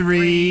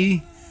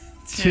 3,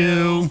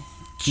 2,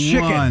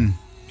 Chicken. 1.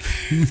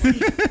 Did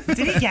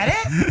he get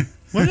it?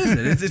 What is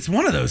it? It's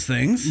one of those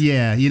things.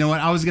 Yeah, you know what?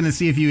 I was going to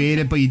see if you ate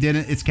it, but you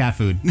didn't. It's cat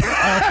food. He just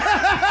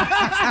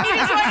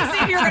wanted to see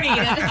if you were gonna eat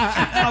it.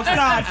 Oh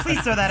God! Please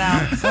throw that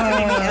out.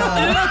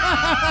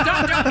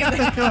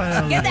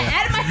 Don't get that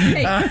out of my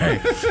face.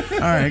 All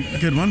right.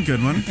 Good one.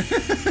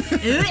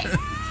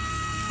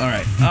 All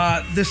right.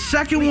 The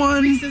second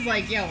one. Reese is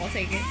like, yo, I'll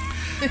take it.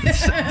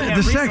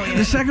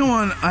 The second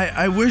one.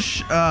 I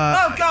wish. Oh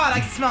God! I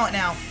can smell it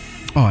now.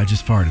 Oh, I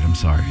just farted. I'm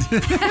sorry.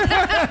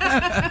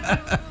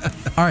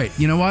 All right,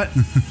 you know what?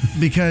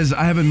 Because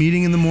I have a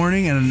meeting in the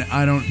morning and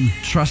I don't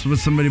trust what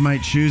somebody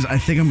might choose, I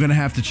think I'm going to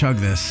have to chug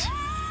this.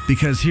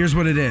 Because here's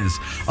what it is.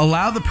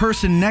 Allow the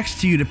person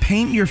next to you to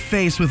paint your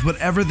face with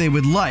whatever they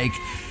would like,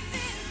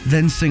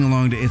 then sing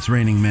along to It's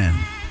Raining Men.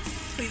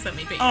 Please let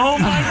me paint. Oh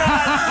my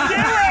God! Do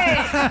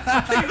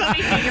it! Please let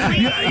me paint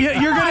your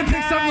face. You're going to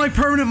pick something like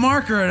permanent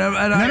marker. And No.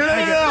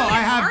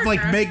 I have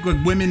like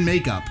women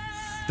makeup.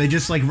 They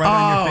just like rub it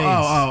on your face.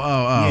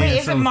 Oh. Wait,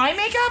 is so- it my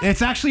makeup?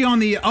 It's actually on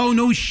the. Oh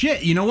no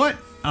shit! You know what?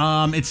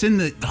 It's in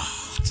the.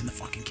 It's in the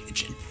fucking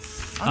kitchen.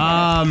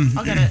 I'll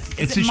get it.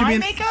 It Is it should my be-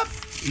 makeup?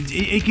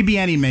 It could be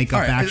any makeup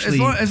All right, actually.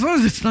 as long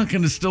as it's not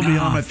going to still be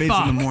on my face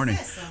in the morning,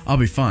 I'll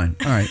be fine.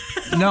 All right.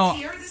 No.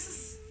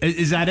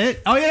 Is that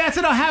it? Oh yeah, that's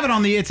it. I have it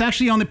on the. It's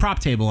actually on the prop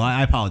table.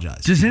 I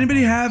apologize. Does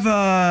anybody have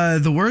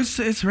the words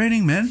 "It's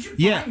Raining Men"?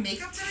 Yeah.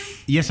 Makeup today?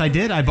 Yes, I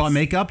did. I bought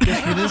makeup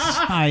just for this.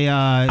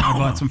 I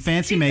bought some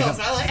fancy makeup.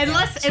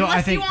 Unless So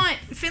I think- you want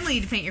Finley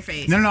to paint your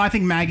face. No, I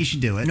think Maggie should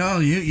do it. No,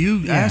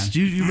 you asked.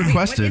 You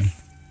requested.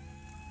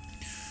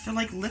 They're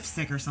like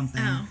lipstick or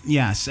something. Oh.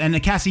 Yes,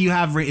 and Cassie, you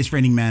have It's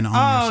Raining Men on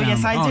your sound.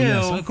 yes, I do.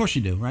 Yes, of course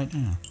you do. Right? Yeah.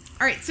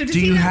 All right. So Do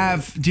you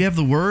have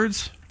the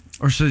words,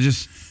 or should I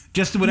just?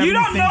 Just whatever You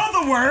don't think,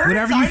 know the words?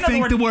 Whatever I you know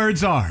think the the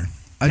words are.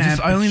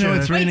 I only know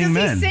It's Wait, Raining does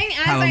Men. he sing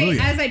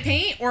Hallelujah. as I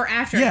paint or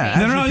after? Yeah. I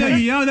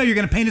paint? No, you're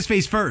going to paint his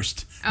face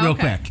first, real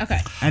Okay, quick. okay.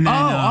 And then,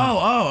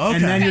 okay.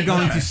 And then you're Okay,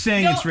 going sorry. to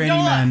sing Don't- It's Raining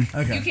don't Men. look.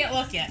 Okay. You can't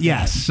look yet.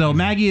 Yes. So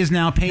Maggie is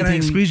now Can I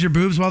painting. squeeze your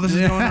boobs while this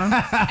is going on?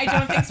 I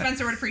don't think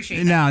Spencer would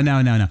appreciate that.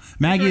 No.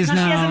 Maggie is She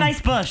now. has a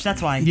nice bush.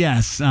 That's why.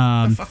 Yes.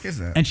 the fuck is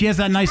that? And she has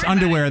that nice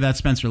underwear that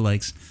Spencer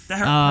likes.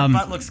 Her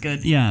butt looks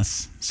good.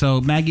 Yes.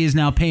 So Maggie is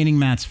now painting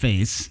Matt's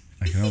face.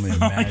 I can only Oh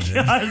my imagine.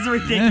 god, it's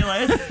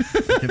ridiculous.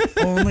 I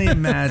can only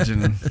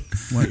imagine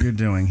what you're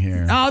doing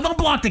here. Oh, don't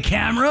block the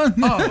camera.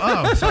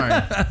 Oh, sorry.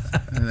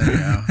 There you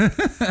go.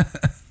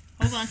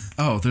 Hold on.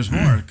 Oh, there's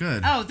more.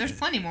 Good. Oh, there's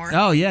plenty more.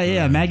 Oh,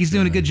 yeah. Maggie's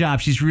doing a good job.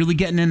 She's really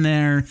getting in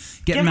there,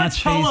 getting Give Matt's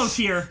us cholos face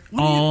here.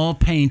 all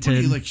painted. What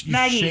are you like? You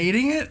Maggie.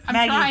 shading it? I'm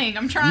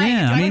trying.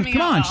 Yeah, It's I mean, coming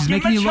come out on. well. She's Give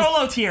making him you a look.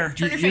 cholo tier.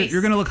 Turn your face.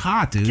 You're gonna look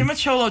hot, dude. Give him a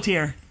cholo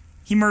tier.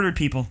 He murdered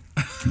people.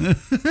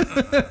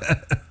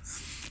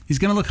 He's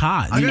gonna look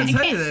hot. I gotta I tell you,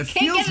 can't- that it can't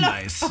feels get it up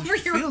nice. over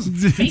It your feels-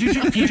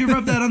 face. Did you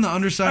rub that on the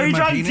underside Are of you my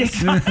drawing penis?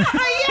 dicks?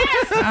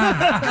 Yes!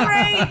 That's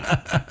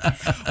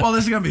great! Well,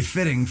 this is gonna be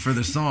fitting for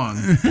the song.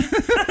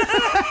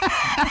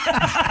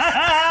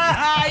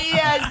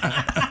 Yes!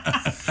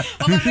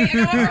 Hold on, wait, I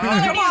got one more color.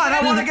 Come on,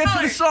 I want to get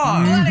to the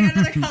song. Hold on, I got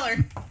another color.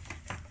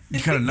 You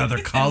got another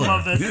I color.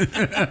 love this.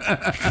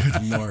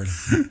 Good lord.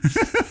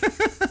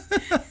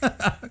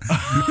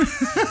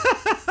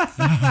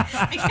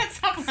 I can't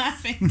stop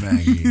laughing.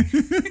 Maggie.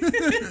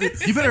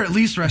 You better at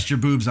least rest your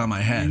boobs on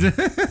my head.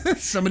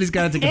 Somebody's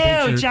got to take a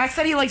Ew, picture. Jack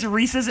said he likes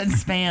Reese's and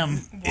Spam.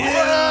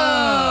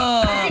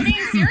 Is he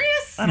being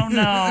serious? I don't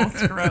know.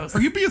 It's gross.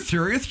 Are you being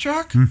serious,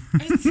 Chuck? Are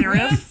you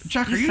serious?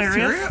 Chuck, are You you serious?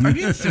 serious? Are you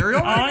being serial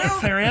Oh, right you now?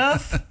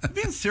 serious? Are you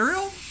being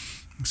serial?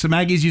 So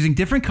Maggie's using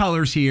different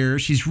colors here.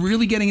 She's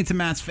really getting into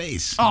Matt's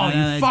face. Oh, you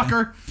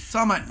fucker. It's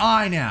on my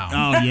eye now.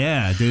 Oh,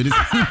 yeah, dude. It's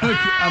gonna look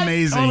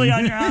amazing. Totally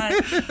on your eye.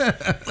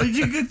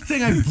 Good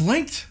thing I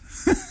blinked.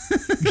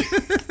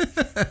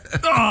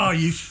 Oh,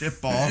 you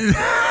shitball. Oh,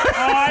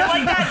 I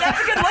like that.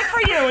 That's a good look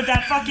for you with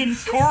that fucking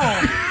coral. All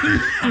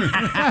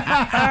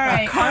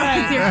right.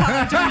 It's your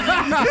color tournament.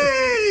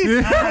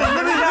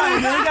 Let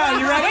me go.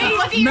 You ready? Wait,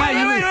 look at you.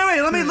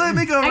 Wait. Let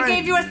me go. I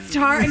gave you a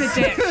star and a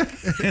dick.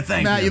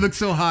 Thank Matt, you. you look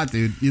so hot,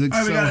 dude. You look All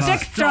right, so we got a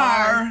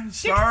hot.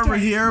 star over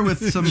here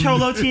with some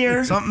Cholo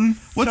tier. something.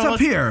 What's Cholo- up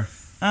here?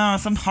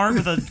 Some heart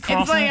with a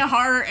cross. It's like in a it.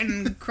 heart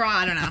and cross.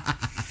 I don't know.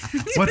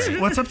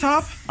 What's up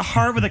top? A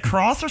heart with a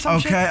cross or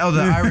something. Okay. Oh,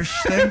 the Irish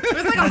thing. It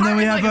was like a And then heart we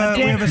with have like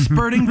a we have a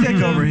spurting dick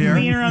over here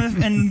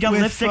And got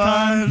with lipstick a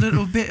on.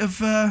 little bit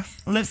of.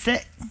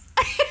 Lipstick.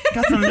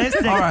 Got some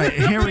lipstick. All right,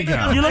 here we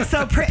go. You look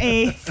so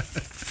pretty.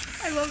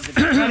 I love it.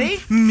 Ready?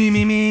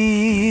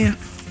 Me.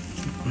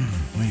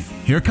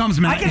 Here comes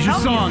I Matt. can It's your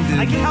help song, you. dude.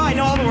 I can help. I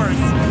know all the words.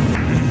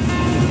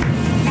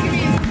 Give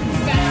me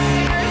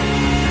better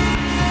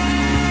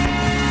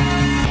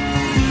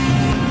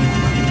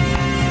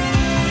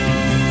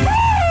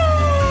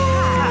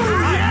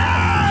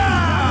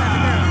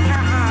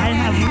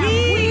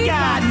We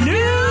got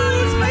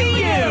news for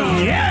you.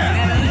 Yeah.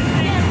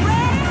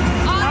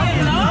 All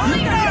the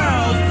lonely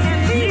girls.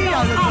 We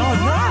are the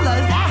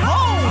umbrellas at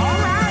home. All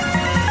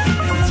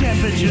right.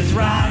 Temperatures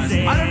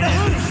rising. I don't know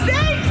who to sing.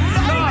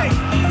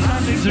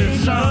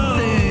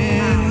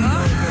 Something.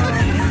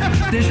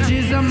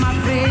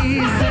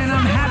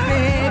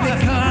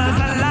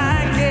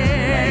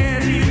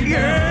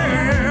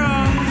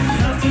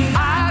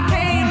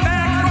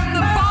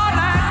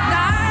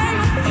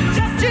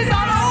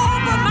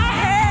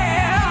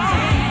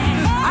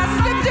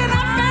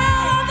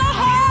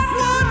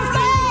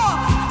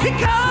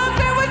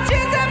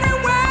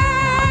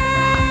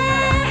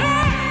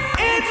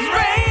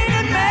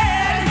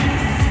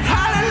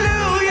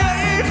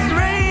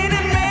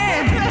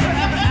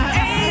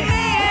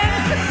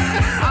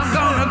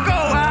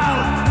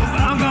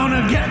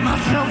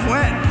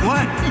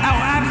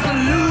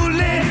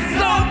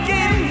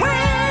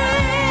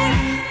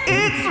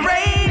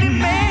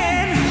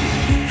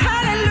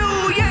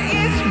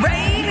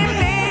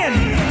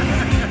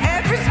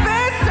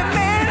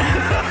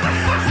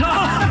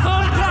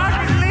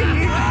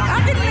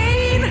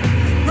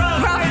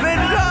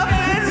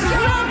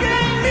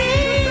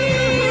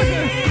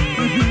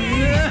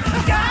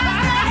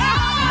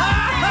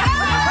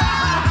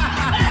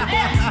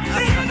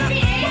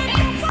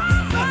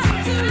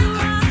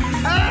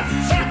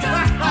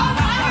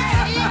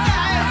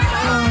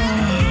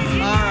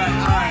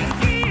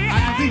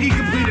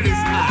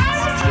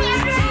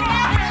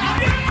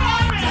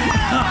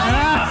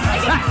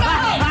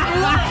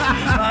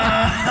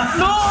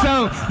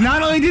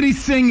 only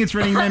sing It's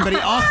Raining Men, but he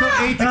also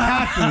ate the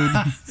cat food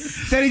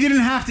that he didn't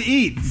have to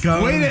eat.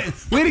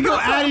 Way to go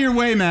out of your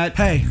way, Matt.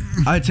 Hey,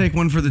 I take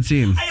one for the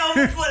team. I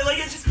almost like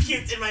it just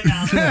puked in my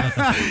mouth.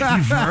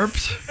 You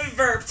burped? I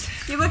burped.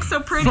 You look so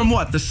pretty. From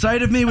what? The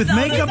sight of me with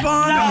makeup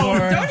on? No.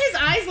 Or? Don't his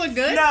eyes look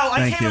good? No, I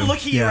Thank can't even you. look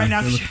at you right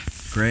now. They look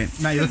great.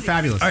 Matt, you look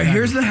fabulous. All right,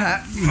 here's the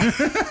hat.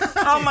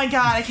 Oh my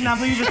god, I cannot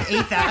believe you just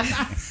ate that.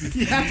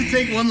 You have to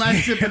take one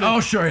last sip. Oh,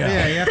 sure,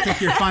 Yeah, you have to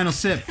take your final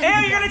sip. Ew,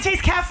 you're gonna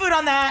taste cat food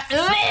on that.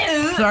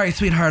 Sorry,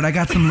 sweetheart. I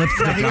got some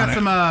lipstick You on got it.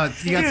 some.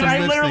 You got Dude, some. I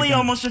lipstick literally on.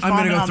 almost just I'm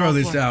going to vomited go on throw the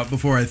these floor. out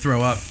before I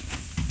throw up.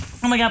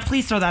 Oh my god,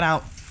 please throw that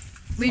out.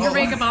 Leave your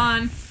makeup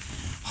on.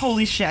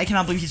 Holy shit, I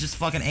cannot believe he just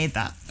fucking ate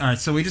that. All right,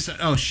 so we just.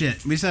 Oh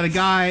shit, we just had a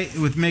guy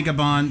with makeup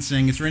on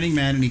saying It's Raining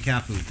Men and eat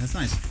cat food. That's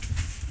nice.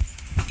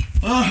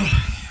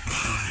 Oh.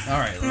 All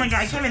right. Oh my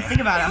god, I can't even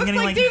think about it. I'm Looks getting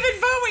like like...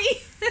 David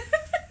Bowie.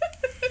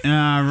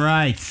 All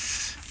right.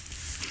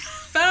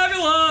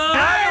 Fabulous.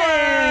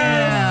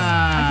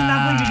 I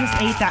cannot believe you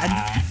just ate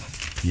that.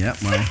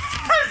 Yep, well.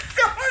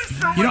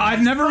 You know,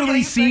 I've never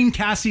really seen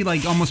Cassie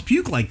like almost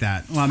puke like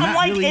that. Well, I'm Matt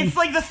like, really, it's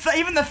like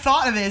even the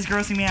thought of it is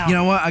grossing me out. You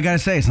know what? I got to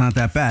say, it's not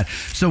that bad.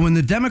 So when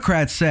the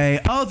Democrats say,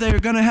 oh, they're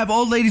going to have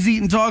old ladies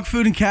eating dog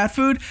food and cat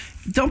food,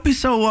 don't be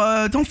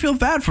so, don't feel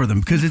bad for them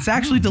because it's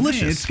actually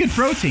delicious. It's good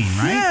protein,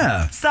 right?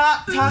 Yeah.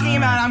 Stop talking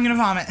about it. I'm gonna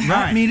vomit.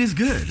 Rat meat is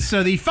good.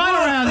 So the final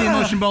round of the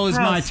Emotion Bowl is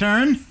my Gross.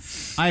 turn.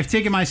 I have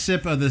taken my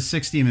sip of the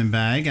 6 Demon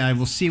bag. I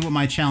will see what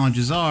my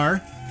challenges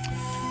are.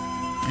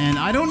 And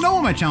I don't know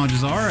what my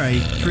challenges are. I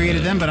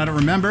created them, but I don't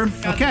remember.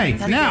 Okay,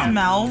 That now,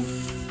 smell.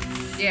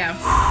 Yeah.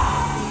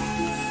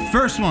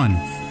 first one.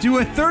 Do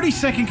a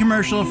 30-second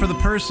commercial for the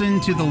person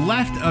to the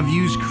left of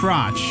you's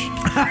crotch.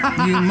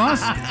 You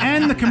must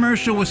end the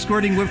commercial with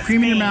squirting whipped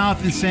cream in your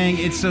mouth and saying,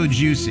 it's so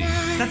juicy.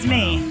 That's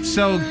me.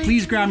 So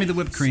please grab me the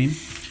whipped cream.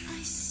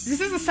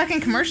 This is the second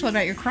commercial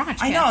about your crotch.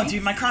 I know, Kathy.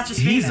 dude. My crotch is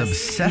He's famous.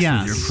 obsessed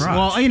Yes. with your crotch.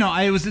 Well, you know,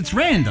 it's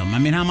random. I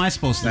mean, how am I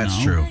supposed to know?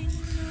 That's true.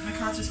 My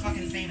crotch is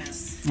fucking famous.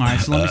 All right,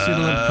 so let me see the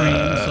whipped cream so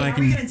I How are we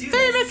can... gonna do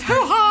this?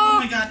 Oh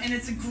my god, and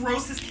it's the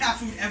grossest cat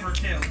food ever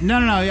too. No.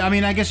 I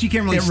mean, I guess you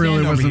can't really It stand really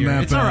over wasn't here.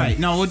 that It's all bad. right.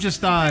 No, we'll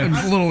just... A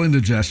little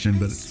indigestion,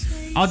 but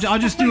I'll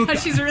just do a...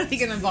 She's really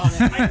gonna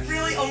vomit. I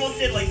really almost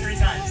did like 3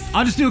 times.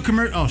 I'll just do a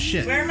commercial... Oh,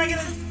 shit. Where am I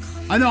gonna?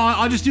 I know.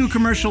 I'll just do a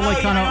commercial, like,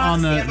 you kind of might not on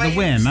stand by the you.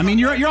 whim. I mean,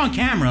 you're on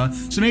camera,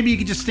 so maybe you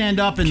could just stand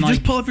up and, you like...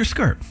 just pull up your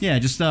skirt. Yeah,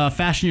 just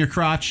fashion your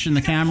crotch in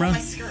the My camera.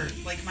 skirt,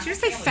 like my. Did you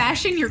say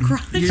fashion your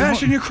crotch?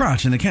 Fashion your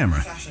crotch in the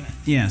camera. Fashion it.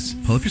 Yes.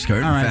 Pull up your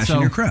skirt All right, and fashion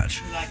so- your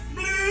crotch. Like.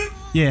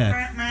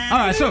 Yeah. All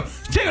right, so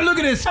take a look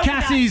at this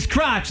Cassie's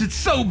crotch. It's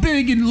so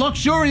big and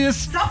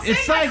luxurious. Stop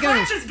It's saying like my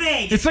a... crotch is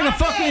big. It's like a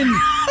fucking...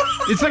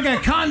 It's like a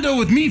condo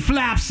with meat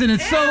flaps, and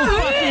it's so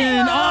fucking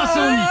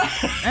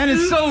awesome, and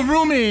it's so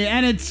roomy,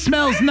 and it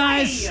smells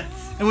nice,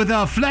 and with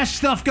flesh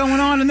stuff going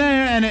on in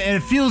there, and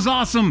it feels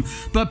awesome.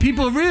 But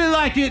people really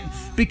like it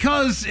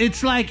because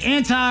it's like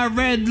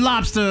anti-Red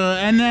Lobster,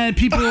 and then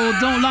people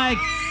don't like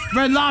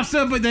Red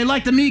Lobster, but they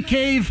like the meat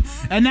cave,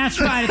 and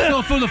that's right, it's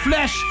so full of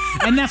flesh,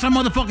 and that's why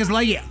motherfuckers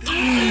like it.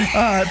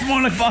 It's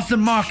more like Boston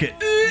Market.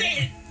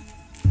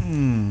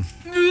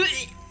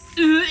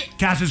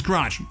 Cass's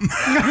crotch.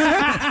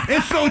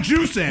 It's so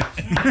juicy.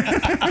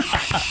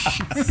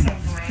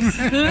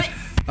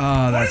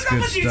 Oh, that's What is up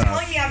good with you stuff.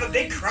 telling me I have a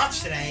big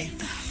crotch today?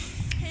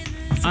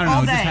 I don't know,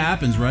 all it just day.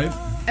 happens, right?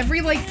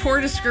 Every like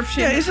poor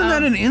description. Yeah, isn't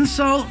that an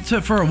insult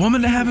for a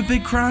woman to have a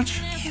big crotch?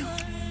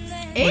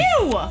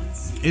 Ew!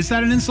 Is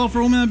that an insult for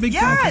a woman with a big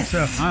crotch? Yes!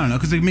 So, I don't know,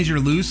 because it means you're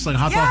loose, like a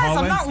hot dog Yes,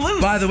 hallway. I'm not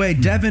loose. by the way,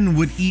 Devin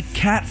would eat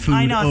cat food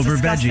I know, it's over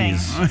disgusting.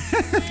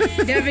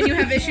 veggies. Devin, you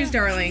have issues,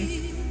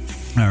 darling.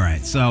 All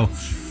right, so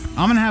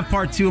I'm gonna have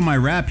part 2 of my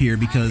rap here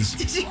because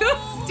Did you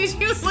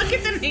look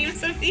at the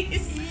names of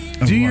these?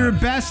 do your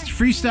best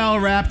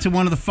freestyle rap to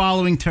one of the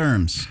following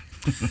terms: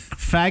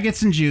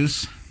 faggots and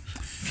juice,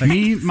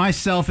 me,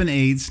 myself, and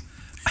AIDS,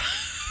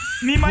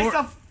 Me,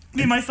 myself,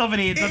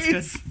 and AIDS.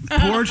 That's good.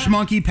 porch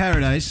monkey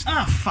paradise,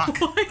 Oh, fuck.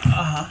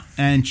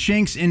 and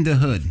chinks in the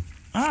hood.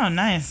 Oh,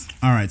 nice.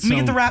 All right, Let me so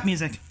get the rap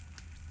music.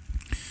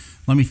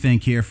 let me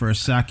think here for a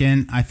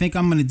second. I think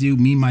I'm gonna do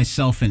me,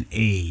 myself, and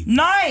AIDS.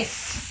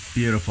 Nice!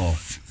 Beautiful.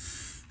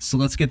 So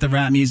let's get the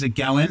rap music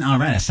going. All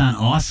right, that sounds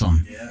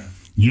awesome.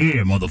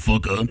 Yeah,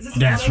 motherfucker.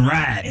 That's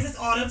right. Is this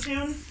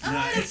auto-tune?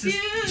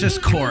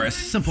 Just chorus,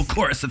 simple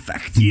chorus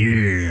effect.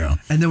 Yeah.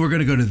 And then we're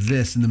gonna go to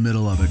this in the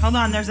middle of it. Hold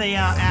on, there's a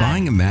ad.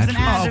 Buying a mattress.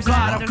 There's an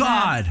ad, Oh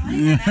God!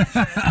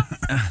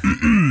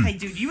 Hey,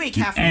 dude, you ate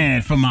caffeine.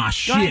 And for my Go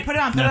shit. ahead, put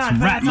it on, put That's it on,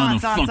 put it right, on,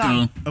 it's on, it's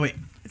motherfucker. on. Oh wait,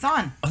 It's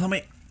on. hold on,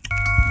 wait.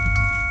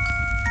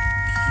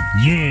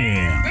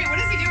 Yeah. Wait, what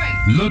is he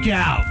doing? Look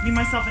out. Me,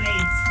 myself, and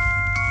AIDS.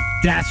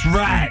 That's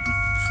right.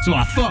 So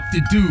I fucked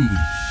a dude,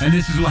 and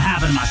this is what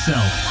happened to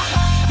myself.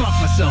 Fucked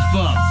myself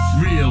up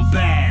real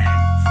bad.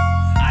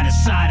 I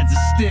decided to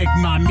stick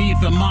my meat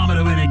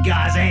thermometer in a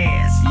guy's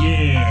ass.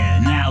 Yeah,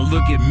 now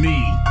look at me.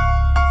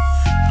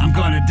 I'm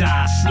gonna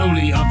die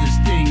slowly of this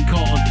thing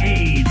called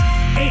AIDS.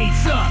 AIDS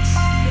sucks.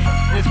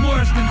 It's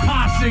worse than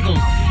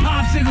popsicles.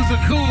 Popsicles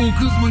are cool,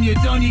 cause when you're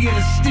done you get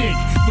a stick.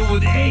 But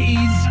with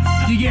AIDS,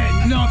 you get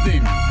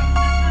nothing.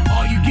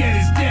 All you get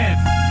is death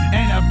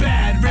and a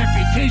bad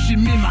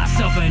reputation. Me,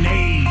 myself, and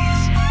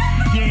AIDS.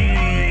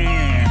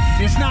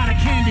 Yeah, it's not a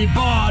candy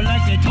bar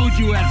like they told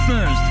you at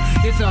first.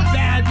 It's a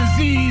bad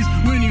disease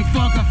when you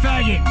fuck a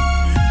faggot.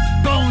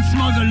 Bone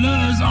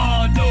smugglers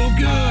are no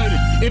good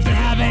if they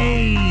have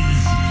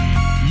AIDS.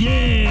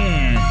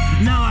 Yeah,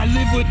 now I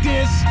live with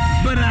this,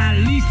 but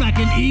at least I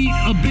can eat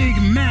a Big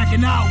Mac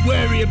and not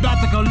worry about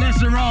the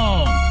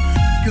cholesterol.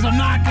 Cause I'm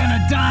not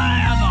gonna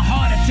die of a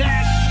heart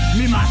attack.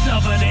 Me,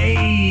 myself, and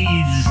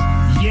AIDS.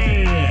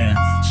 Yeah,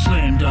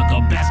 slam dunk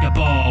a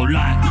basketball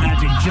like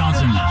Magic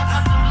Johnson.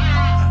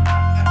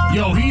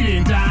 Yo, he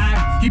didn't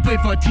die. He played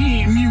for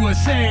Team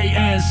USA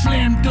and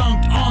slam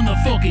dunked on the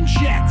fucking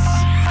Jets.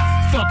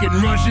 Fucking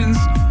Russians.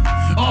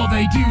 All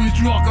they do is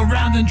walk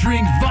around and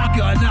drink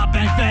vodka and not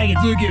bang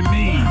faggots. Look at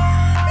me.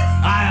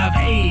 I have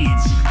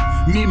AIDS.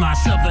 Me,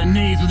 myself, and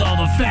AIDS with all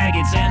the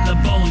faggots and the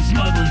bone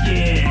smugglers.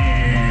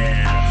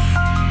 Yeah.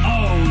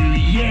 Oh,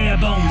 yeah,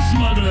 bone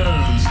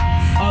smugglers.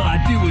 All I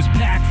do is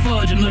pack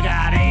fudge and look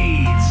at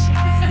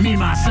AIDS. Me,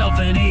 myself,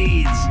 and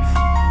AIDS.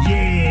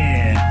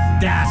 Yeah,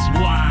 that's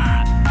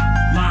why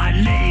my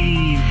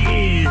name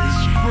is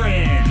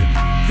Fred.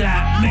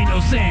 That made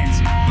no sense,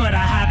 but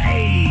I have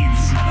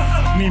AIDS.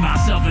 Me,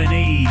 myself, and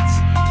AIDS.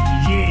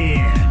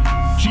 Yeah,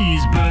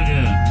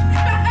 cheeseburger.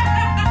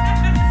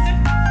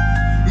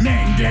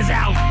 Mendez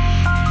out.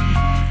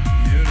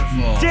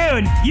 Beautiful.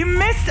 Dude, you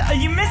missed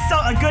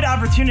a good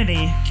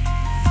opportunity.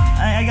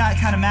 I got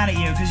kind of mad at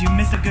you because you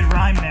missed a good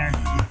rhyme there.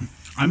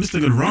 I missed a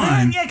good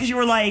rhyme. Yeah, because you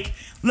were like,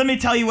 "Let me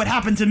tell you what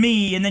happened to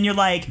me," and then you're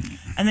like,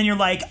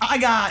 "I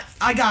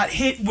got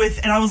hit with,"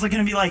 and I was like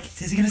gonna be like,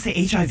 "Is he gonna say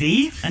HIV?"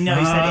 And no,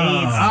 he said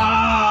AIDS.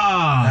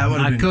 That would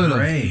have been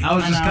great. I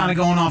was just kind of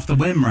going off the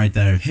whim right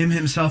there. Him,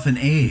 himself, and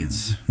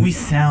AIDS. We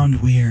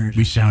sound weird.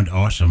 We sound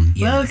awesome.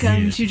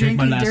 Welcome to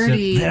Drinking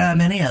Dirty. There are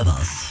many of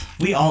us.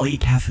 We all eat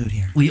cat food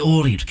here. We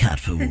all eat cat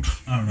food.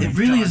 It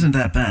really isn't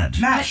that bad.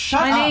 Matt,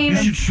 shut up. You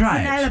should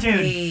try it.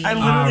 Dude, I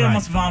literally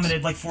almost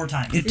vomited like 4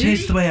 times. It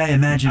tastes the way I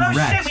imagine Oh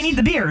rats shit, we need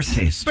the beers.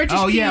 taste. British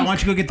Oh, yeah, puke. why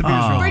don't you go get the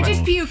beers real quick?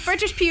 British puke.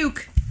 British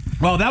puke.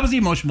 Well, that was the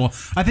emotion bowl.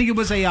 I think it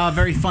was a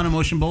very fun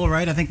emotion bowl,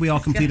 right? I think we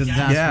all completed the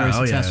task very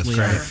successfully.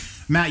 great.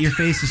 Matt, your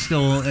face is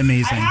still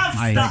amazing.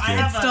 I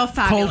have Still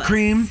fabulous. Cold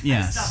cream?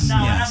 Yes. No,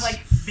 I yes. have like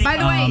big By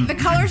the way, the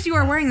colors you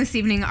are wearing this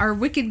evening are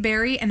Wicked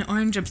Berry and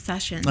Orange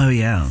Obsession. Oh,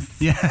 yeah.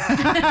 Yeah.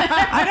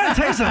 I gotta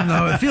tell you something,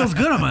 though. It feels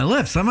good on my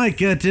lips. I might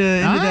get into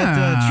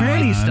that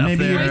tranny stuff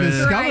Maybe there. you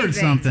discovered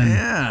something.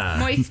 Yeah.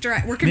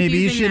 Moisturize. We're confusing Maybe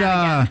you should,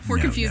 Matt again. We're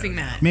no, confusing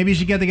Matt. Maybe you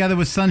should get together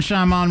with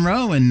Sunshyne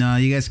Monroe and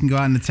you guys can go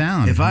out into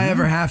town. If I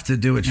ever have to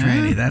do a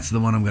tranny, that's the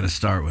one I'm gonna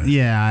start with.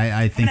 Yeah,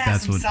 I think I'm gonna have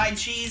that's some what. side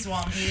cheese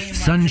while I'm eating.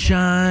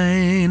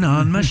 Sunshine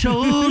on my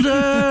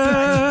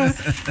shoulder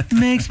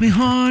makes me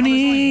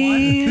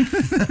horny. What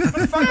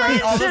the fuck,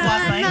 right? All those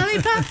last night.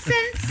 Lollipops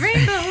and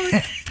rainbows.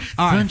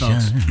 All right,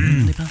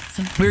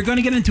 folks. We're going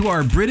to get into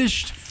our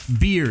British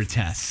beer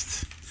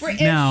test.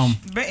 British. Now,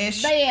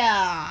 British.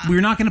 Yeah.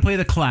 we're not going to play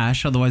the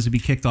Clash, otherwise it'd be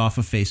kicked off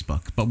of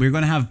Facebook. But we're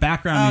going to have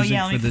background music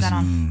let me for put this that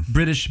on.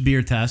 British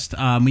beer test.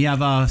 We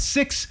have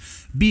 6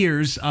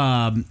 beers,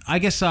 I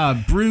guess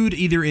brewed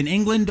either in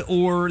England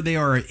or they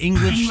are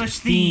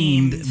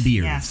English-themed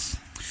beers. Yes.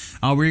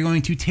 We're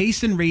going to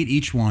taste and rate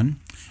each one,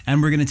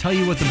 and we're going to tell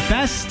you what the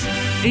best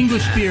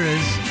English beer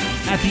is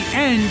at the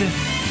end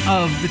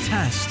of the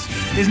test.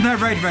 Isn't that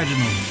right,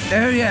 Reginald?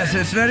 Oh, yes,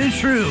 it's very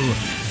true.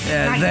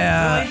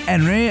 There,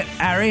 Henry,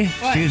 Harry,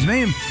 excuse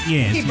me.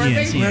 Yes,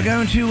 We're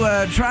going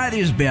to try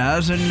these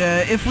beers, and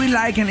if we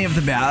like any of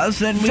the beers,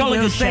 then we Jolly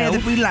will good say show.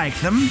 that we like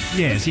them.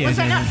 Yes, Was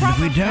that not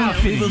proper? If we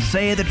don't, we will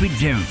say that we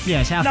don't.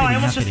 Yes, how No, fitting, I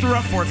almost how just fitting. threw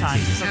up 4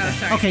 times. It's okay. Oh,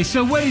 sorry. Okay,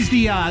 so what is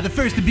the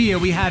first beer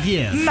we have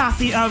here?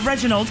 Matthew,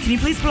 Reginald, can you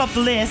please pull up the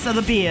list of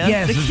the beer?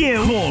 Yes, the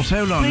queue. of course.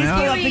 Hold on Please now.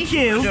 pull up the I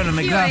queue. don't have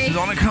my Huey. glasses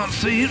on. I can't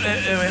see it.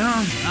 There we are.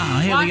 Oh,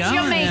 here Watch we go.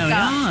 your There we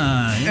makeup.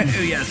 are.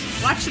 Oh, yes.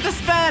 Watch the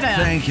sputter.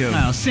 Thank you.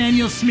 Well,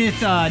 Samuel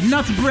Smith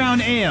Nut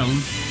Brown Ale.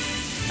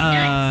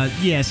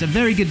 Yes, a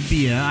very good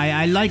beer.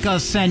 I like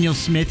Samuel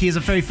Smith. He is a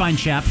very fine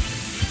chap.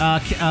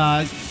 What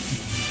the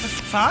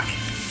fuck?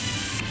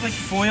 Like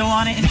foil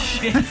on it and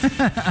shit.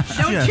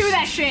 Don't Yes. chew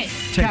that shit.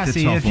 Take Cassie,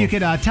 the top if you off.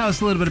 could tell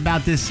us a little bit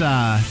about this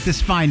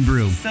this fine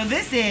brew. So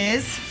this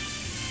is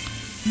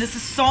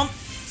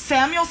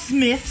Samuel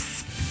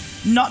Smith's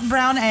Nut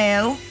Brown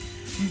Ale,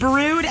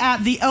 brewed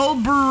at the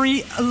Old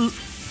Brewery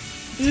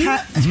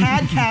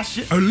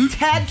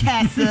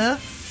Tadcaster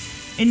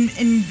in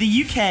the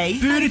UK.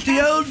 Brewed at the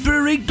Old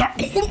Brewery.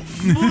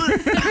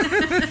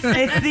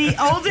 It's the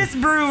oldest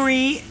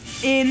brewery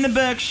in the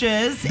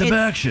Berkshires. The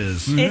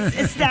Berkshires. It's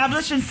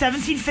established in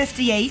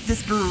 1758,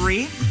 this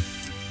brewery.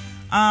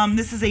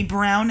 This is a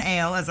brown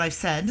ale, as I've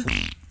said.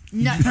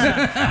 Nut.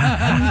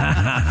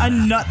 A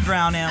nut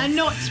brown ale. A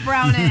nut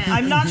brown ale.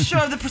 I'm not sure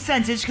of the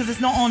percentage because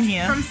it's not on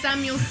here. From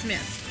Samuel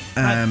Smith.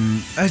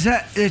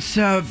 It's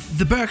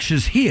the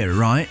Berkshires here,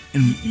 right?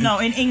 No,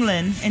 in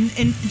England,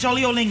 in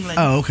jolly old England.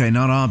 Oh, okay,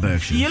 not our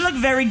Berkshires. You look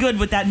very good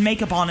with that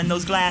makeup on and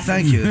those glasses.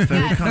 Thank you. It's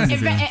very kind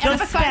of you. It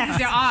Those emphasizes specs.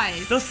 your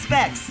eyes. Those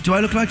specs. Do I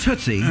look like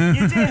Tootsie?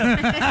 You do. Do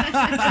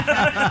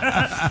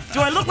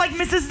I look like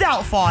Mrs.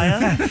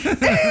 Doubtfire?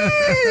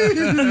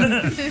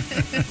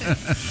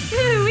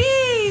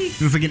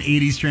 Looks like an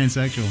 80s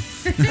transsexual.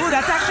 Ooh,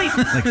 that's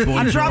actually... Boy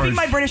I'm dropping George.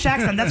 my British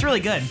accent. That's really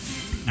good.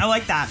 I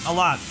like that a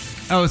lot.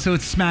 Oh, so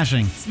it's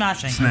smashing.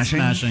 Smashing.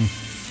 Smashing.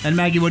 And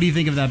Maggie, what do you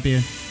think of that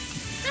beer?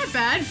 Not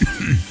bad.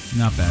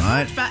 Not bad.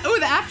 Right. But oh,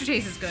 the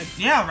aftertaste is good.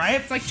 Yeah, right?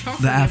 It's like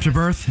chocolate. The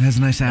afterbirth. It has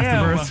a nice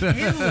afterbirth. Ew,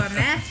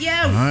 Matthew.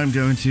 I'm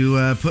going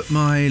to put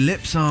my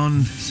lips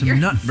on some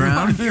nut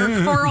brown.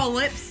 Your coral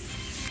lips.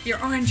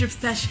 Your orange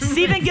obsession.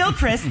 Stephen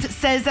Gilchrist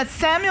says that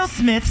Samuel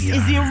Smith's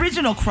is the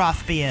original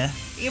craft beer.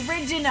 The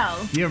original.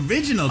 The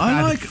original.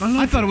 I God. like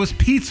I thought it was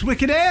Pete's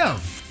Wicked Ale.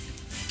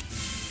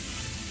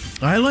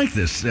 I like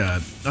this. I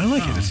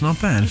like it. It's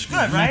not bad. Good,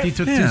 right? Matthew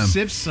took 2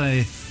 sips.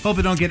 I hope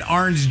I don't get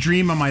Orange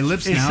Dream on my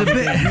lips now. A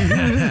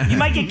bit. You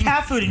might get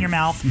cat food in your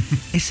mouth.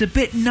 It's a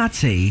bit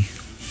nutty.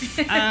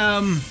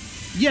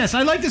 Yes,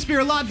 I like this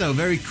beer a lot, though.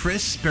 Very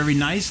crisp, very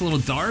nice, a little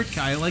dark.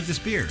 I like this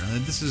beer.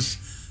 This is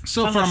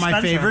so Sounds far like my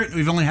Spencer. favorite.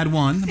 We've only had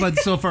one, but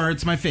so far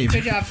it's my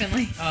favorite. Good job,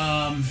 Finley.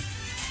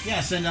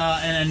 Yes, and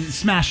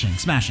smashing.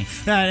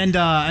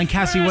 And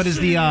Cassie, what is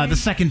the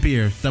second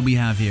beer that we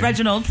have here?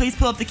 Reginald, please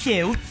pull up the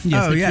queue.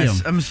 Yes, the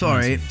yes. queue. I'm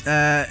sorry.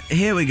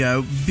 Here we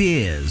go.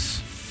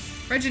 Beers.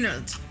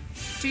 Reginald,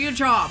 do your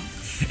job.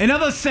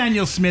 Another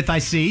Samuel Smith, I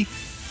see.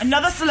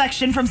 Another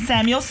selection from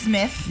Samuel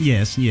Smith.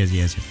 Yes.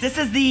 This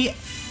is the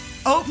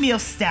Oatmeal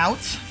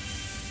Stout.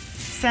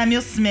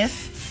 Samuel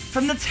Smith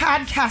from the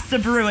Tadcaster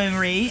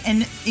Brewery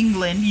in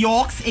England,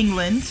 Yorks,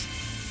 England.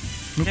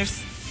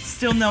 There's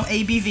still no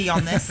ABV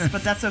on this,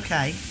 but that's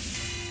okay.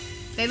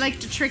 They like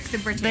to trick the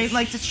British. They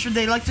like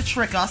to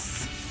trick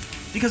us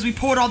because we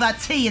poured all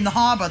that tea in the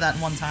harbor that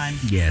one time.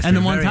 Yes. And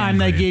the they're one very time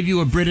they angry. gave you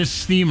a British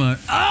steamer.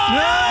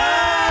 Oh!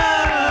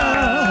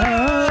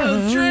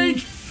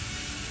 Drink!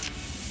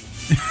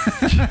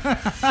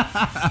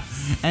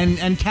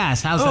 and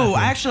Cass, how's that? Oh,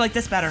 beer? I actually like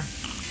this better.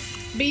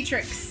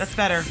 Beatrix. That's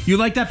better. You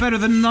like that better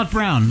than Nut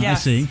Brown? Yes.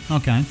 I see.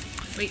 Okay.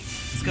 Wait.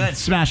 It's good.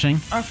 Smashing.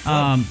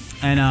 Oh, good.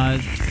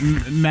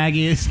 And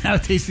Maggie is now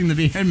tasting the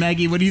beer.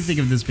 Maggie, what do you think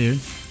of this beer?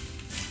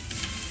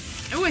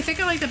 Oh, I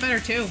think I like that better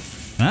too.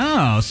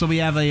 Oh, so we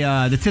have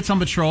the Tits on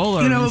Patrol.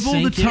 Or You know, of all the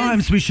Insane Kids.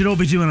 times we should all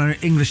be doing our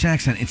English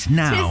accent, it's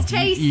now. Tis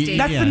tasty.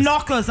 That's yes. the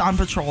Knockers on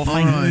Patrol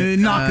thing. All right.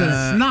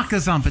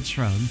 Knockers on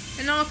Patrol.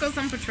 And all goes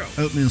on patrol.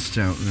 Oatmeal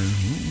stout. Then.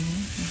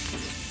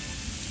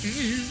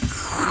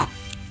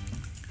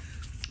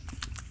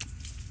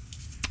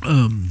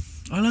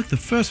 I like the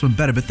first one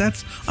better, but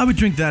I would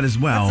drink that as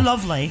well. That's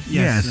lovely.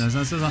 Yes. So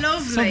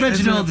Lovely.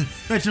 Reginald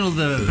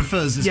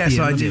prefers this Yes,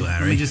 beer. I Let do, me-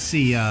 Harry. Let me just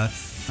see. Let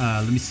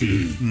me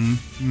see.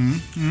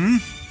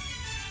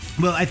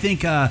 Well, I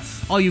think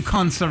all you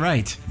cons are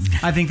right.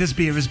 I think this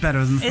beer is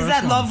better than the first Is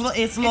that one.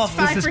 lovely? It's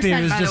lovely. 5%, This beer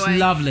is by the just way.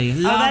 lovely.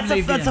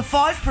 Lovely that's a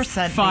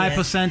 5%.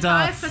 5%.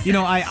 5%. You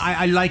know,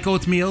 I like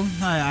oatmeal.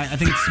 I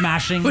think it's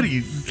smashing. What are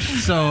you?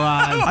 So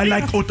I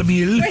like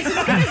oatmeal. Look at his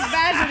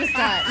badge on his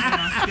gut.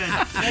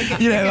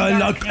 You know, I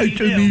like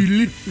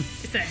oatmeal.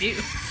 Is that you?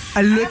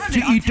 I like to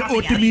eat the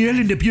oatmeal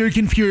in the Björk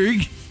and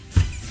Fjörg.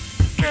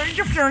 Hey,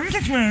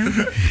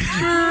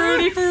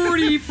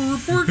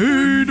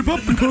 the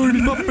popcorn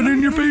is popping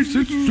in your face.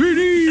 It's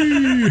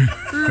 3D.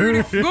 We're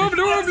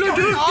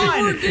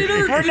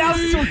now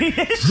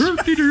Swedish.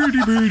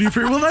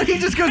 Well, then he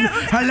just goes,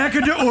 I like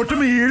the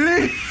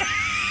oatmeal.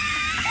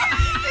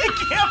 I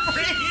can't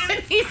breathe.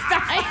 He's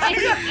dying. I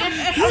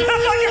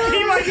fucking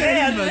pee my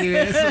pants.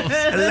 I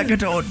like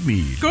the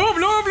oatmeal.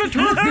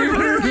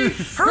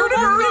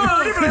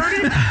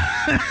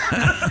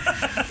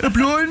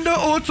 Blowing the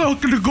oats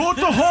out the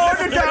goats are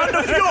hard down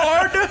the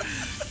fjord.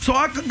 So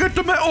I can get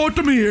to my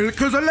oatmeal,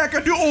 because I like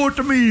the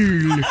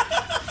oatmeal.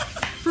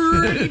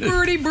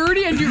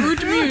 Birdie, and your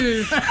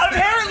oatmeal.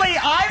 Apparently,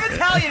 I'm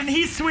Italian and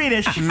he's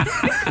Swedish.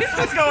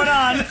 What's going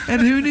on?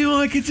 And who knew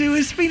I could do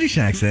a Swedish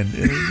accent?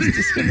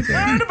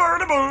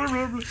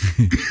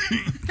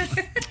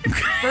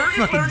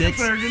 fucking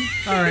dicks.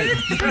 All right.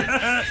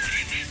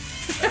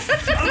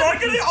 I'm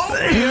not gonna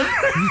open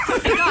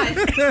God,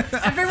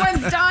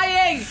 everyone's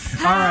dying.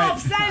 Help!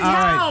 Send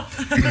help!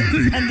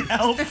 Send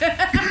help.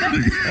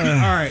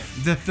 All right.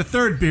 The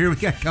third beer we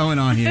got going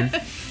on here.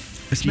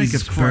 This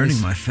Jesus makeup's burning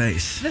Christ. my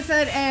face. The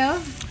third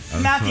ale.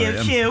 Matthew, sorry,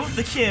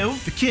 the Q.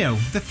 The Q.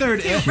 The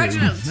third ale.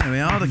 Reginald. There we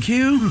are, the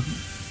queue.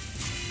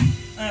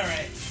 All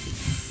right.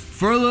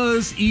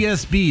 Furlough's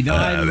ESB. Now,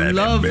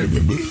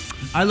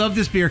 I love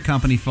this beer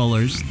company,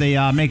 Fuller's. They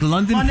make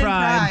London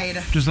Pride,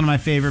 which is one of my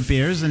favorite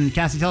beers. And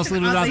Cassie, tell us a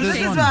little bit about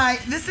this one.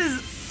 This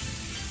is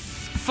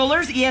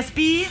Fuller's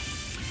ESB.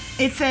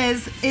 It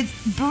says it's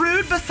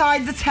brewed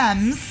beside the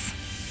Thames,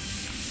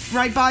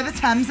 right by the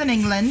Thames in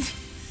England.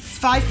 It's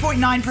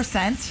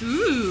 5.9%.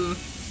 Ooh.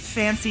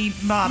 Fancy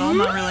bottle,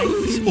 not really.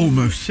 It's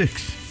almost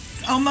 6.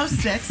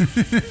 Almost 6.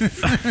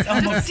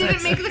 Just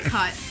didn't make the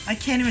cut. I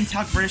can't even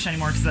talk British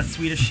anymore because that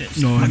Swedish shit.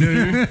 No.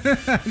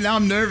 Now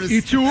I'm nervous.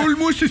 It's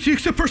almost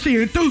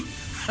 6%.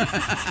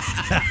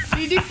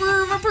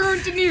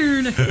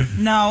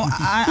 No,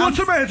 What's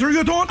the matter?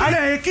 You don't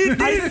like it?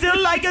 I still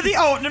like the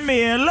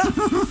oatmeal.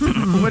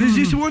 What is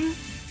this one?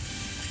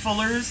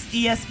 Fuller's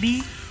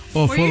ESB.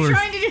 Oh, Were you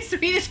trying to do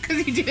Swedish because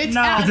you did Italian?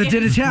 No, because I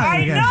did Italian I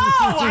again. know.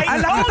 I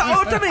like the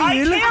oatmeal.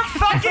 I can't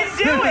fucking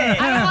do it.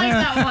 I don't like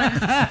that one.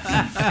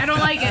 I don't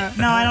like it.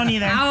 No, I don't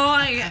either. I don't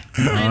like it.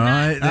 All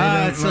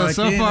right,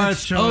 so far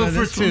it's 0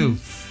 for 2.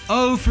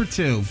 0 for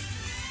 2.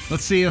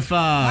 Let's see if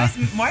Why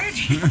are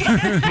you?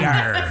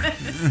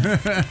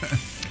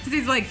 Because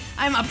he's like,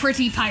 I'm a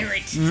pretty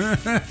pirate.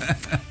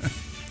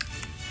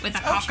 With a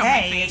cock on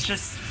my face. It's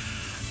just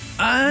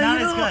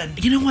not as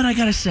good. You know what I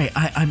gotta say?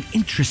 I'm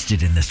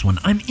interested in this one.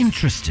 I'm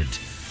interested.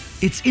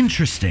 It's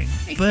interesting,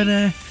 but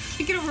Can't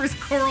get over his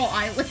coral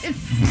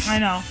eyelids. I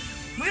know.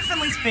 Look at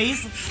Finley's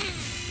face.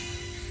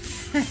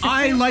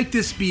 I like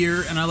this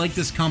beer and I like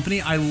this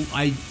company. I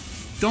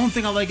don't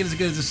think I like it as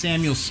good as the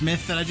Samuel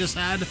Smith that I just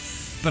had,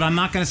 but I'm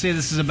not going to say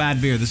this is a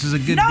bad beer. This is a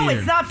good beer. No,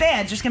 it's not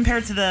bad. Just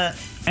compared to the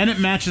And it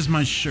matches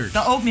my shirt.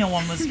 the oatmeal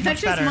one was much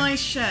Matches better. my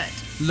shirt.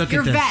 Look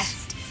Your at this.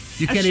 vest.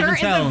 You can't a even shirt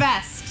tell. is a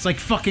vest. It's like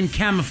fucking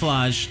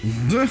camouflage.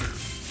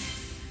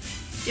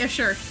 Yeah,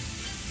 sure.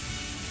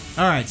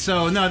 All right,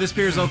 so no, this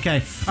beer is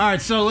okay. All right,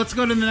 so let's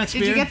go to the next Did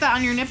beer. you get that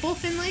on your nipple,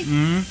 Finley?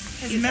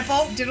 His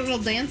nipple. Did a little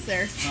dance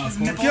there. His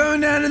nipple.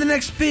 going down to the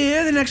next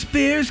beer. The next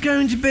beer is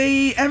going to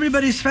be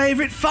everybody's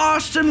favourite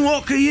Fast and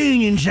Walker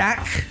Union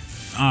Jack.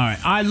 All right,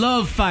 I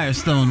love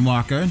Firestone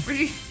Walker.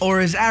 Or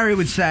as Ari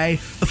would say,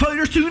 a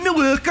Firestone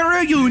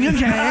Walker Union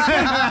Jack.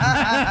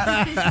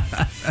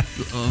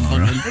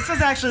 This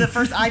was actually the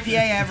first IPA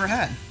I ever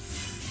had.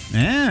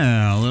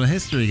 Yeah, a little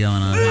history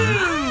going on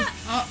here.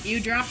 Oh, you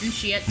dropping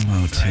shit.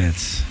 Oh,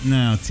 tits.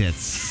 No,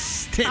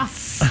 tits.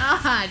 Tits.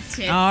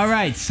 Tits. All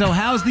right, so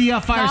how's the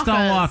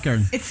Firestone Walker?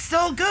 It's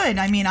still good.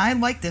 I mean, I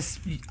like this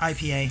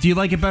IPA. Do you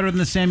like it better than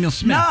the Samuel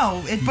Smith?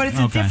 No, but it's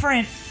a Okay.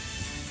 different.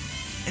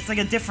 It's like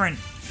a different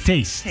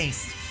Taste.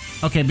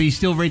 Okay, but you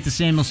still rate the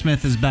Samuel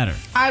Smith as better.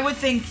 I would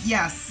think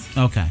yes.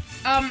 Okay.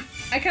 I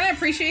kind of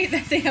appreciate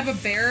that they have a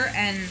bear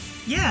and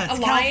Yeah, it's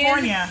a lion,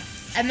 California.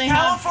 and they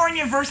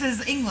California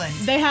versus England.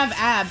 They have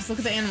abs. Look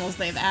at the animals.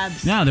 They have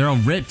abs. Yeah, they're all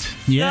ripped.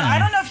 Yeah. I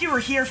don't know if you were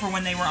here for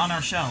when they were on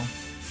our show.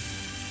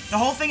 The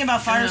whole thing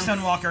about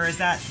Firestone Walker is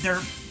that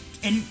they're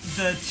in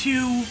the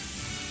two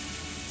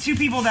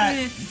people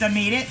that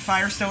made it,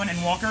 Firestone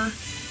and Walker.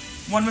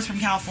 One was from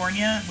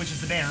California, which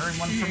is the bear, and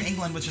one from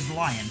England, which is the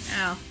lion.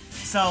 Oh.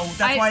 So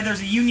that's why there's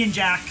a Union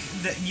Jack.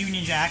 The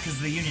Union Jack is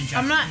the Union Jack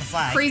I'm not on the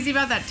flag. crazy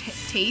about that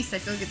taste. I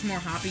feel like it's more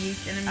hoppy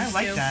than I'm used to.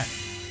 I like that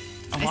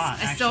a lot.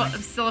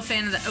 I'm still a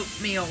fan of the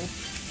oatmeal.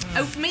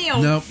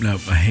 Oatmeal. Nope.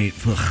 I hate.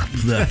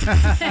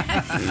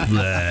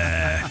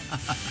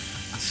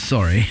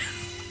 Sorry.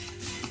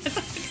 What the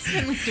fuck is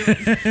Finley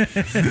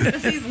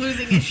doing? He's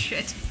losing his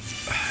shit.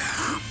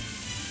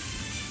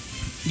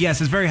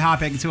 Yes, it's very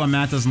hoppy. I can see why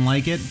Matt doesn't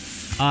like it.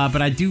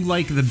 But I do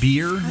like the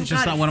beer. It's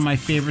just not one of my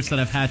favorites that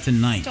I've had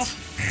tonight.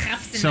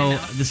 So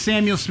the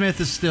Samuel Smith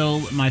is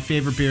still my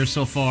favorite beer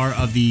so far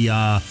of the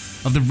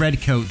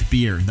Red Coat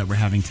beer that we're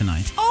having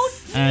tonight. Oh,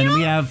 and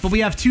we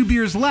have 2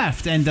 beers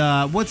left. And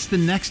what's the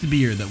next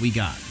beer that we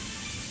got?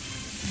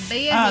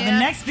 The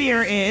next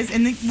beer is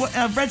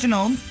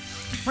Reginald.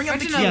 Bring up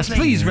the cue. Yes,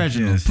 please,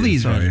 Reginald.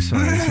 Please, sorry.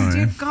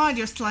 Dear God,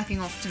 you're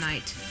slacking off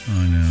tonight.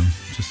 I know.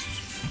 Just.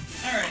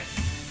 All right.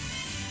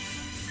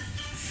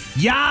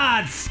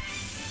 Yads!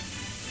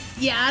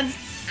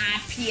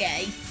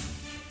 IPA.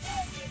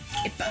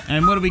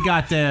 And what do we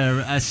got there?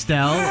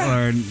 Estelle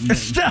or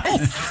Estelle?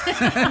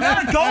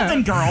 Not a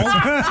golden girl.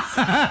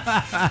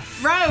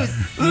 Rose.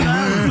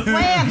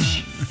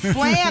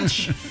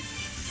 Blanche.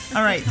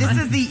 All right, this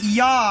is the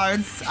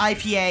Yards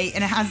IPA,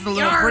 and it has the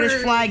little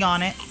British flag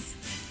on it.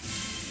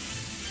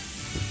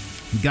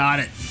 Got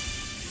it.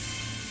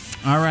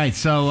 All right,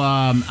 so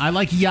I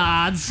like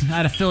Yards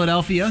out of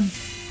Philadelphia.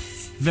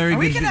 Very Are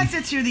good. we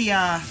connected to the?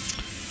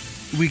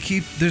 We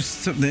keep the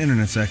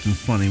internet's acting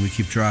funny. We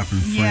keep dropping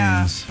frames.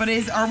 Yeah, but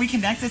are we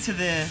connected to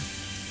the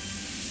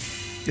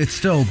It's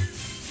still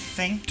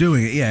thing?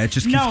 doing it. Yeah, it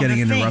just keeps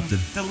getting the interrupted.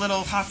 Thing, the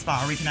little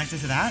hotspot. Are we connected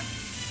to that?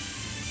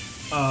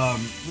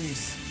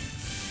 Please.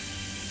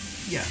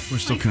 Yeah, we're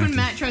still like when connected.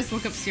 Matt tries to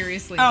look up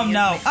seriously. Oh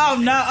no! Oh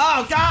no!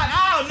 Oh God!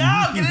 Oh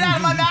no! Get it out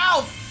of my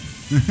mouth!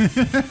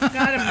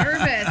 God, I'm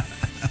nervous.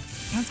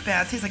 That's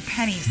bad. It tastes like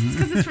pennies. It's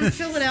because it's from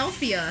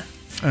Philadelphia.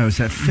 Oh, it's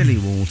that Philly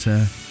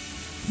water.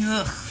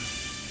 Ugh.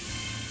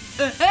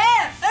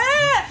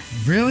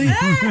 Really?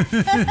 Hey,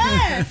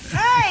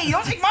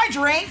 don't take my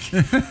drink.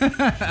 You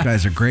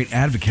guys are great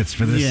advocates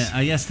for this. Yeah,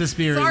 I guess this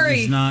beer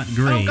Sorry. is not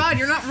great. Oh God,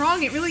 you're not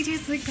wrong. It really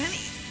tastes like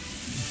pennies.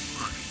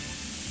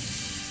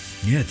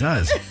 Yeah, it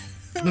does.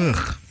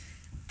 Ugh.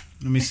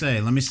 Let me say.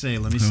 Hold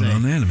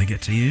on there. Let me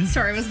get to you.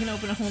 Sorry, I was gonna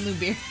open a whole new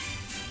beer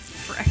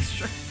for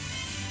extra.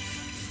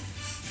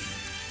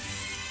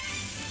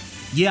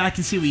 Yeah, I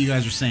can see what you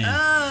guys are saying.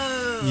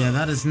 Oh. Yeah,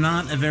 that is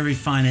not a very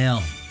fine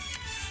ale.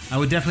 I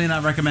would definitely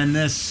not recommend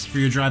this for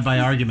your drive-by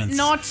arguments.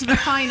 Not the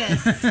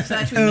finest.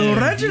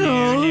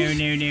 Original.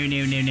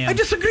 No. I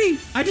disagree.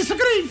 I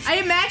disagree. I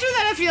imagine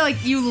that if you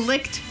like you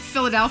licked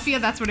Philadelphia,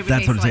 that's what it would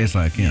That's taste what it tastes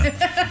like,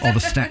 yeah. All the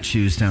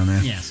statues down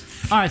there. Yes.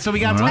 All right, so we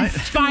got All one right.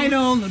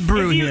 final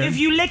brew here. If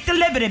you lick the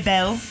Liberty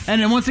Bell.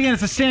 And then once again,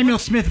 it's a Samuel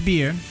Smith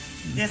beer.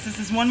 Yes, this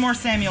is one more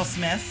Samuel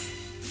Smith.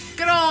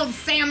 Good old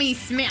Sammy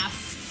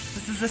Smith.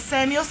 This is a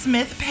Samuel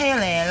Smith Pale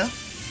Ale.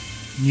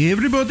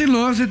 Everybody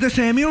loves it, the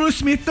Samuel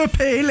Smith the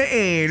Pale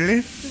Ale.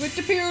 With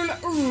the pure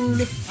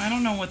old. I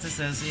don't know what this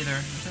is either.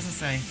 It doesn't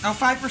say. Oh,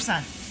 5%.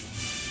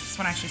 This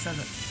one actually says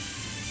it.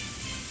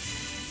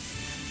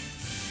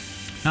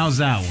 How's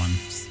that one?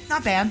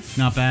 Not bad.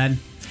 Not bad?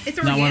 It's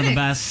Not one of the organic.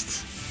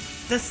 best?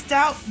 The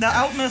stout, the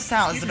oatmeal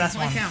stout is the best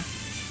one.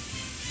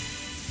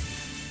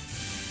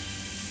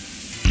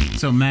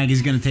 So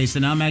Maggie's going to taste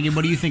it now. Maggie,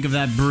 what do you think of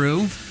that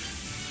brew?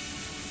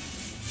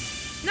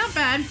 Not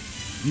bad.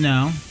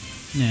 No.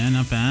 Yeah,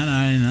 not bad.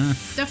 I know.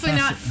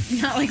 Definitely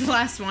not like the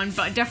last one,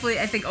 but definitely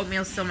I think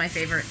oatmeal's still my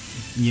favorite.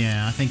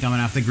 Yeah, I think I'm going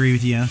to have to agree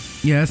with you.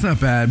 Yeah, it's not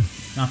bad.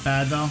 Not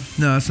bad, though?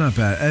 No, it's not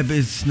bad.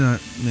 It's not...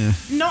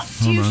 Not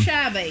Hold too on.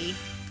 shabby.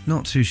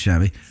 Not too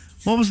shabby.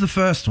 What was the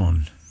first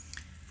one?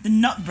 The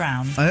nut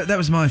brown. That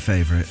was my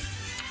favourite.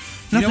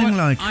 You know Nothing what?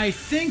 like I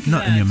think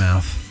nut in that- your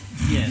mouth.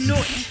 Yes.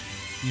 Nut.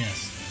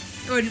 Yes.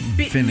 Or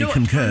bit Finley nut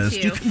concurs.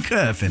 onto You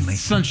concur, Finley.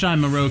 Sunshine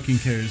Monroe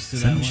concurs to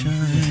that one.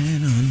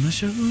 Sunshine on my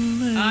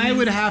shoulder. I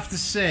would have to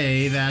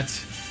say that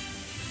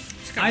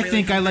got I really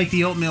think I like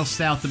the oatmeal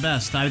stout the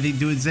best. I think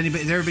does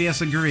everybody else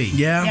agree?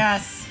 Yeah.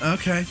 Yes.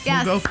 Okay.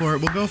 Yes. We'll go for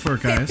it. We'll go for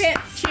it, Pip guys. pip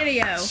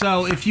cheerio.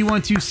 So if you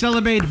want to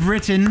celebrate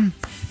Britain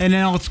in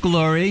all its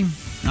glory,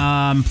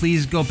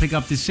 please go pick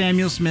up the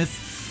Samuel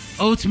Smith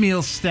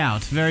Oatmeal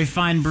Stout. Very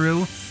fine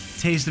brew.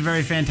 Tastes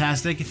very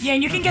fantastic. Yeah,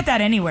 and you can get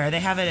that anywhere. They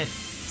have it at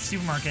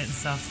supermarket and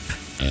stuff.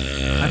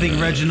 I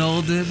think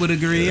Reginald would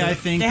agree. I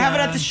think They have it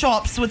at the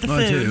shops with the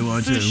I food. do,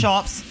 I food do.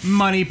 shops.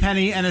 Money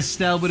Penny and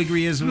Estelle would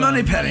agree as well.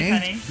 Money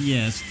Penny.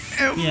 Yes.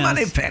 Oh, Yes.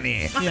 Money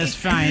Penny. Yes,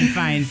 fine.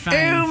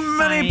 Oh,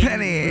 Money fine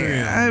Penny.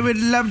 brew. I would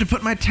love to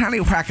put my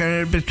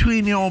tallywhacker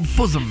between your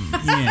bosom.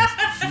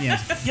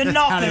 Yes. Your The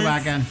knockers.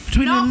 tallywhacker.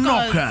 Between your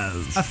Knockers.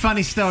 knockers. A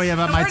funny story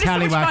about The my word is so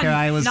much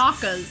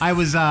tallywhacker. fun. I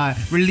was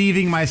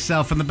relieving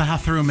myself in the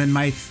bathroom, and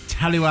my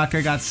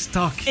tallywhacker got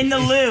stuck. In the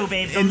loo,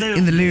 babe. The loo.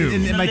 In the loo.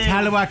 And my loo.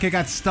 tallywhacker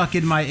got stuck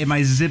in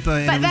my zipper.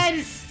 And But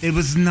it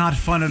was not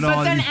fun at all.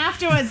 But then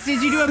afterwards,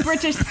 did you do a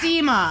British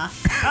steamer?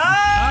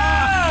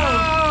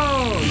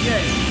 Oh,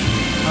 yes.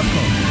 Of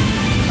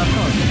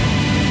course.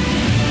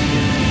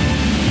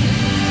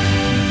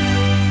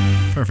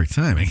 Perfect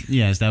timing.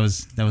 Yes, that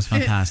was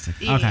fantastic.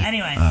 Yeah. Okay.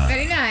 Anyway.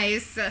 Very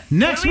nice. Next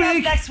what do we have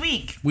week, next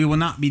week? we will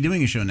not be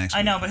doing a show next I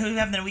week. know, but who do we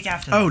have the week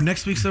after? Oh,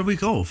 next week's our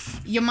week off.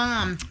 Your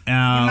mom.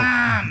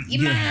 Mom.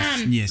 Your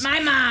mom. Yes. My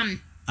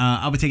mom.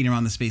 I'll be taking you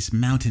around the Space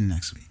Mountain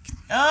next week.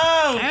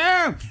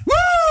 Oh.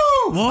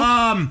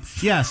 Woo!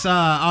 Yes,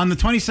 on the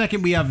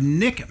 22nd, we have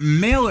Nick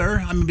Mailer.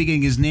 I'm going to be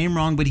getting his name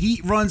wrong, but he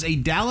runs a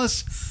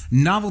Dallas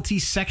novelty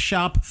sex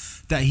shop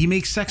that he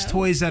makes sex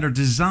toys that are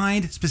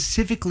designed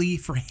specifically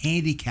for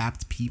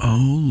handicapped people.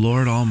 Oh,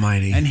 Lord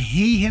Almighty. And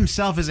he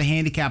himself is a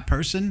handicapped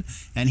person,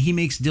 and he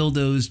makes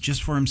dildos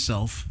just for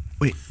himself.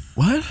 Wait,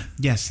 what?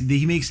 Yes,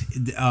 he makes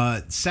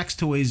sex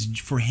toys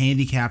for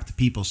handicapped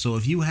people. So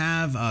if you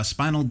have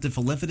spinal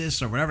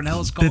bifida or whatever the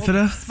hell it's called,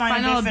 Bifida?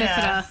 Spinal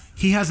bifida.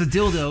 he has a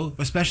dildo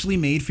especially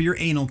made for your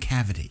anal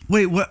cavity.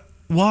 Wait, what?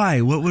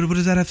 Why? What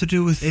does that have to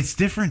do with... It's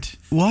different.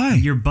 Why?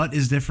 Your butt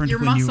is different. Your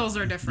when muscles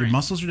are different. Your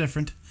muscles are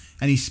different.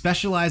 And he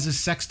specializes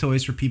sex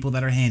toys for people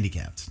that are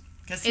handicapped.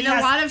 In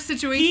a lot of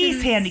situations,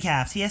 He's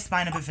handicapped. He has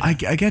spinal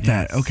bifida. I get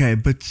that. Okay,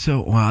 but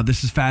so... Wow,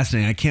 this is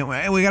fascinating. I can't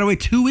wait. We got to wait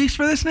 2 weeks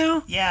for this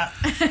now? Yeah.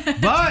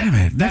 But Damn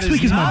it. Next that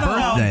week is my not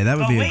all. birthday. That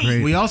would be a wait.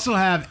 great... We also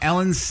have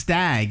Ellen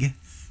Stagg,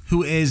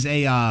 who is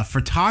a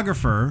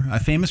photographer, a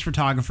famous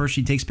photographer.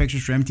 She takes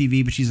pictures for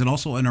MTV, but she's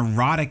also an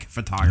erotic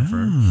photographer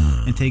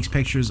and takes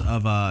pictures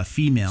of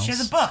females. She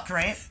has a book,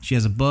 right? She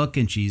has a book,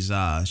 and she's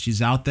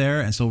out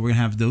there, and so we're gonna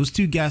have those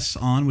two guests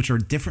on, which are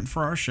different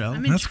for our show.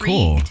 I'm That's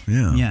cool. intrigued.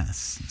 Yeah.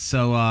 Yes.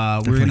 So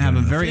we're gonna have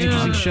a very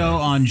interesting show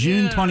on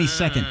June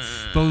 22nd,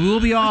 but we will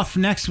be off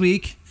next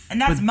week. And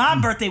that's my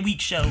birthday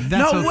week show.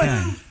 That's No,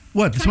 okay.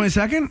 What, the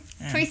 22nd?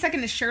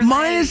 22nd is Shirley's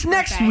Mine is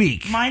next birthday.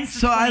 week. Mine's the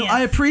So 20th.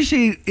 I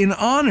appreciate in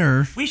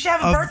honor... We should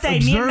have a of birthday.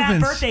 Me and Matt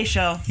observance. birthday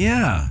show.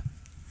 Yeah.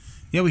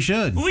 Yeah, we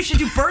should. Ooh, we should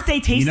do birthday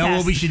taste You know test.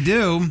 what we should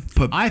do?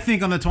 I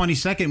think on the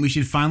 22nd we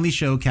should finally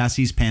show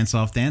Cassie's pants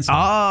off dancing.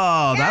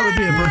 Oh, that would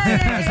be a birthday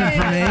present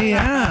for me.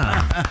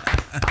 Yeah.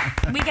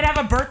 We could have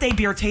a birthday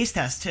beer taste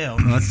test too.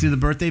 Let's do the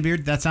birthday beer.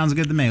 That sounds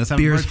good to me. Let's have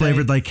a Beers birthday.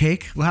 flavored like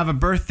cake? We'll have a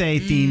birthday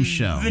themed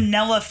show.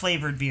 Vanilla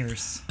flavored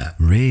beers.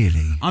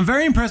 Really? I'm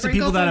very impressed at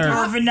people that Or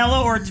are.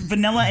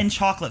 vanilla and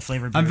chocolate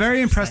flavored beers. I'm very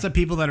impressed at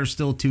people that are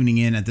still tuning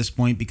in at this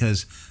point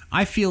because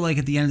I feel like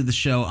at the end of the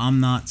show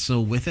I'm not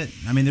so with it.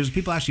 I mean, there's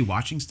people actually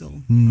watching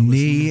still.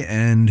 Me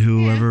and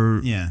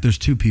whoever. Yeah. There's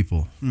 2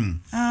 people.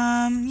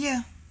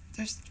 Yeah.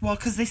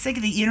 Because they say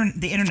the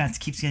internet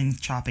keeps getting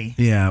choppy.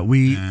 Yeah,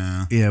 we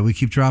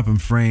keep dropping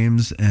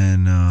frames,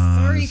 and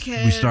Sorry, we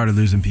kids. started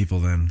losing people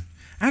then.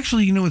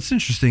 Actually, you know what's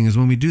interesting is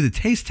when we do the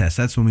taste test,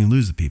 that's when we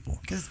lose the people.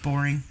 Because it's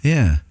boring.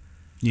 Yeah.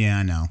 Yeah,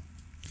 I know.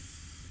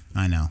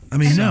 I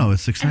mean, no,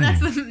 it's exciting.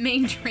 And that's the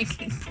main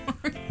drinking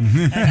part.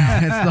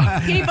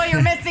 It's People,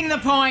 you're missing the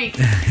point.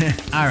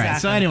 All right.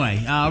 So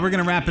anyway, we're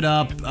gonna wrap it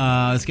up.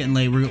 It's getting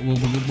late.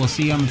 We'll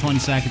see you on the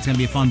 22nd. It's gonna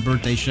be a fun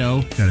birthday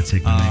show. Gotta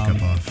take my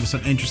makeup off. With some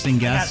interesting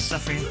guests.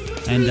 Got stuff for you.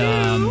 And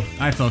all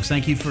right, folks.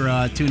 Thank you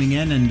for tuning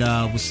in, and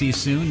we'll see you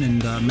soon.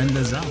 And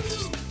Mendes out.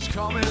 She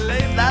called me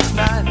late last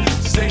night,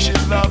 say she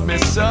loved me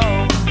so.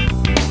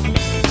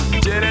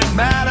 Didn't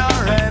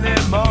matter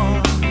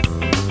anymore.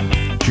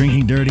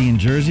 Drinking Dirty in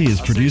Jersey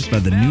is produced by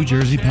the New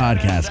Jersey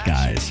Podcast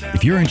Guys.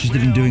 If you're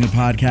interested in doing a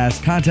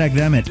podcast, contact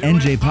them at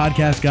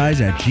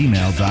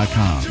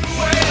njpodcastguys@gmail.com. Wait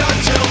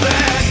until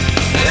then,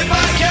 if I